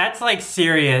 That's like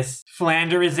serious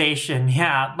Flanderization,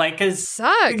 yeah. Like, cause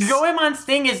Sucks. Goemon's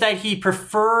thing is that he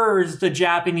prefers the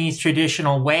Japanese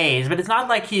traditional ways, but it's not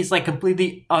like he's like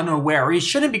completely unaware, or he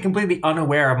shouldn't be completely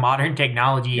unaware of modern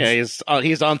technologies. Yeah,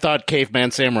 he's unthought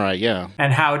caveman samurai, yeah.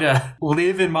 And how to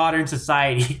live in modern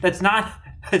society. That's not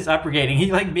his upbringing.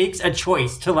 He like makes a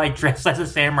choice to like dress as a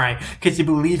samurai because he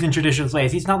believes in traditional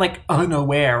ways. He's not like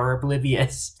unaware or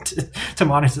oblivious to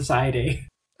modern society.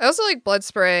 I also like Blood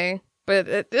Spray, but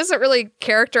it doesn't really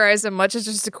characterize him much. It's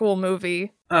just a cool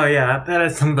movie. Oh yeah, that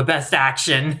is some of the best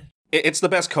action. It's the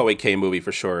best Koei K movie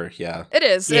for sure, yeah. It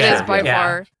is. It Yeah, is by yeah.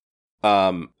 far.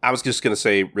 I was just going to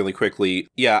say really quickly,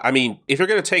 yeah, I mean, if you're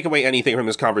going to take away anything from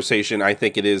this conversation, I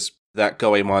think it is that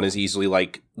Goemon is easily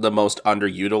like the most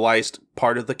underutilized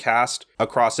part of the cast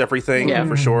across everything, Yeah.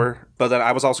 for sure. But then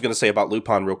I was also going to say about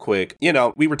Lupin real quick. You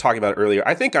know, we were talking about it earlier.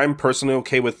 I think I'm personally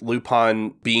okay with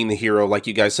Lupin being the hero, like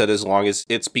you guys said, as long as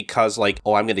it's because like,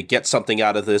 oh, I'm going to get something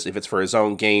out of this, if it's for his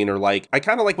own gain, or like, I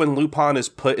kind of like when Lupin is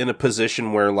put in a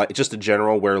position where like, just in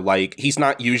general, where like, he's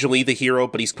not usually the hero,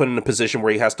 but he's put in a position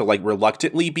where he has to like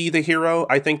reluctantly be the hero.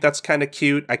 I think that's kind of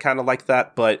cute. I kind of like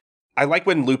that, but I like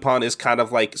when Lupin is kind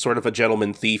of like sort of a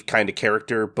gentleman thief kind of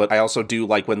character, but I also do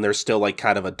like when there's still like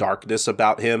kind of a darkness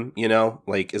about him, you know?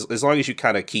 Like, as long as you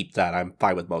kind of keep that, I'm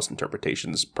fine with most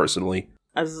interpretations, personally.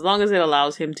 As long as it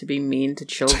allows him to be mean to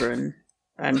children,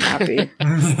 I'm happy.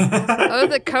 Oh,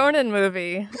 the Conan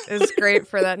movie is great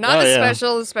for that. Not Oh, the yeah.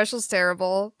 special. The special's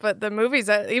terrible, but the movies,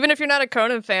 even if you're not a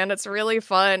Conan fan, it's really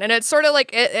fun. And it's sort of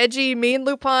like edgy, mean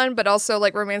Lupin, but also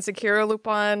like romantic hero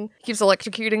Lupin. Keeps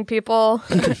electrocuting people.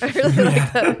 I really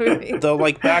like that movie. The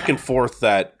like back and forth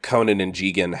that Conan and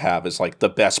Jigen have is like the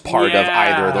best part of Yeah.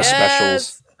 either of those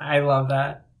specials. I love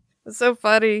that. It's so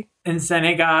funny. And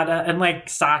Zenigata, and like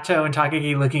Sato and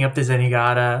Takagi looking up to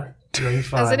Zenigata. Really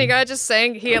fun. Isn't he guy just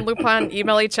saying he and Lupin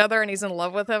email each other and he's in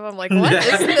love with him? I'm like, what is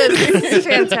this? This is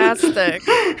fantastic.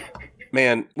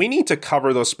 Man, we need to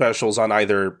cover those specials on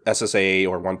either SSA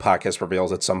or One Podcast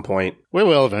Prevails at some point. We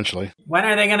will eventually. When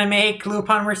are they going to make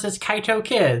Lupin versus Kaito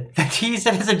Kid? They teased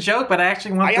it as a joke, but I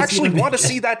actually want I to actually see want to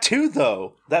see that too,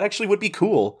 though. That actually would be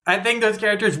cool. I think those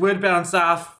characters would bounce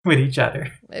off with each other.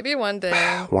 Maybe one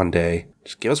day. One day.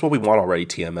 Just give us what we want already,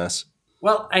 TMS.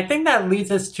 Well, I think that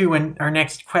leads us to our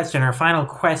next question, our final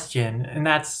question, and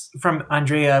that's from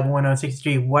Andrea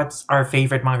 1063. What's our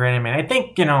favorite manga anime? And I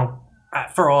think, you know,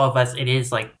 for all of us, it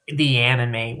is like the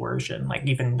anime version. Like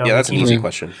even though Yeah, that's an we easy came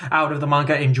question. out of the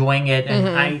manga enjoying it, and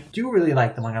Mhm. I do really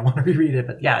like the manga. I want to reread it,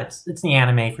 but yeah, it's the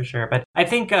anime for sure. But I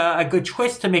think a good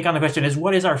twist to make on the question is,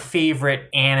 what is our favorite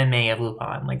anime of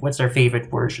Lupin? Like, what's our favorite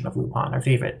version of Lupin? Our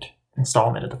favorite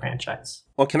installment of the franchise?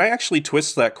 Well, can I actually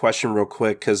twist that question real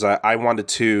quick? Because I wanted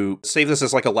to save this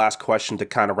as like a last question to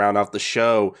kind of round out the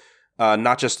show.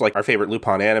 Not just like our favorite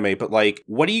Lupin anime, but like,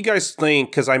 what do you guys think?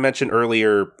 Because I mentioned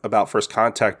earlier about First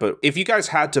Contact, but if you guys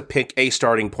had to pick a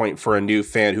starting point for a new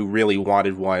fan who really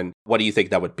wanted one, what do you think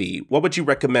that would be? What would you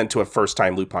recommend to a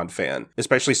first-time Lupin fan?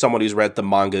 Especially someone who's read the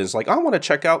manga and is like, I want to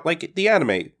check out like the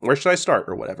anime. Where should I start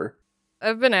or whatever?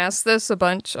 I've been asked this a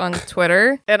bunch on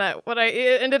Twitter, and what I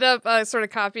ended up sort of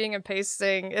copying and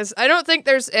pasting is I don't think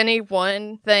there's any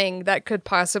one thing that could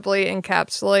possibly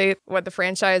encapsulate what the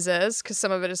franchise is, because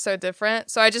some of it is so different.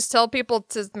 So I just tell people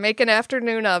to make an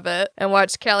afternoon of it and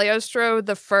watch Cagliostro,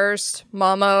 the first,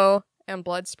 Momo, and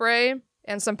Blood Spray,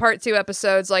 and some part 2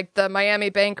 episodes like the Miami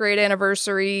bank raid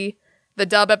anniversary, the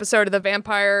dub episode of The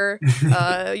Vampire,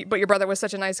 But Your Brother Was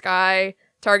Such a Nice Guy,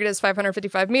 Target is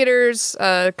 555 meters,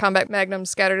 Combat Magnum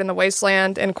Scattered in the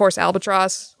Wasteland, and of course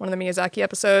Albatross, one of the Miyazaki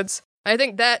episodes. I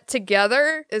think that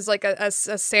together is like a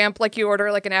sample, like you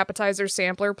order like an appetizer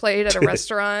sampler plate at a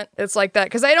restaurant. It's like that.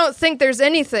 Because I don't think there's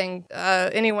anything,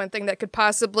 any one thing that could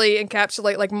possibly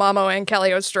encapsulate like Momo and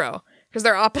Cagliostro, because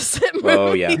they're opposite movies.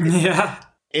 Oh, yeah. Yeah.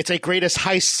 It's a greatest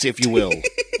heists, if you will.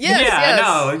 Yes.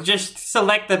 No, just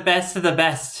select the best of the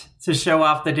best to show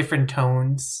off the different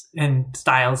tones and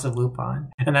styles of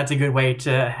Lupin. And that's a good way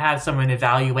to have someone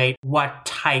evaluate what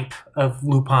type of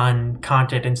Lupin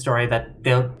content and story that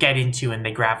they'll get into and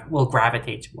they will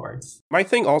gravitate towards. My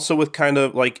thing also with kind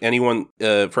of like anyone,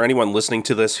 for anyone listening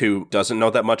to this who doesn't know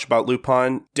that much about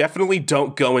Lupin, definitely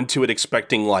don't go into it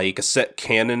expecting like a set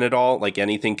canon at all. Like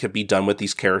anything could be done with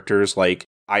these characters. Like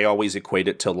I always equate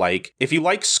it to like, if you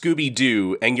like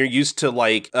Scooby-Doo and you're used to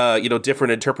like,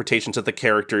 different interpretations of the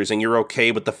characters and you're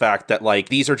okay with the fact that like,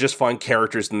 these are just fun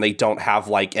characters and they don't have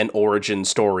like an origin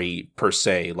story per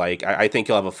se. Like, I think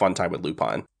you'll have a fun time with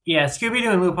Lupin. Yeah,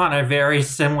 Scooby-Doo and Lupin are very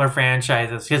similar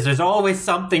franchises because there's always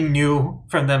something new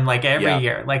from them, like every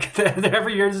year. Like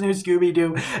every year there's a new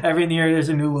Scooby-Doo, every year there's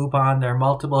a new Lupin. There are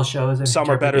multiple shows and some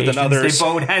are better than others. They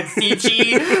both had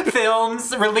CG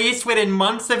films released within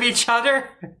months of each other.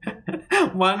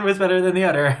 One was better than the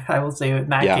other, I will say in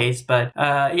that case. But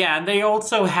and they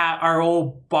also are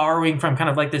all borrowing from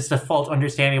kind of like this default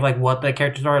understanding of like what the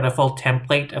characters are, the full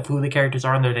template of who the characters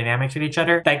are and their dynamics with each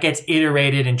other. That gets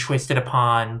iterated and twisted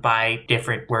upon by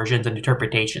different versions and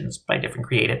interpretations by different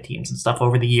creative teams and stuff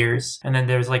over the years. And then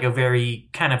there's like a very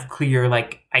kind of clear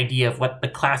like idea of what the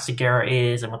classic era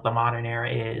is and what the modern era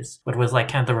is, what was like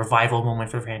kind of the revival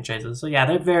moment for franchises. So yeah,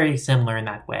 they're very similar in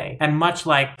that way. And much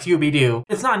like Scooby-Doo,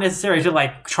 it's not necessary to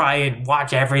like try and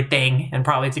watch everything, and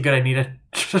probably it's a good idea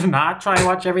to not try and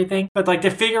watch everything, but like to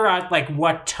figure out like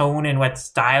what tone and what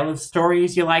style of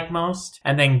stories you like most,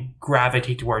 and then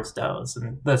gravitate towards those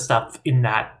and the stuff in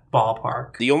that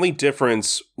ballpark. The only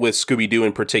difference with Scooby-Doo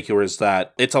in particular is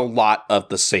that it's a lot of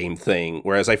the same thing,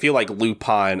 whereas I feel like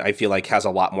Lupin, has a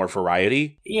lot more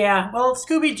variety. Yeah, well,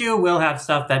 Scooby-Doo will have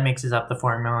stuff that mixes up the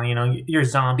formula, you know, your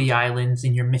zombie islands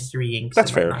and your mystery inks.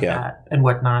 That's fair, yeah. And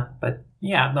whatnot, but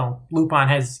yeah, no, Lupin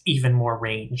has even more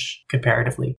range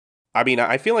comparatively. I mean,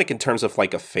 I feel like in terms of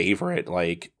like a favorite,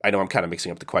 like, I know I'm kind of mixing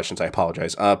up the questions, I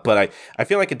apologize. But I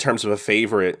feel like in terms of a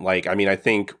favorite, like, I mean, I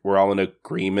think we're all in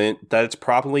agreement that it's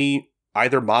probably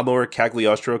either Momo or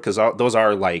Cagliostro, because those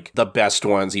are like the best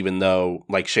ones, even though,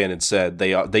 like Shannon said,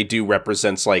 they do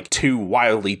represent like two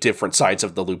wildly different sides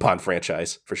of the Lupin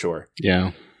franchise, for sure.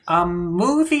 Yeah.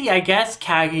 Movie, I guess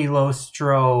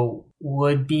Cagliostro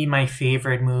would be my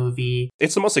favorite movie.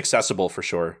 It's the most accessible, for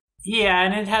sure. Yeah,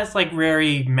 and it has like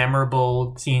very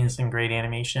memorable scenes and great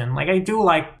animation. Like I do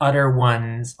like other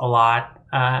ones a lot.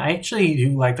 I actually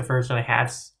do like the first one. I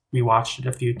have rewatched it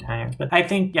a few times, but I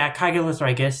think Cagliostro,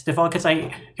 I guess, default, because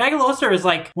Cagliostro is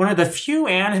like one of the few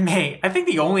anime. I think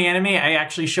the only anime I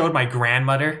actually showed my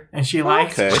grandmother and she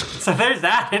liked. Okay. So there's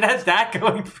that. It has that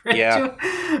going for it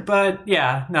too. But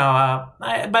yeah, no.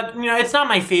 But you know, it's not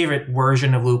my favorite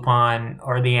version of Lupin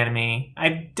or the anime.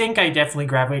 I think I definitely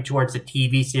gravitate towards the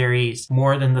TV series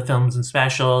more than the films and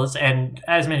specials. And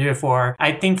as mentioned before,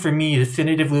 I think for me,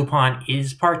 Definitive Lupin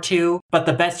is part 2. But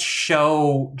the best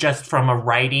show, just from a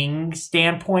writing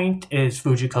standpoint, is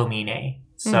Fujiko Mine.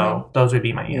 So those would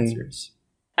be my answers.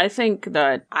 I think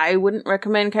that I wouldn't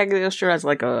recommend Cagliostro as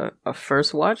like a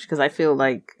first watch, because I feel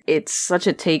like it's such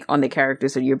a take on the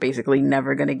characters that you're basically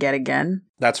never going to get again.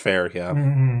 That's fair, yeah.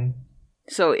 Mm-hmm.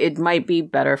 So it might be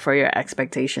better for your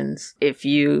expectations if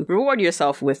you reward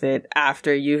yourself with it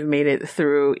after you've made it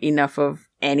through enough of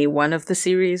any one of the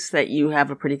series that you have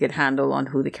a pretty good handle on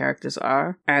who the characters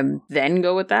are, and then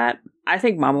go with that. I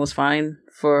think Momo's fine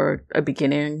for a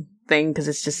beginning thing, because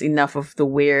it's just enough of the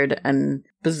weird and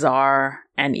bizarre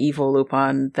and evil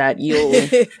Lupin that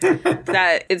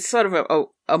that it's sort of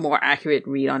a more accurate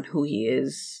read on who he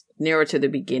is nearer to the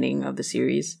beginning of the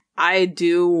series. I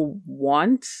do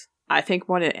want I think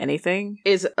more than anything,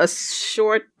 is a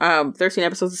short 13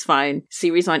 episodes is fine.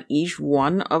 Series on each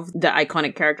one of the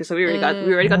iconic characters. So we already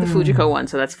got the Fujiko one,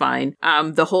 so that's fine.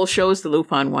 The whole show is the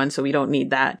Lupin one, so we don't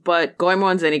need that. But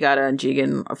Goemon, Zenigata, and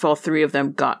Jigen, if all three of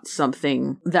them got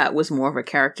something that was more of a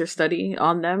character study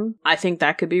on them, I think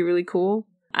that could be really cool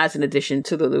as an addition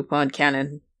to the Lupin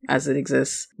canon as it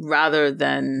exists, rather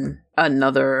than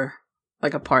another,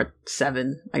 like a part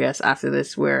 7, I guess, after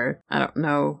this, where, I don't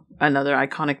know, another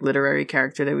iconic literary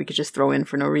character that we could just throw in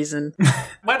for no reason.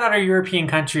 What other European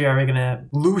country are we going to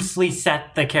loosely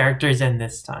set the characters in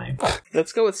this time?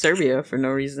 Let's go with Serbia for no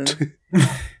reason.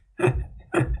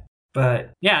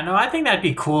 But yeah, no, I think that'd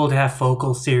be cool to have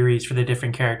focal series for the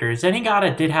different characters.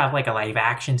 Zenigata did have like a live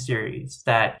action series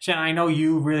that, Jen, I know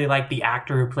you really like the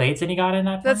actor who played Zenigata in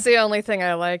that. That's the only thing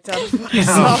I liked out of what I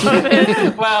saw of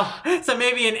it. Well, so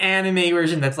maybe an anime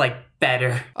version that's like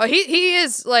better. Oh, he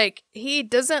is like, he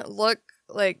doesn't look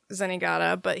like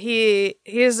Zenigata, but he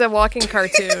is a walking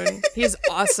cartoon. He's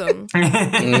awesome. His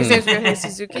name's Ryohei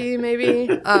Suzuki, maybe.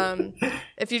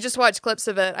 If you just watch clips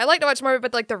of it, I like to watch more of it,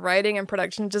 but like the writing and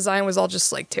production design was all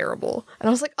just like terrible. And I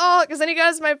was like, oh, because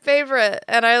Zenigata's my favorite.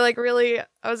 And I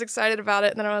was excited about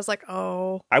it. And then I was like,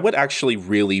 oh. I would actually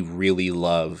really, really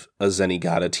love a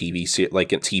Zenigata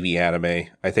like a TV anime.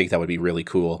 I think that would be really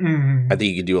cool. I think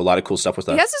you could do a lot of cool stuff with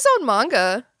that. He has his own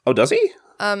manga. Oh, does he?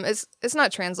 It's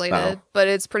not translated, but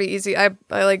it's pretty easy. I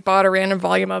like bought a random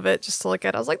volume of it just to look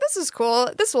at. I was like, this is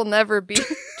cool. This will never be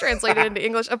translated into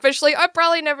English officially. I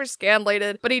probably never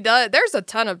scanlated, but he does. There's a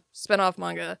ton of spin-off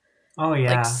manga. Oh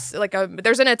yeah,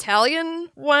 there's an Italian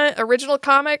one original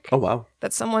comic. Oh wow,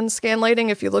 that someone's scanlating.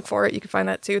 If you look for it, you can find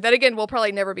that too. That again will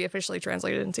probably never be officially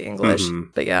translated into English.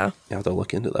 But yeah, you have to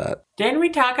look into that. Didn't we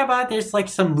talk about there's like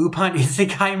some Lupin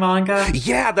Isekai manga?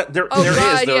 Yeah, there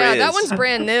is. There is. That one's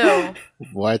brand new.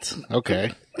 What?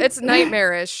 Okay. It's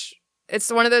nightmarish. It's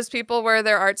one of those people where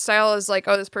their art style is like,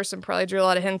 oh, this person probably drew a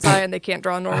lot of hentai and they can't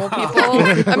draw normal people.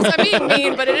 I'm being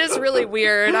mean, but it is really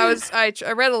weird. I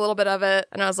read a little bit of it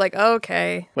and I was like,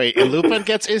 okay. Wait, and Lupin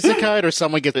gets isekai'd or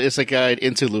someone gets isekai'd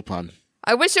into Lupin?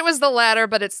 I wish it was the latter,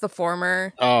 but it's the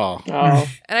former. Oh.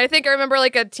 And I think I remember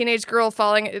like a teenage girl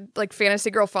fantasy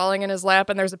girl falling in his lap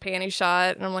and there's a panty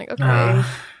shot. And I'm like, okay,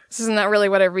 this is not really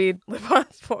what I read Lupin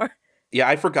for. Yeah,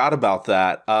 I forgot about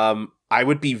that. I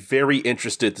would be very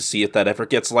interested to see if that ever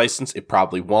gets licensed. It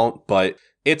probably won't, but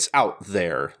it's out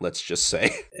there, let's just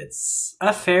say. It's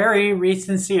a very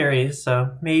recent series,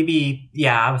 so maybe,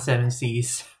 7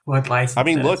 Seas would license it. I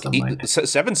mean, look,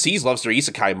 7 Seas loves their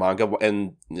isekai manga,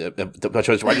 and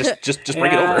just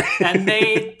bring it over. And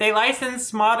they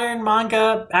license modern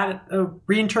manga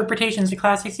reinterpretations of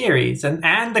classic series,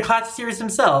 and the classic series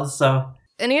themselves, so...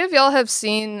 Any of y'all have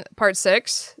seen part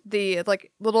 6? The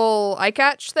like little eye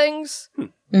catch things?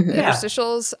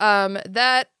 Interstitials?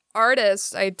 That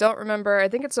artist, I don't remember, I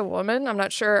think it's a woman, I'm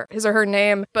not sure his or her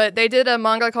name, but they did a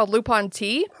manga called Lupin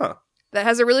T. That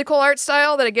has a really cool art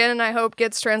style that, again, I hope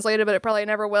gets translated, but it probably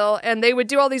never will. And they would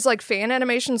do all these like fan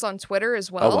animations on Twitter as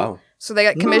well. Oh, wow. So they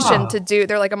got commissioned to do,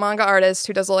 they're like a manga artist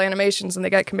who does little animations, and they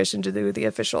got commissioned to do the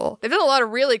official. They've done a lot of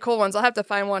really cool ones. I'll have to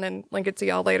find one and link it to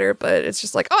y'all later, but it's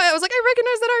just like, I was like, I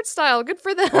recognize that art style. Good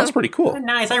for them. Oh, that's pretty cool.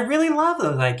 Nice. I really love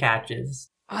those eye catches.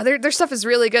 Oh, their stuff is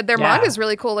really good. Their manga is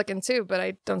really cool looking too, but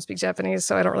I don't speak Japanese,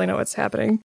 so I don't really know what's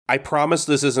happening. I promise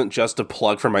this isn't just a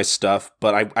plug for my stuff,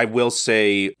 but I will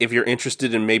say, if you're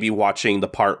interested in maybe watching the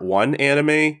part 1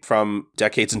 anime from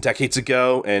decades and decades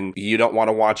ago, and you don't want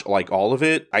to watch like all of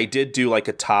it, I did do like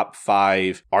a top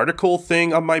 5 article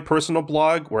thing on my personal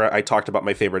blog where I talked about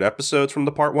my favorite episodes from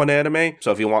the part 1 anime.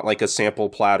 So if you want like a sample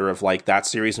platter of like that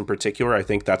series in particular, I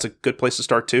think that's a good place to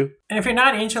start too. And if you're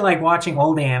not into like watching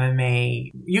old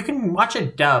anime, you can watch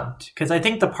it dubbed, because I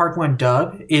think the part 1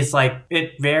 dub is like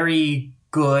very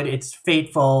good, it's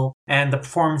faithful, and the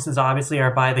performances obviously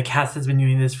are by the cast that's been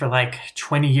doing this for like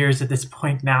 20 years at this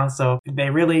point now, so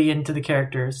they're really into the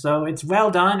characters, so it's well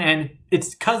done, and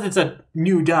it's because it's a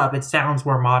new dub, it sounds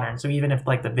more modern, so even if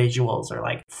like the visuals are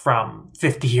like from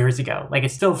 50 years ago, like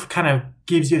it still kind of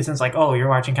gives you the sense like, oh, you're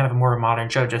watching kind of a more modern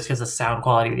show just because the sound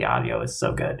quality of the audio is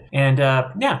so good. And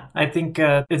I think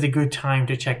it's a good time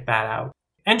to check that out.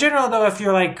 In general, though, if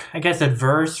you're like, I guess,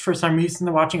 adverse for some reason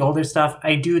to watching older stuff,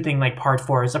 I do think like part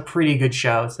 4 is a pretty good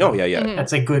show. So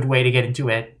that's a good way to get into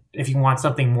it if you want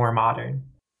something more modern.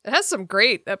 It has some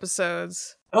great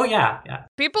episodes. Oh, yeah.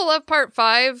 People love part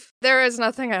 5. There is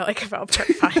nothing I like about part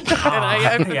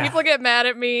 5. People get mad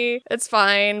at me. It's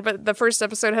fine. But the first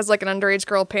episode has like an underage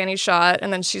girl panty shot,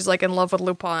 and then she's like in love with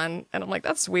Lupin. And I'm like,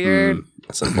 that's weird.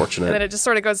 That's unfortunate. And then it just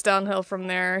sort of goes downhill from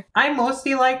there. I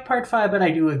mostly like part 5, but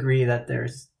I do agree that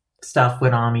there's stuff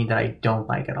with Ami that I don't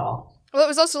like at all. Well, it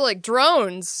was also like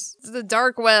drones, the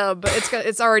dark web.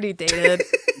 It's already dated.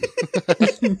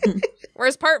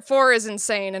 Whereas part 4 is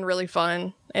insane and really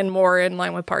fun and more in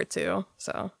line with part 2.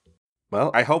 So,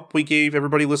 Well, I hope we gave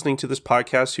everybody listening to this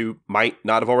podcast who might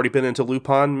not have already been into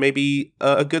Lupin maybe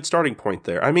a good starting point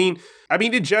there. I mean,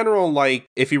 in general, like,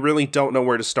 if you really don't know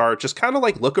where to start, just kind of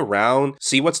like look around,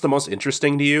 see what's the most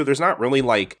interesting to you. There's not really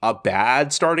like a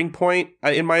bad starting point,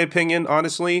 in my opinion,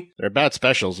 honestly. They're bad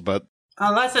specials, but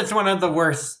Unless it's one of the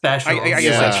worst specials. I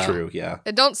guess that's true, yeah.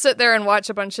 and don't sit there and watch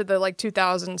a bunch of the like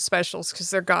 2000 specials because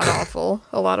they're god awful.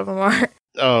 A lot of them are.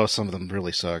 oh, some of them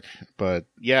really suck. But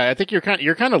yeah, I think you're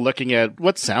kind of looking at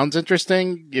what sounds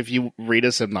interesting. If you read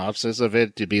a synopsis of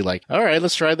it, to be like, all right,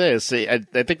 let's try this. I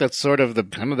think that's sort of the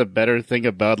kind of the better thing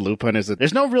about Lupin is that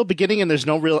there's no real beginning and there's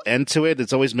no real end to it.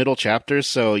 It's always middle chapters,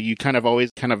 so you kind of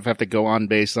always kind of have to go on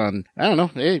based on, I don't know,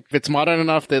 hey, if it's modern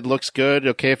enough that it looks good,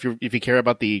 okay. If you care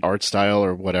about the art style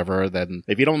or whatever, then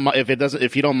if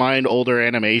you don't mind older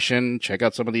animation, check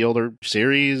out some of the older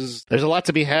series. There's a lot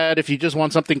to be had. If you just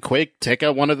want something quick, check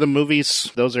out one of the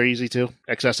movies. Those are easy too.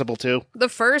 Accessible too. The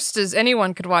first is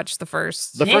anyone could watch the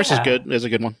first. The first is good. Is a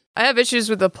good one. I have issues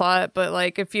with the plot, but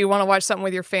like if you want to watch something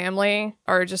with your family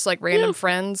or just like random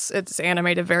friends, it's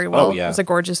animated very well. Oh, yeah. It's a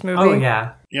gorgeous movie. Oh,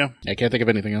 yeah. Yeah, I can't think of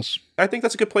anything else. I think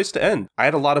that's a good place to end. I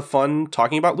had a lot of fun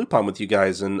talking about Lupin with you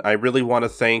guys, and I really want to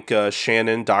thank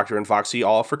Shannon, Doctor, and Foxy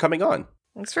all for coming on.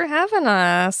 Thanks for having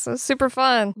us. It was super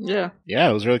fun. Yeah. Yeah,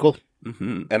 it was really cool.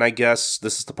 Mm-hmm. And I guess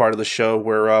this is the part of the show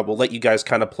where we'll let you guys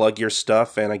kind of plug your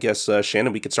stuff. And I guess,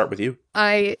 Shannon, we could start with you.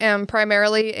 I am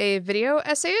primarily a video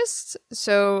essayist,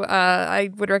 so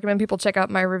I would recommend people check out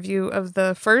my review of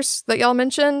the first that y'all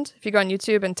mentioned. If you go on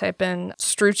YouTube and type in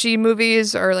Strucci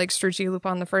movies or like Strucci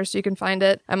Lupin the First, you can find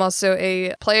it. I'm also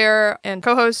a player and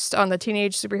co-host on the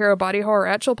Teenage Superhero Body Horror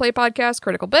Actual Play podcast,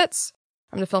 Critical Bits.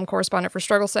 I'm the film correspondent for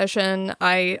Struggle Session.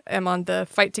 I am on the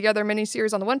Fight Together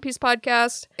miniseries on the One Piece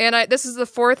podcast. And this is the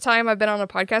 4th time I've been on a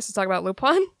podcast to talk about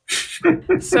Lupin.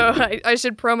 So I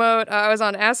should promote. I was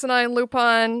on Asinine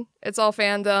Lupin, It's All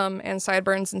Fandom, and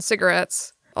Sideburns and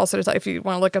Cigarettes. Also, if you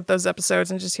want to look up those episodes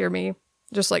and just hear me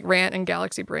just like rant and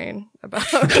Galaxy Brain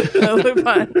about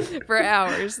Lupin for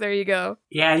hours. There you go.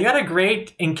 Yeah, you had a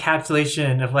great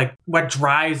encapsulation of like what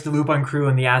drives the Lupin crew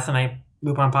and the Asinine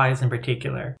Lupin podcast in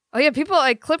particular. Oh yeah,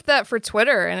 I clipped that for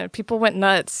Twitter and people went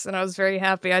nuts and I was very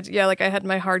happy. I had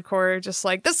my hardcore just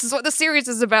like, this is what the series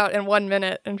is about in 1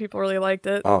 minute and people really liked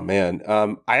it. Oh man.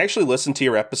 I actually listened to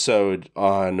your episode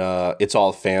on It's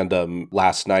All Fandom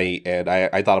last night and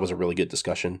I thought it was a really good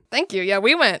discussion. Thank you. Yeah,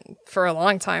 we went for a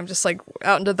long time, just like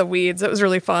out into the weeds. It was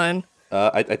really fun.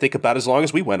 I think about as long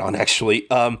as we went on, actually.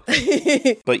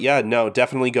 But yeah, no,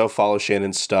 definitely go follow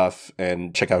Shannon's stuff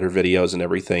and check out her videos and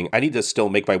everything. I need to still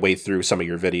make my way through some of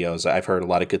your videos. I've heard a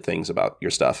lot of good things about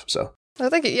your stuff, so. Oh,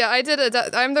 thank you. Yeah,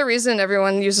 I'm the reason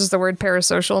everyone uses the word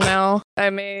parasocial now. I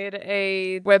made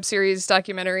a web series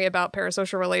documentary about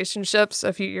parasocial relationships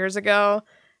a few years ago.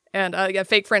 And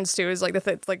Fake Friends 2 is like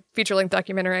the like feature-length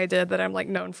documentary I did that I'm like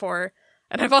known for.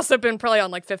 And I've also been probably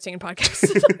on like 15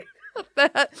 podcasts.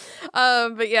 That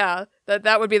but yeah,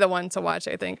 that would be the one to watch,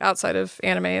 I think, outside of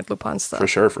anime and Lupin stuff. For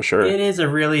sure. It is a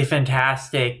really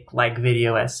fantastic like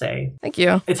video essay. Thank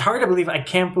you. It's hard to believe. I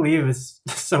can't believe it was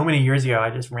so many years ago. I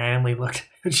just randomly looked at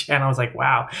the channel. I was like,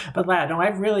 wow. But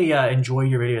I've really enjoyed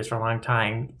your videos for a long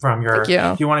time. From your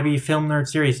You Want to Be Film Nerd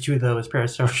series to those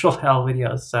Parasocial Hell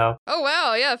videos. So. Oh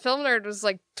wow, yeah, Film Nerd was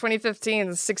like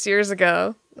 2015, 6 years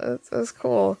ago. That's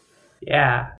cool.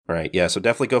 Yeah. Right. Yeah. So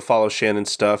definitely go follow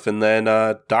Shannon's stuff. And then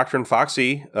Doctor and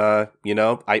Foxy, I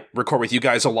record with you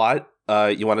guys a lot.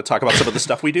 You want to talk about some of the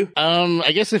stuff we do?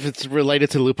 I guess if it's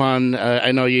related to Lupin,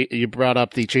 I know you brought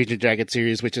up the Changing Jacket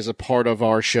series, which is a part of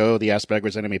our show, the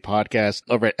Asperger's Anime Podcast,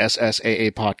 over at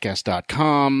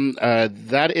ssaapodcast.com.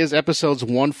 That is episodes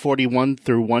 141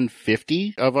 through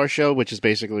 150 of our show, which is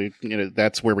basically,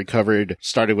 that's where we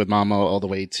started with Mamo all the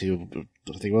way to,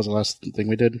 I think, what was the last thing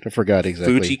we did? I forgot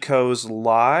exactly. Fujiko's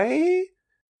Lie?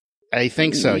 I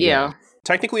think so, yeah.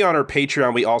 Technically, on our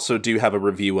Patreon, we also do have a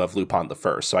review of Lupin the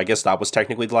First, so I guess that was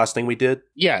technically the last thing we did.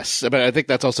 Yes, but I think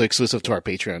that's also exclusive to our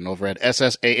Patreon over at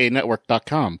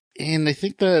ssaanetwork.com. And I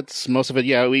think that's most of it.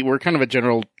 Yeah, we're kind of a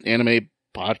general anime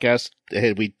podcast.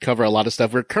 We cover a lot of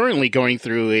stuff. We're currently going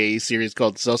through a series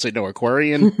called Sosei no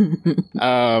Aquarian,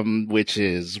 which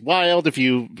is wild if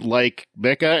you like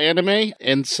mecha anime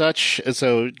and such.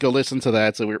 So go listen to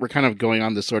that. So we're kind of going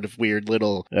on this sort of weird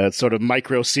little sort of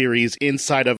micro series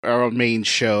inside of our main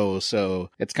show. So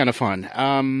it's kind of fun.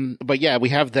 But yeah, we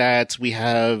have that. We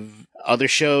have other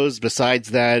shows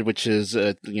besides that, which is,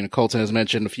 Colton has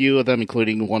mentioned a few of them,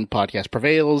 including One Podcast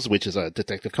Prevails, which is a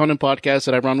Detective Conan podcast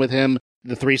that I run with him.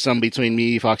 The threesome between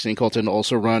me, Foxy, and Colton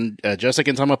also run just a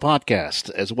Gintama podcast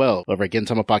as well over at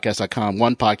GintamaPodcast.com,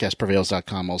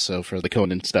 OnePodcastPrevails.com also for the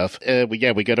Conan stuff. We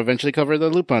got to eventually cover the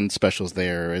Lupin specials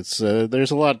there. It's there's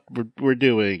a lot we're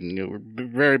doing. We're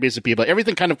very busy people.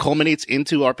 Everything kind of culminates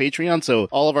into our Patreon, so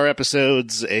all of our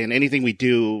episodes and anything we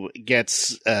do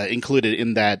gets included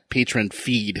in that patron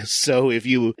feed. So if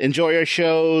you enjoy our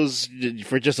shows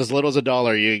for just as little as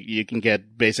 $1, you can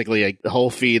get basically a whole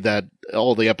feed that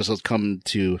all the episodes come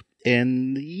to.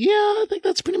 And yeah, I think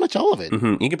that's pretty much all of it.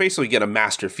 Mm-hmm. You can basically get a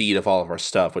master feed of all of our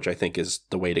stuff, which I think is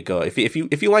the way to go. If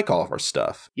you like all of our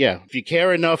stuff, yeah, if you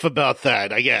care enough about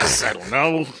that, I guess. I don't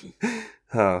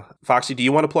know. Foxy, do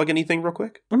you want to plug anything real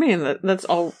quick? I mean, that's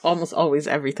almost always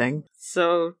everything.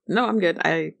 So no, I'm good.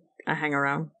 I hang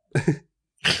around.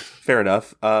 Fair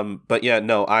enough. But yeah,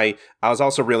 no, I was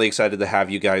also really excited to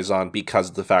have you guys on because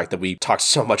of the fact that we talked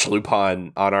so much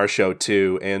Lupin on our show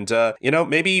too. And,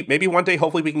 maybe one day,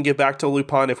 hopefully we can get back to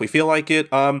Lupin if we feel like it.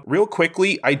 Real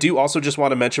quickly, I do also just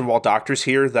want to mention while Doctor's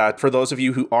here that for those of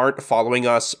you who aren't following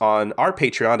us on our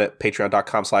Patreon at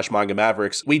patreon.com/Manga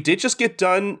Mavericks, we did just get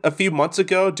done a few months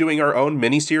ago doing our own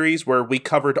miniseries where we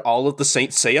covered all of the Saint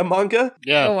Seiya manga.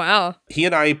 Yeah. Oh, wow. He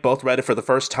and I both read it for the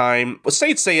first time. But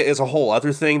Saint Seiya is a whole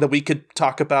other thing that we could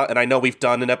talk about, and I know we've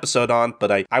done an episode on, but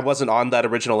I wasn't on that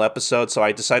original episode, so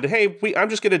I decided, hey, I'm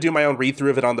just going to do my own read-through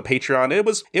of it on the Patreon.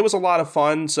 It was a lot of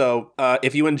fun, so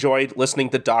if you enjoyed listening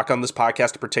to Doc on this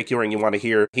podcast in particular, and you want to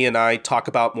hear he and I talk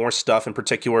about more stuff in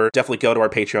particular, definitely go to our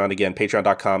Patreon again,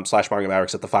 patreon.com/Manga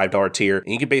Mavericks at the $5 tier, and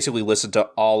you can basically listen to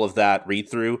all of that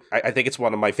read-through. I think it's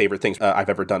one of my favorite things I've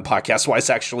ever done podcast-wise,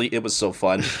 actually. It was so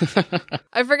fun.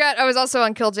 I forgot I was also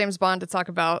on Kill James Bond to talk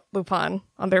about Lupin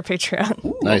on their Patreon.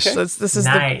 Ooh, Nice. okay. So this is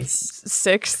Nice. the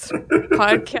 6th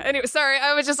podcast. Anyway, sorry,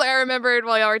 I remembered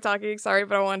while y'all were talking. Sorry,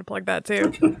 but I wanted to plug that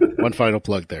too. One final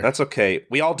plug there. That's okay.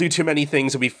 We all do too many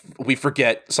things, and we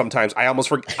forget sometimes. I almost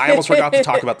forgot to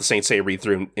talk about the Saint Seiya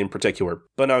read-through in particular.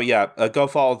 But no, yeah, go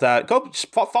follow that. Go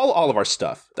follow all of our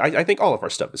stuff. I think all of our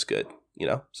stuff is good,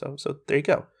 So there you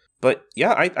go. But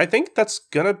yeah, I think that's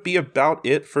gonna be about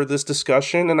it for this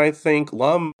discussion. And I think,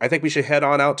 we should head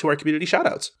on out to our community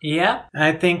shoutouts. Yeah,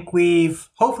 I think we've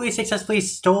hopefully successfully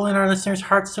stolen our listeners'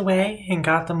 hearts away and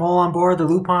got them all on board the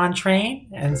Lupin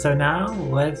train. And so now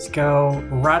let's go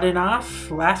riding off,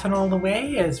 laughing all the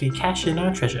way as we cash in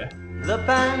our treasure.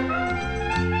 Lupin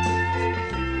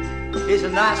is a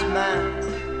nice man,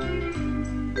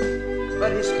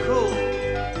 but he's cruel.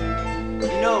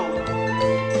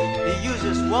 He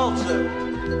uses Walter.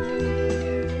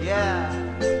 Yeah,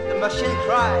 the machine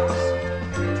cries.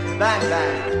 Bang,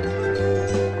 bang.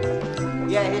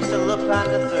 Yeah, he's the Lupin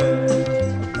the Third.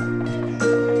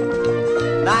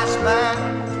 Nice man.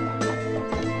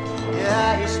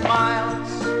 Yeah, he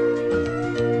smiles.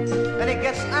 Then he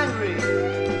gets angry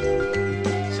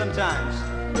sometimes.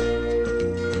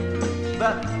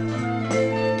 But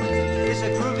he's a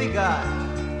groovy guy.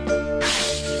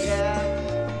 Yeah,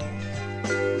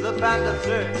 Lupin the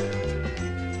Third.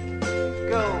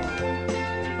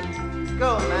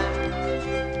 Go, man.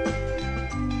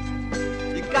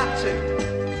 You got to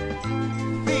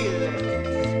feel it.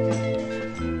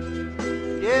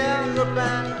 Yeah,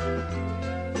 Lupin.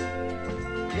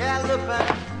 Yeah, Lupin.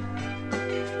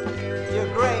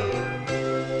 You're great.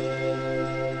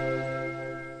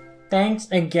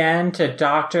 Thanks again to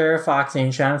Dr. Foxy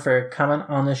and Sean for coming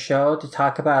on the show to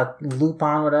talk about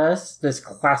Lupin with us, this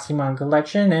classic manga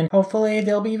collection, and hopefully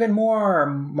there'll be even more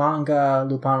manga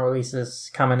Lupin releases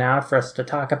coming out for us to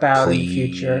talk about in the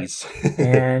future.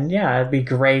 And yeah, it'd be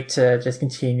great to just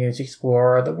continue to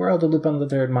explore the world of Lupin the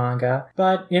Third manga.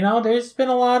 But, there's been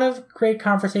a lot of great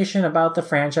conversation about the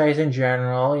franchise in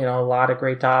general, a lot of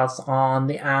great thoughts on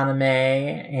the anime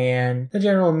and the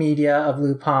general media of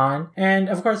Lupin. And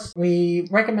of course, we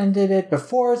recommended it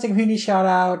before as a community shout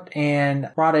out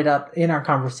and brought it up in our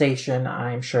conversation,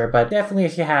 I'm sure. But definitely,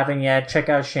 if you haven't yet, check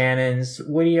out Shannon's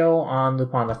video on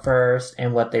Lupin the First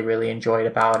and what they really enjoyed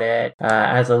about it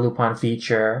as a Lupin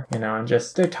feature, and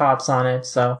just their thoughts on it.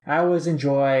 So I always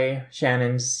enjoy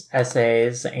Shannon's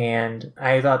essays, and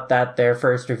I thought that their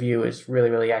first review is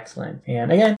really, really excellent.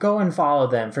 And again, go and follow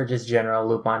them for just general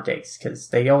Lupin takes, because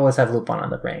they always have Lupin on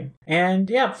the brain.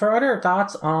 And yeah, for other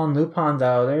thoughts on Lupin,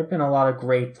 though, there have been a lot of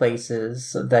great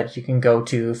places that you can go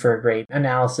to for great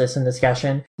analysis and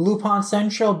discussion. Lupin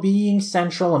Central being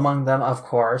central among them, of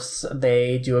course.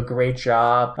 They do a great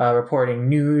job reporting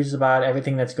news about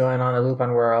everything that's going on in the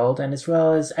Lupin world, and as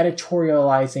well as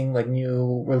editorializing like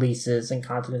new releases and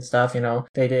content and stuff.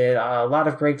 They did a lot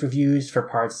of great reviews for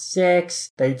Part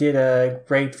 6. They did a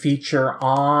great feature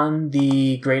on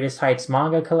the Greatest Heights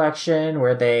manga collection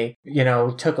where they,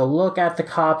 took a look at the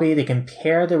copy. They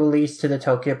compared the release to the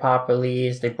Tokyopop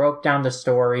release. They broke down the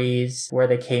stories, where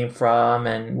they came from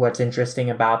and what's interesting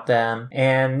about them.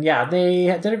 And yeah, they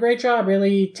did a great job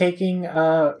really taking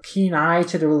a keen eye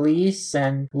to the release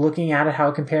and looking at it, how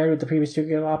it compared with the previous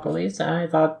Tokyopop release. And I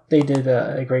thought they did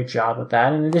a great job with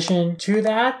that. In addition to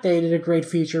that, they did a great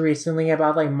feature recently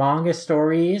about like manga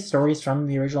stories from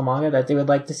the original manga that they would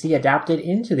like to see adapted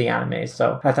into the anime.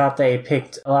 So I thought they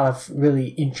picked a lot of really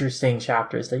interesting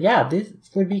chapters that, this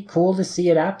would be cool to see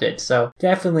adapted. So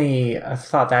definitely I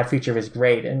thought that feature was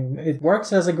great, and it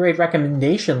works as a great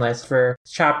recommendation list for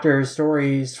chapters,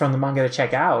 stories from the manga to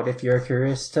check out if you're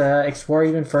curious to explore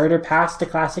even further past the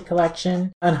classic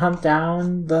collection and hunt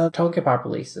down the Tokyopop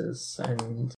releases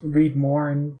and read more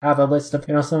and have a list of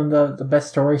some of the best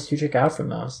stories to check out from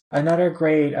those. Another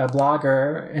great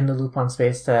blogger in the Lupin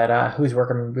space that whose work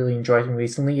I'm really enjoying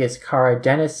recently is Kara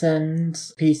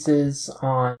Dennison's pieces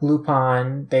on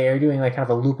Lupin. They are doing like kind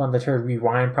of a Lupin the Third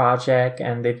Rewind project,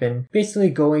 and they've been basically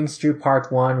going through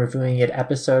part 1, reviewing it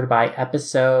episode by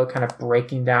episode, kind of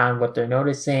breaking down what they're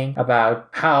noticing about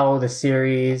how the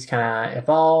series kind of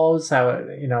evolves, how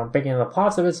breaking the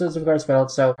plots of episodes, of course, but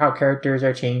also how characters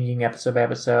are changing episode by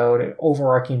episode,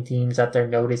 overarching themes that they're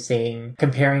noticing,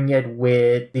 comparing it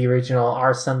with the original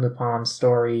Arsène Lupin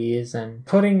stories, and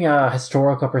putting a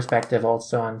historical perspective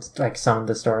also on like some of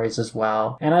the stories as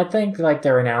well. And I think like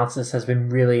their analysis has been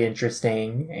really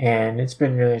interesting, and it's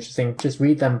been really interesting to just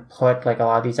read them put like a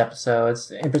lot of these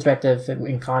episodes in perspective,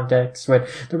 in context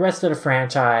with the rest of the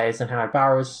franchise and how it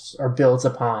borrows or builds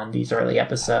upon these early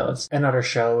episodes and other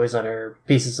shows, other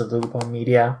pieces of Lupin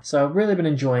media. So really been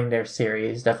enjoying their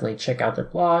series. Definitely check out their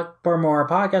blog for more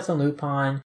podcasts on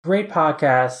Lupin. Great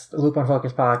podcast, Lupin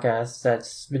Focus podcast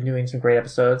that's been doing some great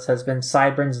episodes has been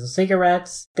Sideburns and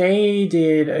Cigarettes. They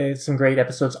did some great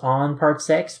episodes on Part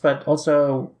 6, but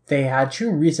also they had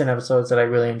 2 recent episodes that I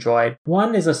really enjoyed.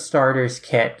 One is a starter's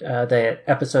kit, the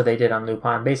episode they did on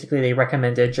Lupin. Basically, they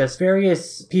recommended just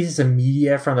various pieces of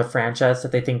media from the franchise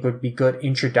that they think would be good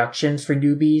introductions for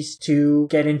newbies to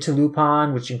get into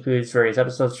Lupin, which includes various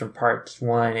episodes from Parts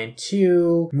 1 and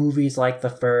 2, movies like the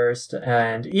first,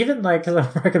 and even like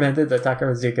recommended the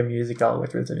Takarazuka musical,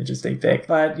 which was an interesting pick.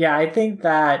 But yeah, I think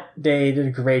that they did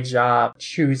a great job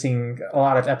choosing a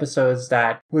lot of episodes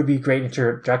that would be great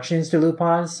introductions to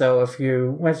Lupin. So if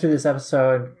you went through this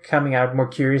episode coming out more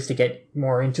curious to get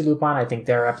more into Lupin, I think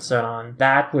their episode on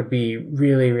that would be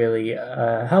really, really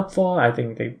helpful. I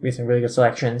think they made some really good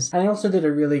selections. And they also did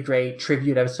a really great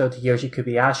tribute episode to Yoshi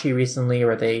Kobayashi recently,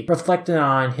 where they reflected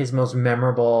on his most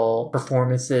memorable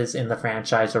performances in the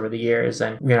franchise over the years,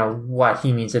 and what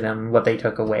he means to them, what they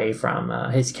took away from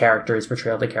his character's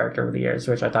portrayal of the character over the years,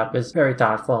 which I thought was very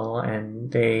thoughtful,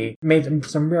 and they made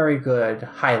some very good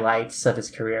highlights of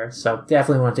his career. So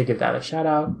definitely want to give that a shout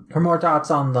out. For more thoughts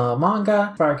on the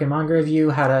manga, Spark and Manga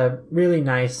Review had a really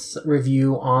nice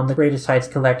review on the Greatest Heights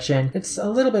collection. It's a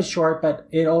little bit short, but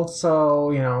it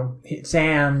also,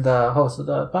 Sam, the host of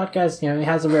the podcast, he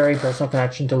has a very personal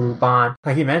connection to Lupin.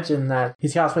 Like he mentioned that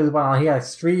he's cosplayed Lupin, he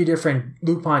has 3 different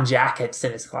Lupin jackets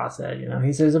in his closet,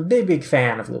 He's a big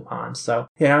fan of Lupin. So,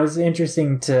 it was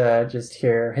interesting to just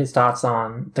hear his thoughts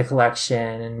on the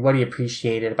collection and what he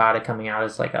appreciated about it coming out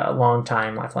as like a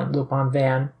long-time lifelong Lupin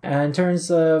fan. And in terms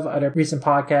of other recent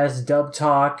podcasts, Dub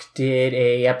Talk did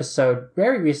a episode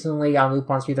very recently on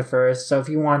Lupin Speed the First. So if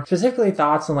you want specifically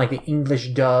thoughts on like the English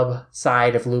dub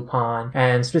side of Lupin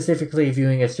and specifically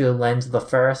viewing it through the lens of the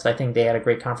first, I think they had a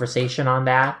great conversation on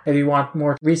that. If you want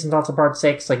more recent thoughts on Part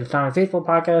 6, like the Time and Faithful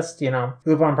podcast,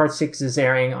 Lupin Part 6 is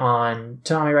airing on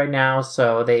Toonami right now.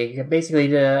 So they basically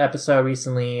did an episode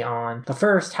recently on the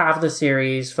first half of the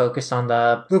series focused on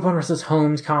the Lupin versus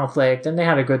Holmes conflict, and they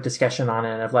had a good discussion on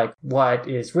it of like what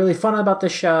is really fun about the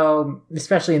show,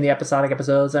 especially in the episodic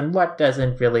episodes, and what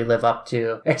doesn't really live up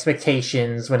to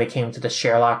expectations when it came to the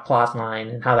Sherlock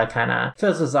plotline and how that kind of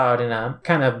fizzles out in a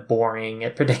kind of boring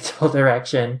and predictable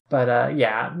direction. But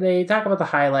yeah, they talk about the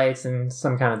highlights and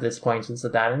some kind of disappointments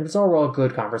of that, and it's overall a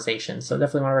good conversation, so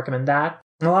definitely want to recommend that.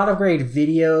 A lot of great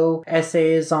video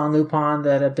essays on Lupin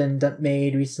that have been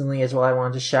made recently as well I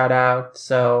wanted to shout out.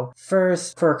 So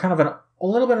first, for kind of a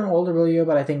little bit of an older video,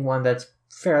 but I think one that's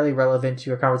fairly relevant to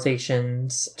your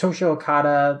conversations. Toshio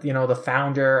Okada, the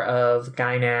founder of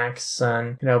Gainax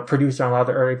and, producer on a lot of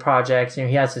the early projects,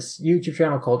 he has this YouTube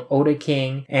channel called Oda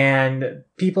King, and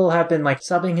people have been like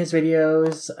subbing his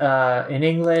videos in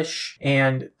English,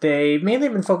 and they've mainly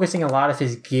been focusing a lot of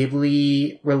his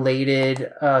Ghibli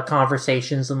related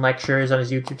conversations and lectures on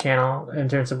his YouTube channel in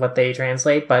terms of what they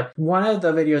translate. But one of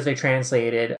the videos they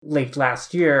translated late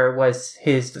last year was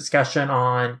his discussion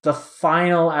on the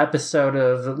final episode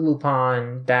of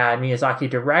Lupin that Miyazaki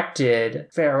directed,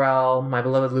 Farewell, My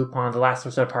Beloved Lupin, the last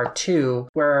episode, part 2,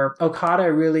 where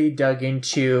Okada really dug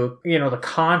into, the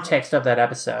context of that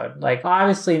episode. Like,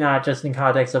 obviously not just in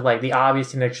context of like the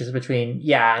obvious connections between,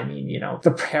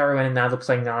 the heroine and that looks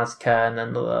like Nausicaa, and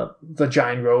then the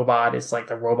giant robot is like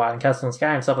the robot in Castle in the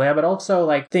Sky and stuff like that, but also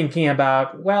like thinking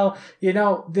about,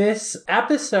 this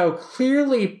episode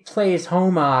clearly plays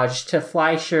homage to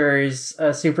Fleischer's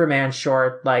Superman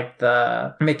short, like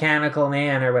the Mechanical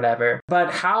Man or whatever.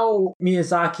 But how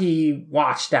Miyazaki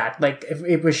watched that, like if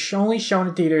it was only shown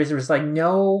in theaters, there was like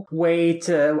no way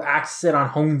to access it on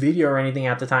home video or anything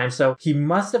at the time. So he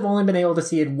must have only been able to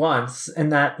see it once,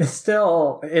 and that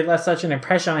still, it left such an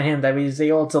impression on him that he was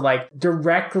able to like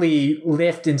directly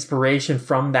lift inspiration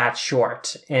from that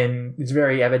short. And it's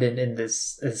very evident in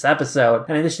this episode.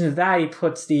 And in addition to that, he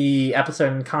puts the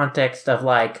episode in context of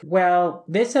like, well,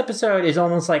 this episode is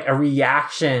almost like a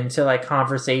reaction to like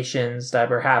conversations that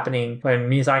were happening when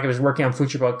Miyazaki was working on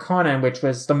Fuchibou Conan, which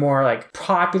was the more like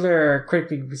popular,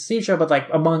 critically received show, but like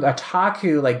among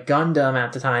otaku, like Gundam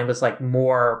at the time was like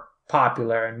more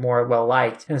popular and more well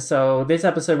liked. And so this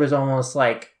episode was almost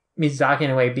like Miyazaki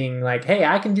in a way being like, hey,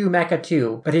 I can do mecha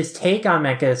too. But his take on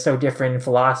mecha is so different in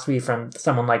philosophy from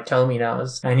someone like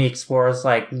Tomino's. And he explores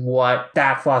like what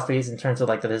that philosophy is in terms of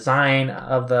like the design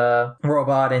of the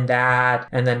robot and that,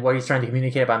 and then what he's trying to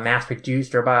communicate about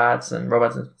mass-produced robots and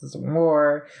robots in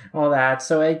war, all that.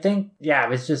 So I think, it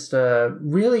was just a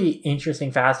really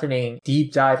interesting, fascinating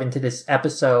deep dive into this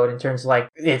episode in terms of like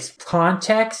its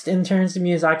context in terms of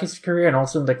Miyazaki's career and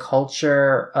also the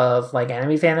culture of like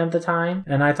anime fandom at the time.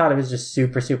 And I thought it was just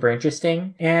super, super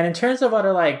interesting. And in terms of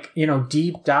other like,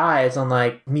 deep dives on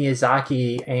like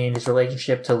Miyazaki and his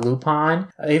relationship to Lupin,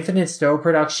 Infinite Snow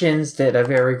Productions did a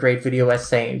very great video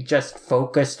essay just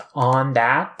focused on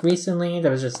that recently.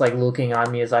 That was just like looking on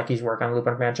Miyazaki's work on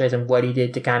Lupin franchise and what he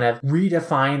did to kind of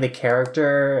redefine the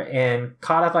character and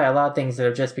codify a lot of things that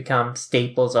have just become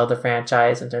staples of the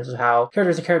franchise in terms of how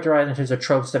characters are characterized, in terms of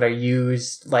tropes that are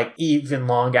used like even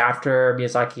long after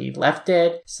Miyazaki left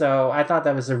it. So I thought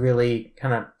that was a really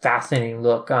kind of fascinating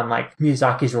look on like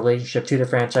Miyazaki's relationship to the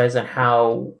franchise and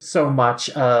how so much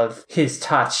of his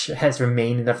touch has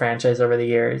remained in the franchise over the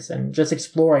years, and just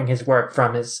exploring his work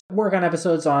from his work on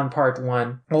episodes on part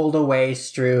 1 all the way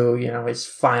through, his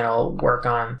final work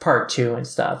on part 2 and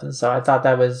stuff. And so I thought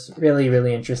that was really,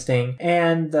 really interesting.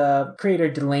 And the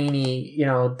creator Delaney,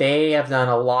 they have done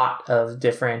a lot of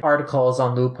different articles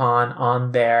on Lupin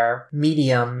on their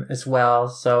Medium as well.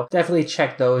 So definitely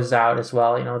check those out as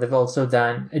well. They've also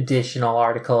done additional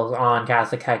articles on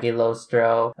Casa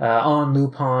Cagliostro, on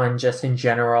Lupin just in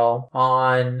general,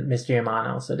 on Mystery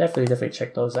Amano. So definitely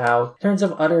check those out. In terms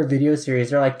of other video series,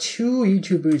 there are like 2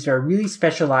 YouTubers that are really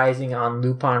specializing on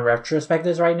Lupin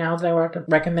retrospectives right now that I would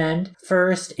recommend.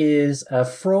 First is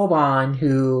Froban,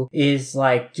 who is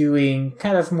like doing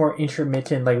kind of more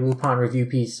intermittent like Lupin review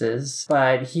pieces,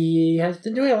 but he has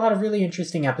been doing a lot of really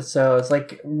interesting episodes.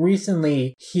 Like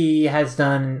recently, he has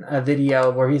done a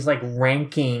video where he's like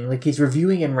ranking, like he's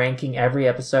reviewing and ranking every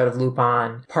episode of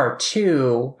Lupin part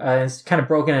 2. It's kind of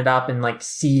broken it up in like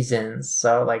seasons,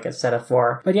 so like a set of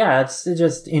 4. But yeah, it's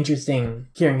just interesting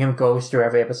hearing him go through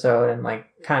every episode and like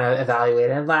kind of evaluate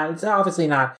it. And it's obviously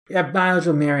not mileage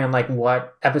will vary on like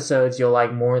what episodes you'll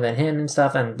like more than him and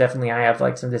stuff, and definitely I have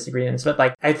like some disagreements, but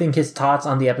like I think his thoughts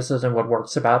on the episodes and what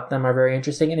works about them are very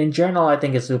interesting. And in general, I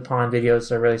think his Lupin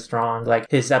videos are really strong. Like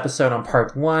his episode on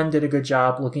part 1 did a good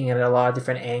job looking at a lot of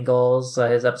different angles.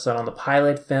 His episode on the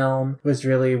pilot film was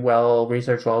really well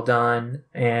researched, well done,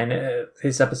 and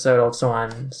his episode also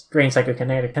on Strange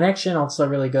Psychokinetic Connection also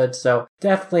really good. So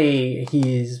definitely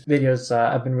his videos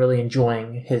I've been really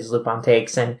enjoying his Lupin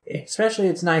takes, and especially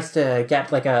it's nice to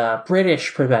get like a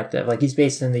British perspective. Like he's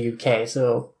based in the UK,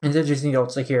 so it's interesting to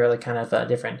also hear like kind of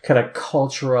different kind of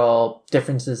cultural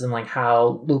differences in like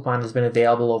how Lupin has been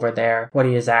available over there, what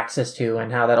he has access to,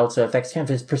 and how that also affects kind of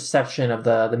his perception of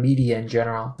the media in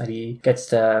general that he gets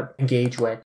to engage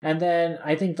with. And then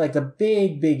I think like the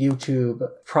big YouTube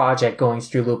project going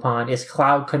through Lupin is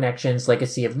Cloud Connections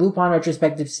Legacy of Lupin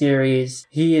retrospective series.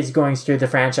 He is going through the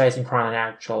franchise in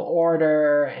chronological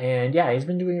order, and yeah, he's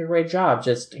been doing a great job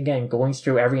just, again, going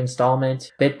through every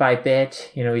installment bit by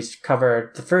bit. You know, he's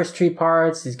covered the first 3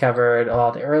 parts, he's covered a lot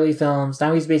of the early films,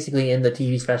 now he's basically in the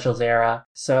TV specials era.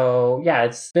 So yeah,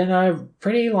 it's been a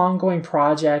pretty long going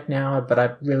project now, but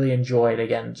I've really enjoyed,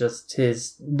 again, just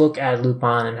his look at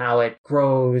Lupin and how it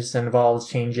grows and evolves,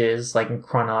 changes like in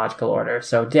chronological order.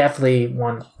 So definitely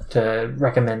want to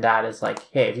recommend that as like,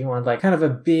 hey, if you want like kind of a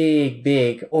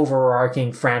big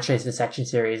overarching franchise dissection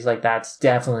series, like that's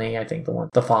definitely, I think, the one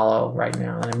to follow right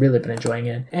now, and I've really been enjoying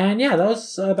it. And yeah,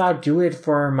 those about do it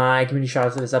for my community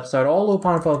shoutouts of this episode. All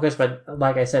Lupin focused, but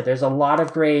like I said, there's a lot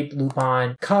of great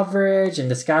Lupin coverage and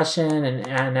discussion and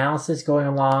analysis going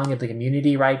along in the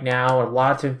community right now, a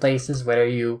lot of different places, whether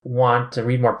you want to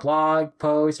read more blog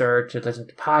posts or to listen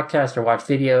to podcasts or watch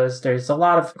videos. There's a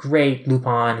lot of great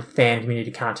Lupin fan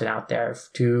community content out there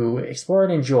to explore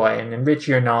and enjoy and enrich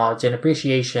your knowledge and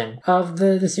appreciation of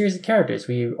the series of characters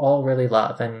we all really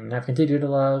love and have continued to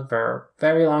love for a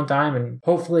very long time, and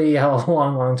hopefully a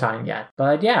long time yet.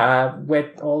 But yeah,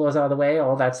 with all those out of the way,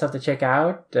 all that stuff to check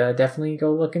out, definitely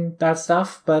go look at that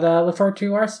stuff. But look forward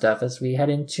to our stuff as we head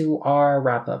into our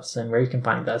wrap-ups and where you can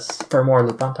find us for more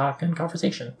Lupin talk and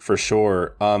conversation. For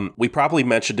sure. We probably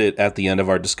mentioned it at the end of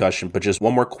our discussion, but just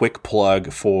one more quick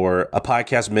plug for a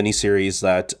podcast miniseries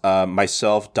that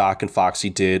myself, Doc, and Foxy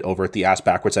did over at the Ass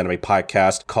Backwards Anime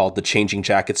podcast called the Changing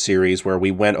Jacket series, where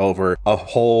we went over a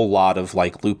whole lot of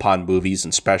like Lupin movies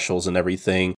and specials and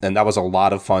everything, and that was a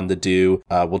lot of fun to do.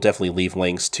 We'll definitely leave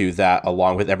links to that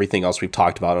along with everything else we've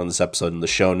talked about on this episode in the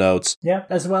show notes. Yep,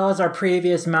 as well as our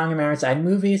previous Manga Merits and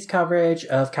Movies coverage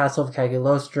of Castle of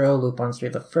Cagliostro, Lupin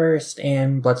Street the First,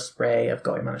 and Blood Spray of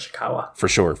Goemon Ishikawa. For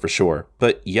sure.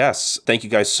 But yes, thank you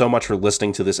guys so much for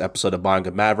listening to this episode of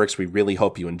Manga Mavericks. We really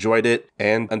hope you enjoyed it.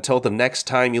 And until the next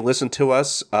time you listen to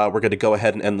us, we're going to go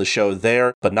ahead and end the show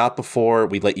there, but not before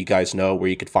we let you guys know where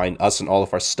you can find us and all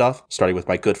of our stuff. Starting with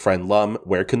my good friend Lum,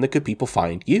 where can the good people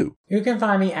find you? You can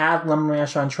find me at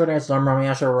Lumramiasha on Twitter. It's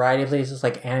Lumramiasha, a variety of places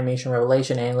like Animation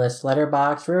Revelation, Analyst,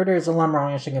 Letterboxd. Reuters,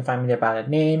 Lumramiasha, you can find me there by that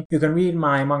name. You can read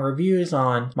my manga reviews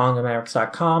on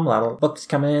mangamavericks.com. A lot of books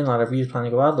coming in, a lot of reviews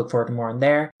planning to go out. Look forward to more in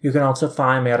there. You can also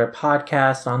find my other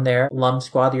podcasts on there. Lum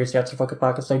Squad, the Yoshiatsu Focus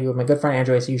podcast I do with my good friend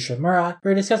Andrew Asayu Shimura,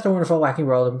 where we discuss the wonderful wacky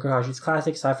world of Mukashi's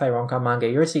classic sci-fi rom-com manga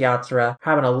Yoshiatsura.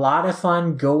 Having a lot of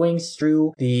fun going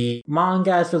through the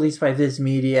manga as released by Viz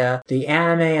Media. The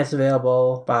anime is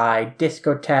available by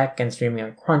Discotek and streaming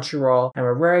on Crunchyroll, and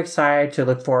we're very excited to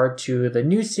look forward to the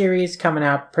new series coming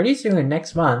out pretty soon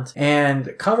next month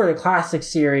and cover the classic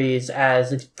series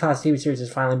as the classic TV series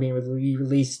is finally being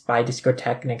released by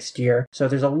Discotek next year. So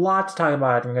there's a lot to talk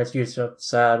about in regards to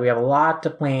so we have a lot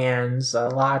of plans, a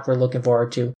lot we're looking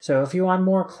forward to. So if you want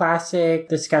more classic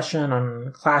discussion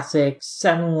on classic,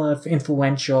 seminal,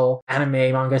 influential anime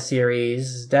manga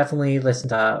series, definitely listen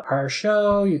to our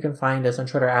show. You can find us on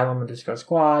Twitter at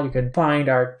 @Lum_Squad. You can find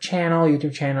our channel,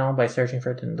 YouTube channel, by searching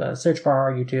for it in the search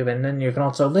bar, YouTube, and then you can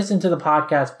also listen to the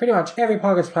podcast pretty much every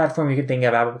podcast platform you can think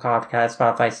of: Apple Podcasts,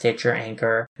 Spotify, Stitcher,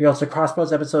 Anchor. We also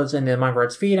cross-post episodes in the Manga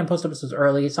Arts feed and post episodes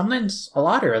early, sometimes a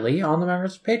lot early, on the Manga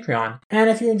Arts Patreon. And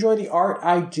if you enjoy the art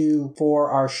I do for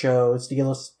our shows, the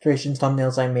illustrations,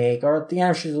 thumbnails I make, or the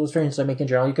animation illustrations I make in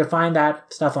general, you can find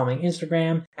that stuff on my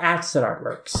Instagram at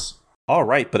SetArtworks. All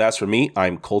right, but as for me,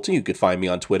 I'm Colton. You could find me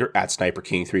on Twitter at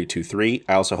SniperKing323.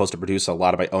 I also host and produce a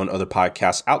lot of my own other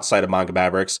podcasts outside of Manga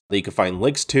Mavericks that you can find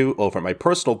links to over at my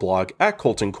personal blog at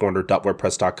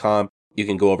coltoncorner.wordpress.com. You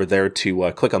can go over there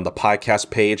to click on the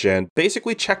podcast page and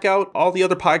basically check out all the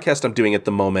other podcasts I'm doing at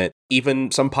the moment,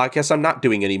 even some podcasts I'm not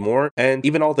doing anymore, and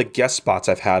even all the guest spots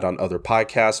I've had on other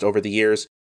podcasts over the years.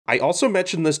 I also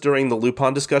mentioned this during the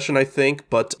Lupin discussion, I think,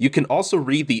 but you can also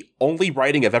read the only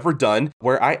writing I've ever done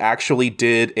where I actually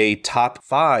did a top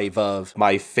 5 of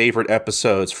my favorite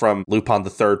episodes from Lupin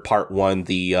the Third Part 1,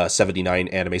 the 79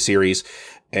 anime series.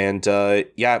 And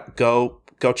yeah, go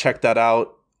check that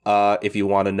out if you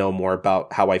want to know more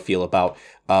about how I feel about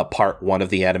part 1 of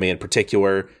the anime in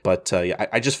particular. But yeah,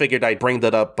 I just figured I'd bring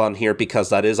that up on here because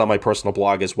that is on my personal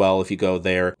blog as well if you go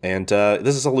there. And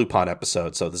this is a Lupin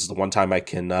episode, so this is the one time I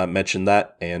can mention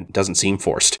that and it doesn't seem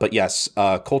forced. But yes,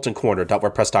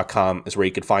 coltoncorner.wordpress.com is where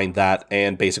you can find that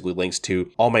and basically links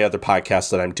to all my other podcasts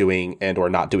that I'm doing and or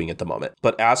not doing at the moment.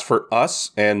 But as for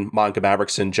us and Manga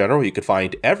Mavericks in general, you can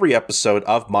find every episode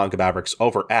of Manga Mavericks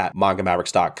over at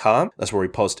mangamavericks.com. That's where we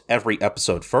post every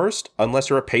episode first, unless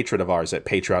you're a patron of ours at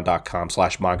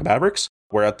patreon.com/Manga Mavericks.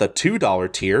 Where at the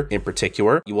 $2 tier in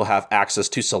particular, you will have access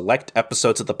to select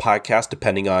episodes of the podcast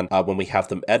depending on when we have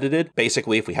them edited.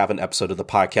 Basically, if we have an episode of the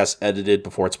podcast edited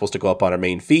before it's supposed to go up on our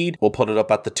main feed, we'll put it up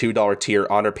at the $2 tier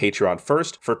on our Patreon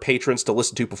first for patrons to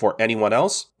listen to before anyone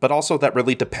else. But also that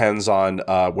really depends on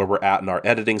where we're at in our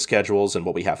editing schedules and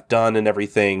what we have done and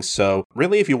everything. So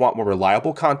really, if you want more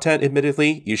reliable content,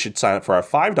 admittedly, you should sign up for our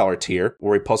 $5 tier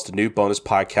where we post a new bonus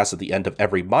podcast at the end of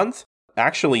every month.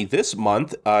 Actually, this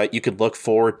month, you could look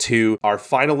forward to our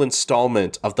final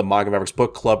installment of the Manga Mavericks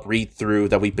Book Club read-through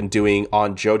that we've been doing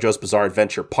on JoJo's Bizarre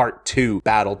Adventure Part 2,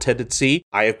 Battle Tendency.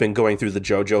 I have been going through the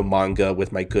JoJo manga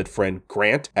with my good friend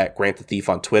Grant at Grant the Thief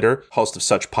on Twitter, host of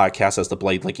such podcasts as the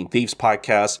Blade Linking Thieves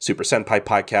podcast, Super Senpai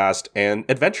podcast, and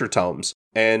Adventure Tomes.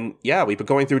 And yeah, we've been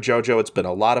going through JoJo. It's been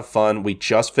a lot of fun. We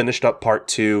just finished up Part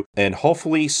 2, and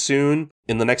hopefully soon,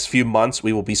 in the next few months,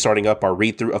 we will be starting up our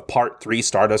read-through of Part 3,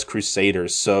 Stardust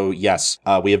Crusaders. So yes,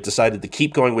 we have decided to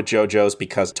keep going with JoJo's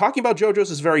because talking about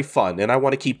JoJo's is very fun, and I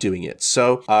want to keep doing it.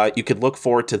 So you could look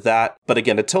forward to that. But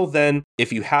again, until then,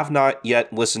 if you have not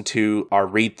yet listened to our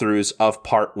read-throughs of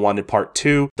Part 1 and Part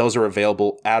 2, those are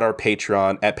available at our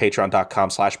Patreon at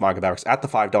patreon.com/MangaMavericks at the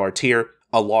 $5 tier,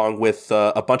 along with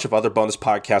a bunch of other bonus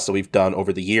podcasts that we've done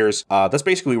over the years. That's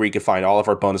basically where you can find all of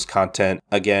our bonus content.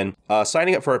 Again,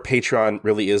 signing up for our Patreon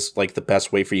really is like the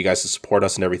best way for you guys to support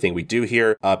us and everything we do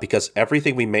here, because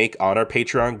everything we make on our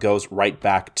Patreon goes right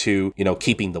back to,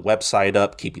 keeping the website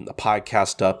up, keeping the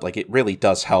podcast up. Like, it really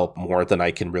does help more than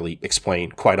I can really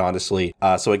explain, quite honestly.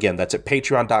 So again, that's at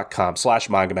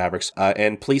patreon.com/MangaMavericks,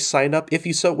 and please sign up if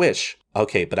you so wish.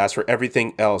 Okay, but as for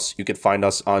everything else, you can find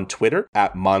us on Twitter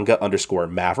at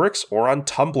manga_mavericks or on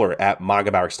Tumblr at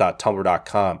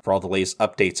mangamavericks.tumblr.com for all the latest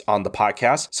updates on the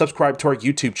podcast. Subscribe to our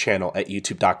YouTube channel at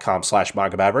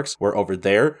youtube.com/mangamavericks, where over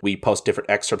there we post different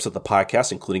excerpts of the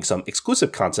podcast, including some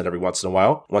exclusive content every once in a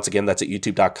while. Once again, that's at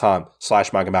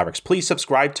youtube.com/mangamavericks. Please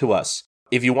subscribe to us.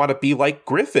 If you want to be like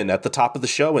Griffin at the top of the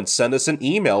show and send us an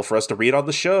email for us to read on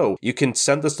the show, you can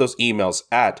send us those emails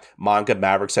at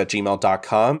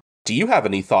mangamavericks@gmail.com. Do you have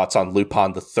any thoughts on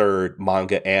Lupin the Third,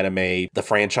 manga, anime, the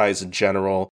franchise in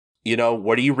general?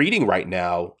 What are you reading right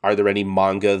now? Are there any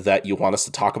manga that you want us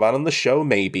to talk about on the show,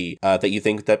 maybe, that you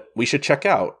think that we should check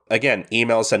out? Again,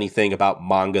 email us anything about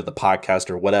manga, the podcast,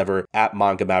 or whatever, at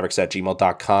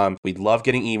mangamavericks@gmail.com. We'd love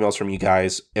getting emails from you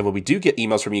guys, and when we do get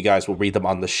emails from you guys, we'll read them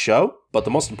on the show. But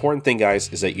the most important thing, guys,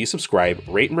 is that you subscribe,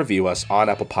 rate and review us on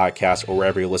Apple Podcasts or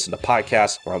wherever you listen to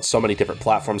podcasts. We're on so many different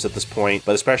platforms at this point,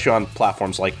 but especially on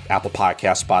platforms like Apple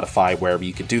Podcasts, Spotify, wherever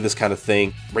you can do this kind of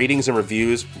thing. Ratings and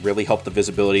reviews really help the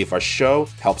visibility of our show,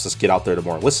 helps us get out there to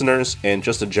more listeners, and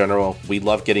just in general, we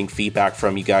love getting feedback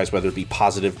from you guys, whether it be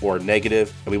positive or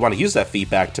negative, and we want to use that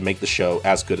feedback to make the show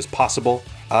as good as possible.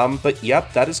 But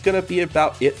yep, that is going to be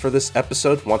about it for this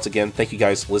episode. Once again, thank you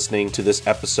guys for listening to this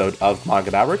episode of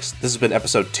Manga Mavericks. This has been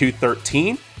episode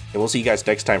 213, and we'll see you guys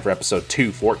next time for episode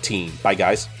 214. Bye,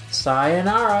 guys.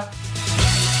 Sayonara.